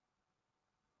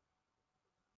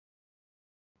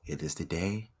 it is the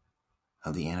day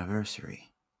of the anniversary.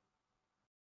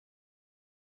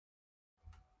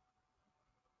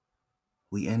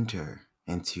 We enter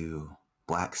into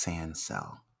Black Sand's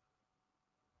cell.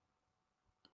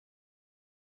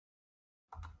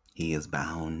 He is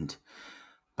bound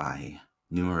by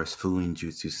numerous Fuin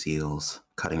Jutsu seals,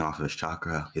 cutting off his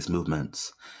chakra, his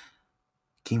movements.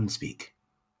 Can speak.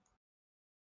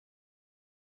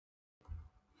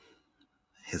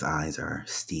 His eyes are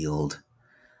steeled,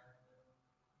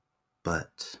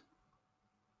 but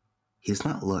he does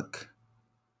not look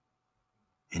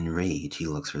enraged, he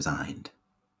looks resigned.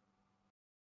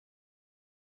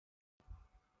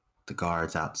 The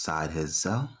guards outside his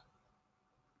cell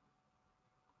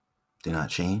do not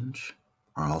change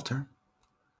or alter.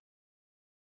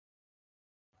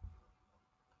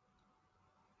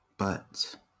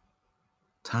 But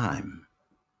time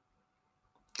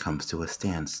comes to a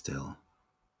standstill.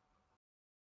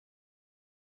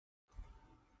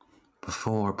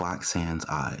 Before Black Sand's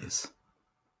eyes,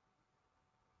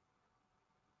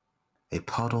 A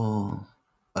puddle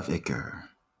of ichor,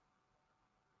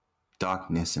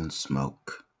 darkness and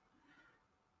smoke,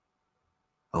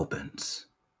 opens.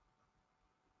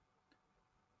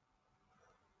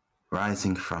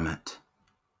 Rising from it,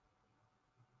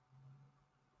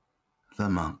 the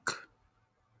monk,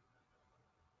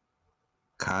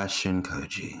 Kashin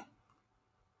Koji.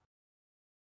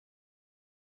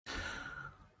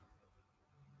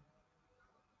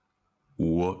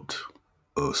 What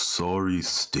a sorry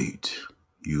state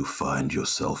you find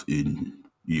yourself in,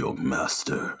 young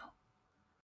master.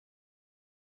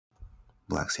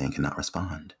 Black Sand cannot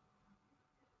respond.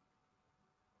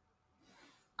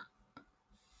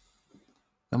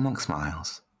 The monk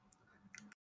smiles.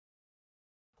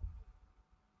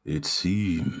 It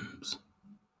seems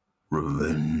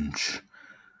revenge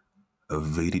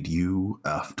evaded you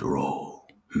after all.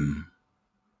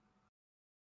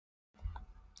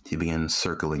 He begins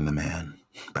circling the man,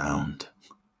 bound.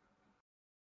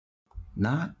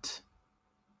 Not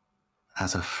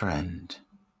as a friend,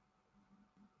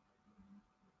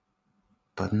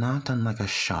 but not unlike a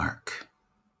shark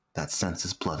that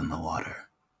senses blood in the water.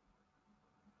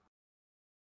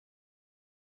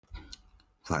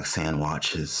 Black Sand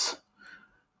watches,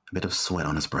 a bit of sweat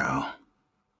on his brow.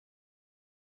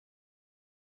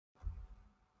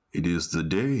 It is the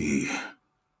day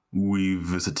we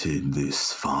visited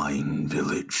this fine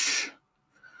village,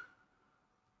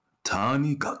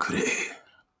 Tanigakure.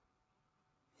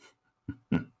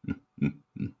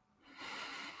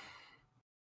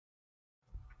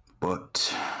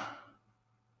 But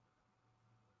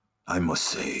I must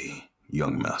say,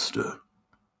 young master,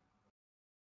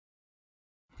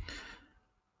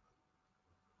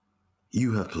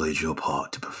 you have played your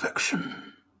part to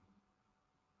perfection.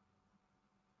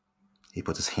 He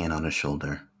puts his hand on his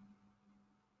shoulder.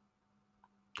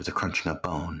 There's a crunching of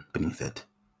bone beneath it.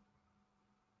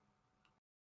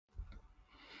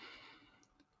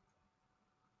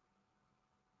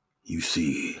 You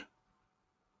see,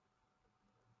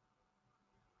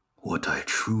 what I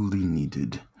truly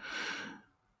needed,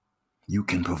 you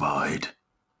can provide.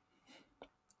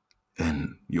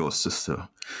 And your sister,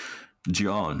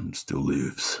 Jian, still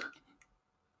lives.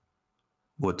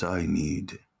 What I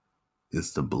need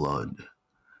is the blood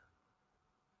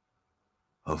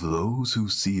of those who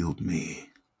sealed me.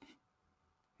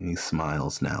 And he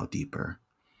smiles now deeper.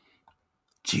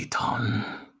 Jitan.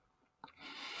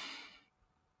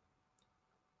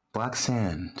 Black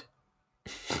Sand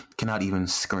cannot even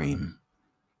scream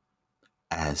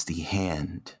as the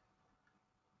hand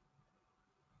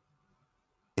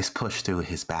is pushed through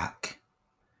his back,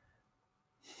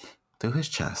 through his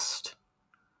chest,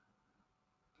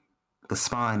 the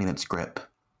spine in its grip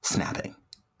snapping.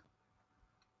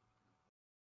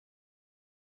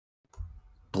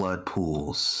 Blood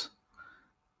pools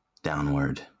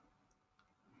downward.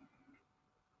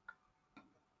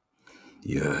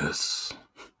 Yes.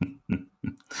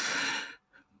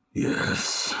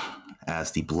 Yes.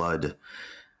 As the blood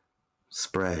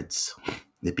spreads,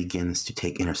 it begins to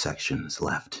take intersections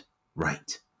left,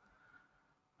 right,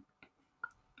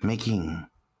 making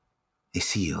a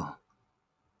seal,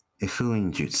 a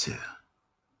Fuin Jutsu.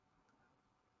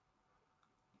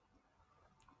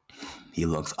 He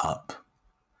looks up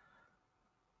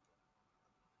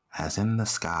as in the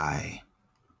sky,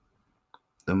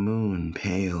 the moon,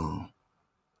 pale,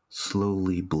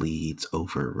 slowly bleeds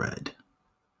over red.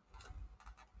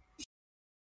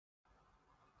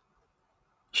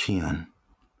 Shion,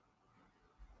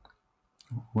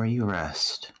 where you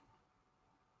rest,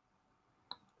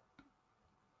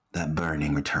 that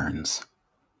burning returns.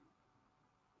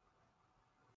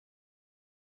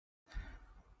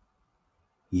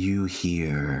 You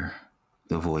hear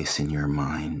the voice in your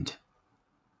mind.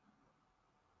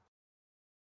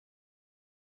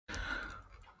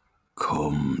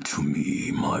 Come to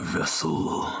me, my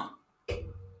vessel.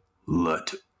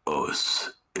 Let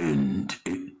us end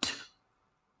it.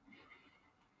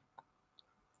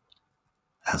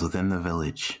 As within the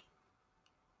village,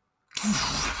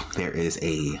 there is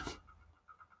a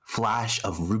flash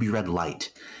of ruby red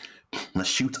light that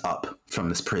shoots up from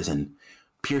this prison,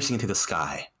 piercing into the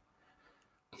sky.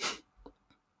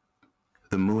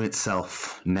 The moon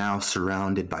itself now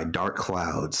surrounded by dark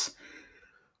clouds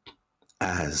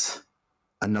as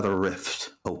another rift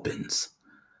opens.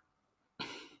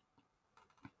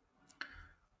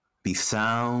 The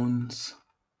sounds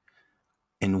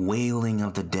and wailing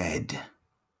of the dead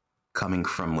coming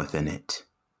from within it.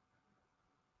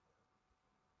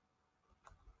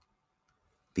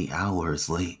 The hour is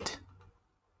late,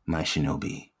 my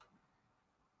shinobi.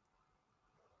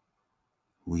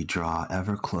 We draw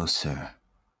ever closer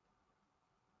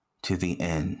to the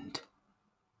end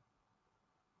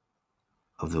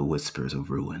of the Whispers of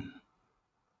Ruin.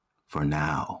 For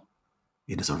now,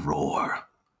 it is a roar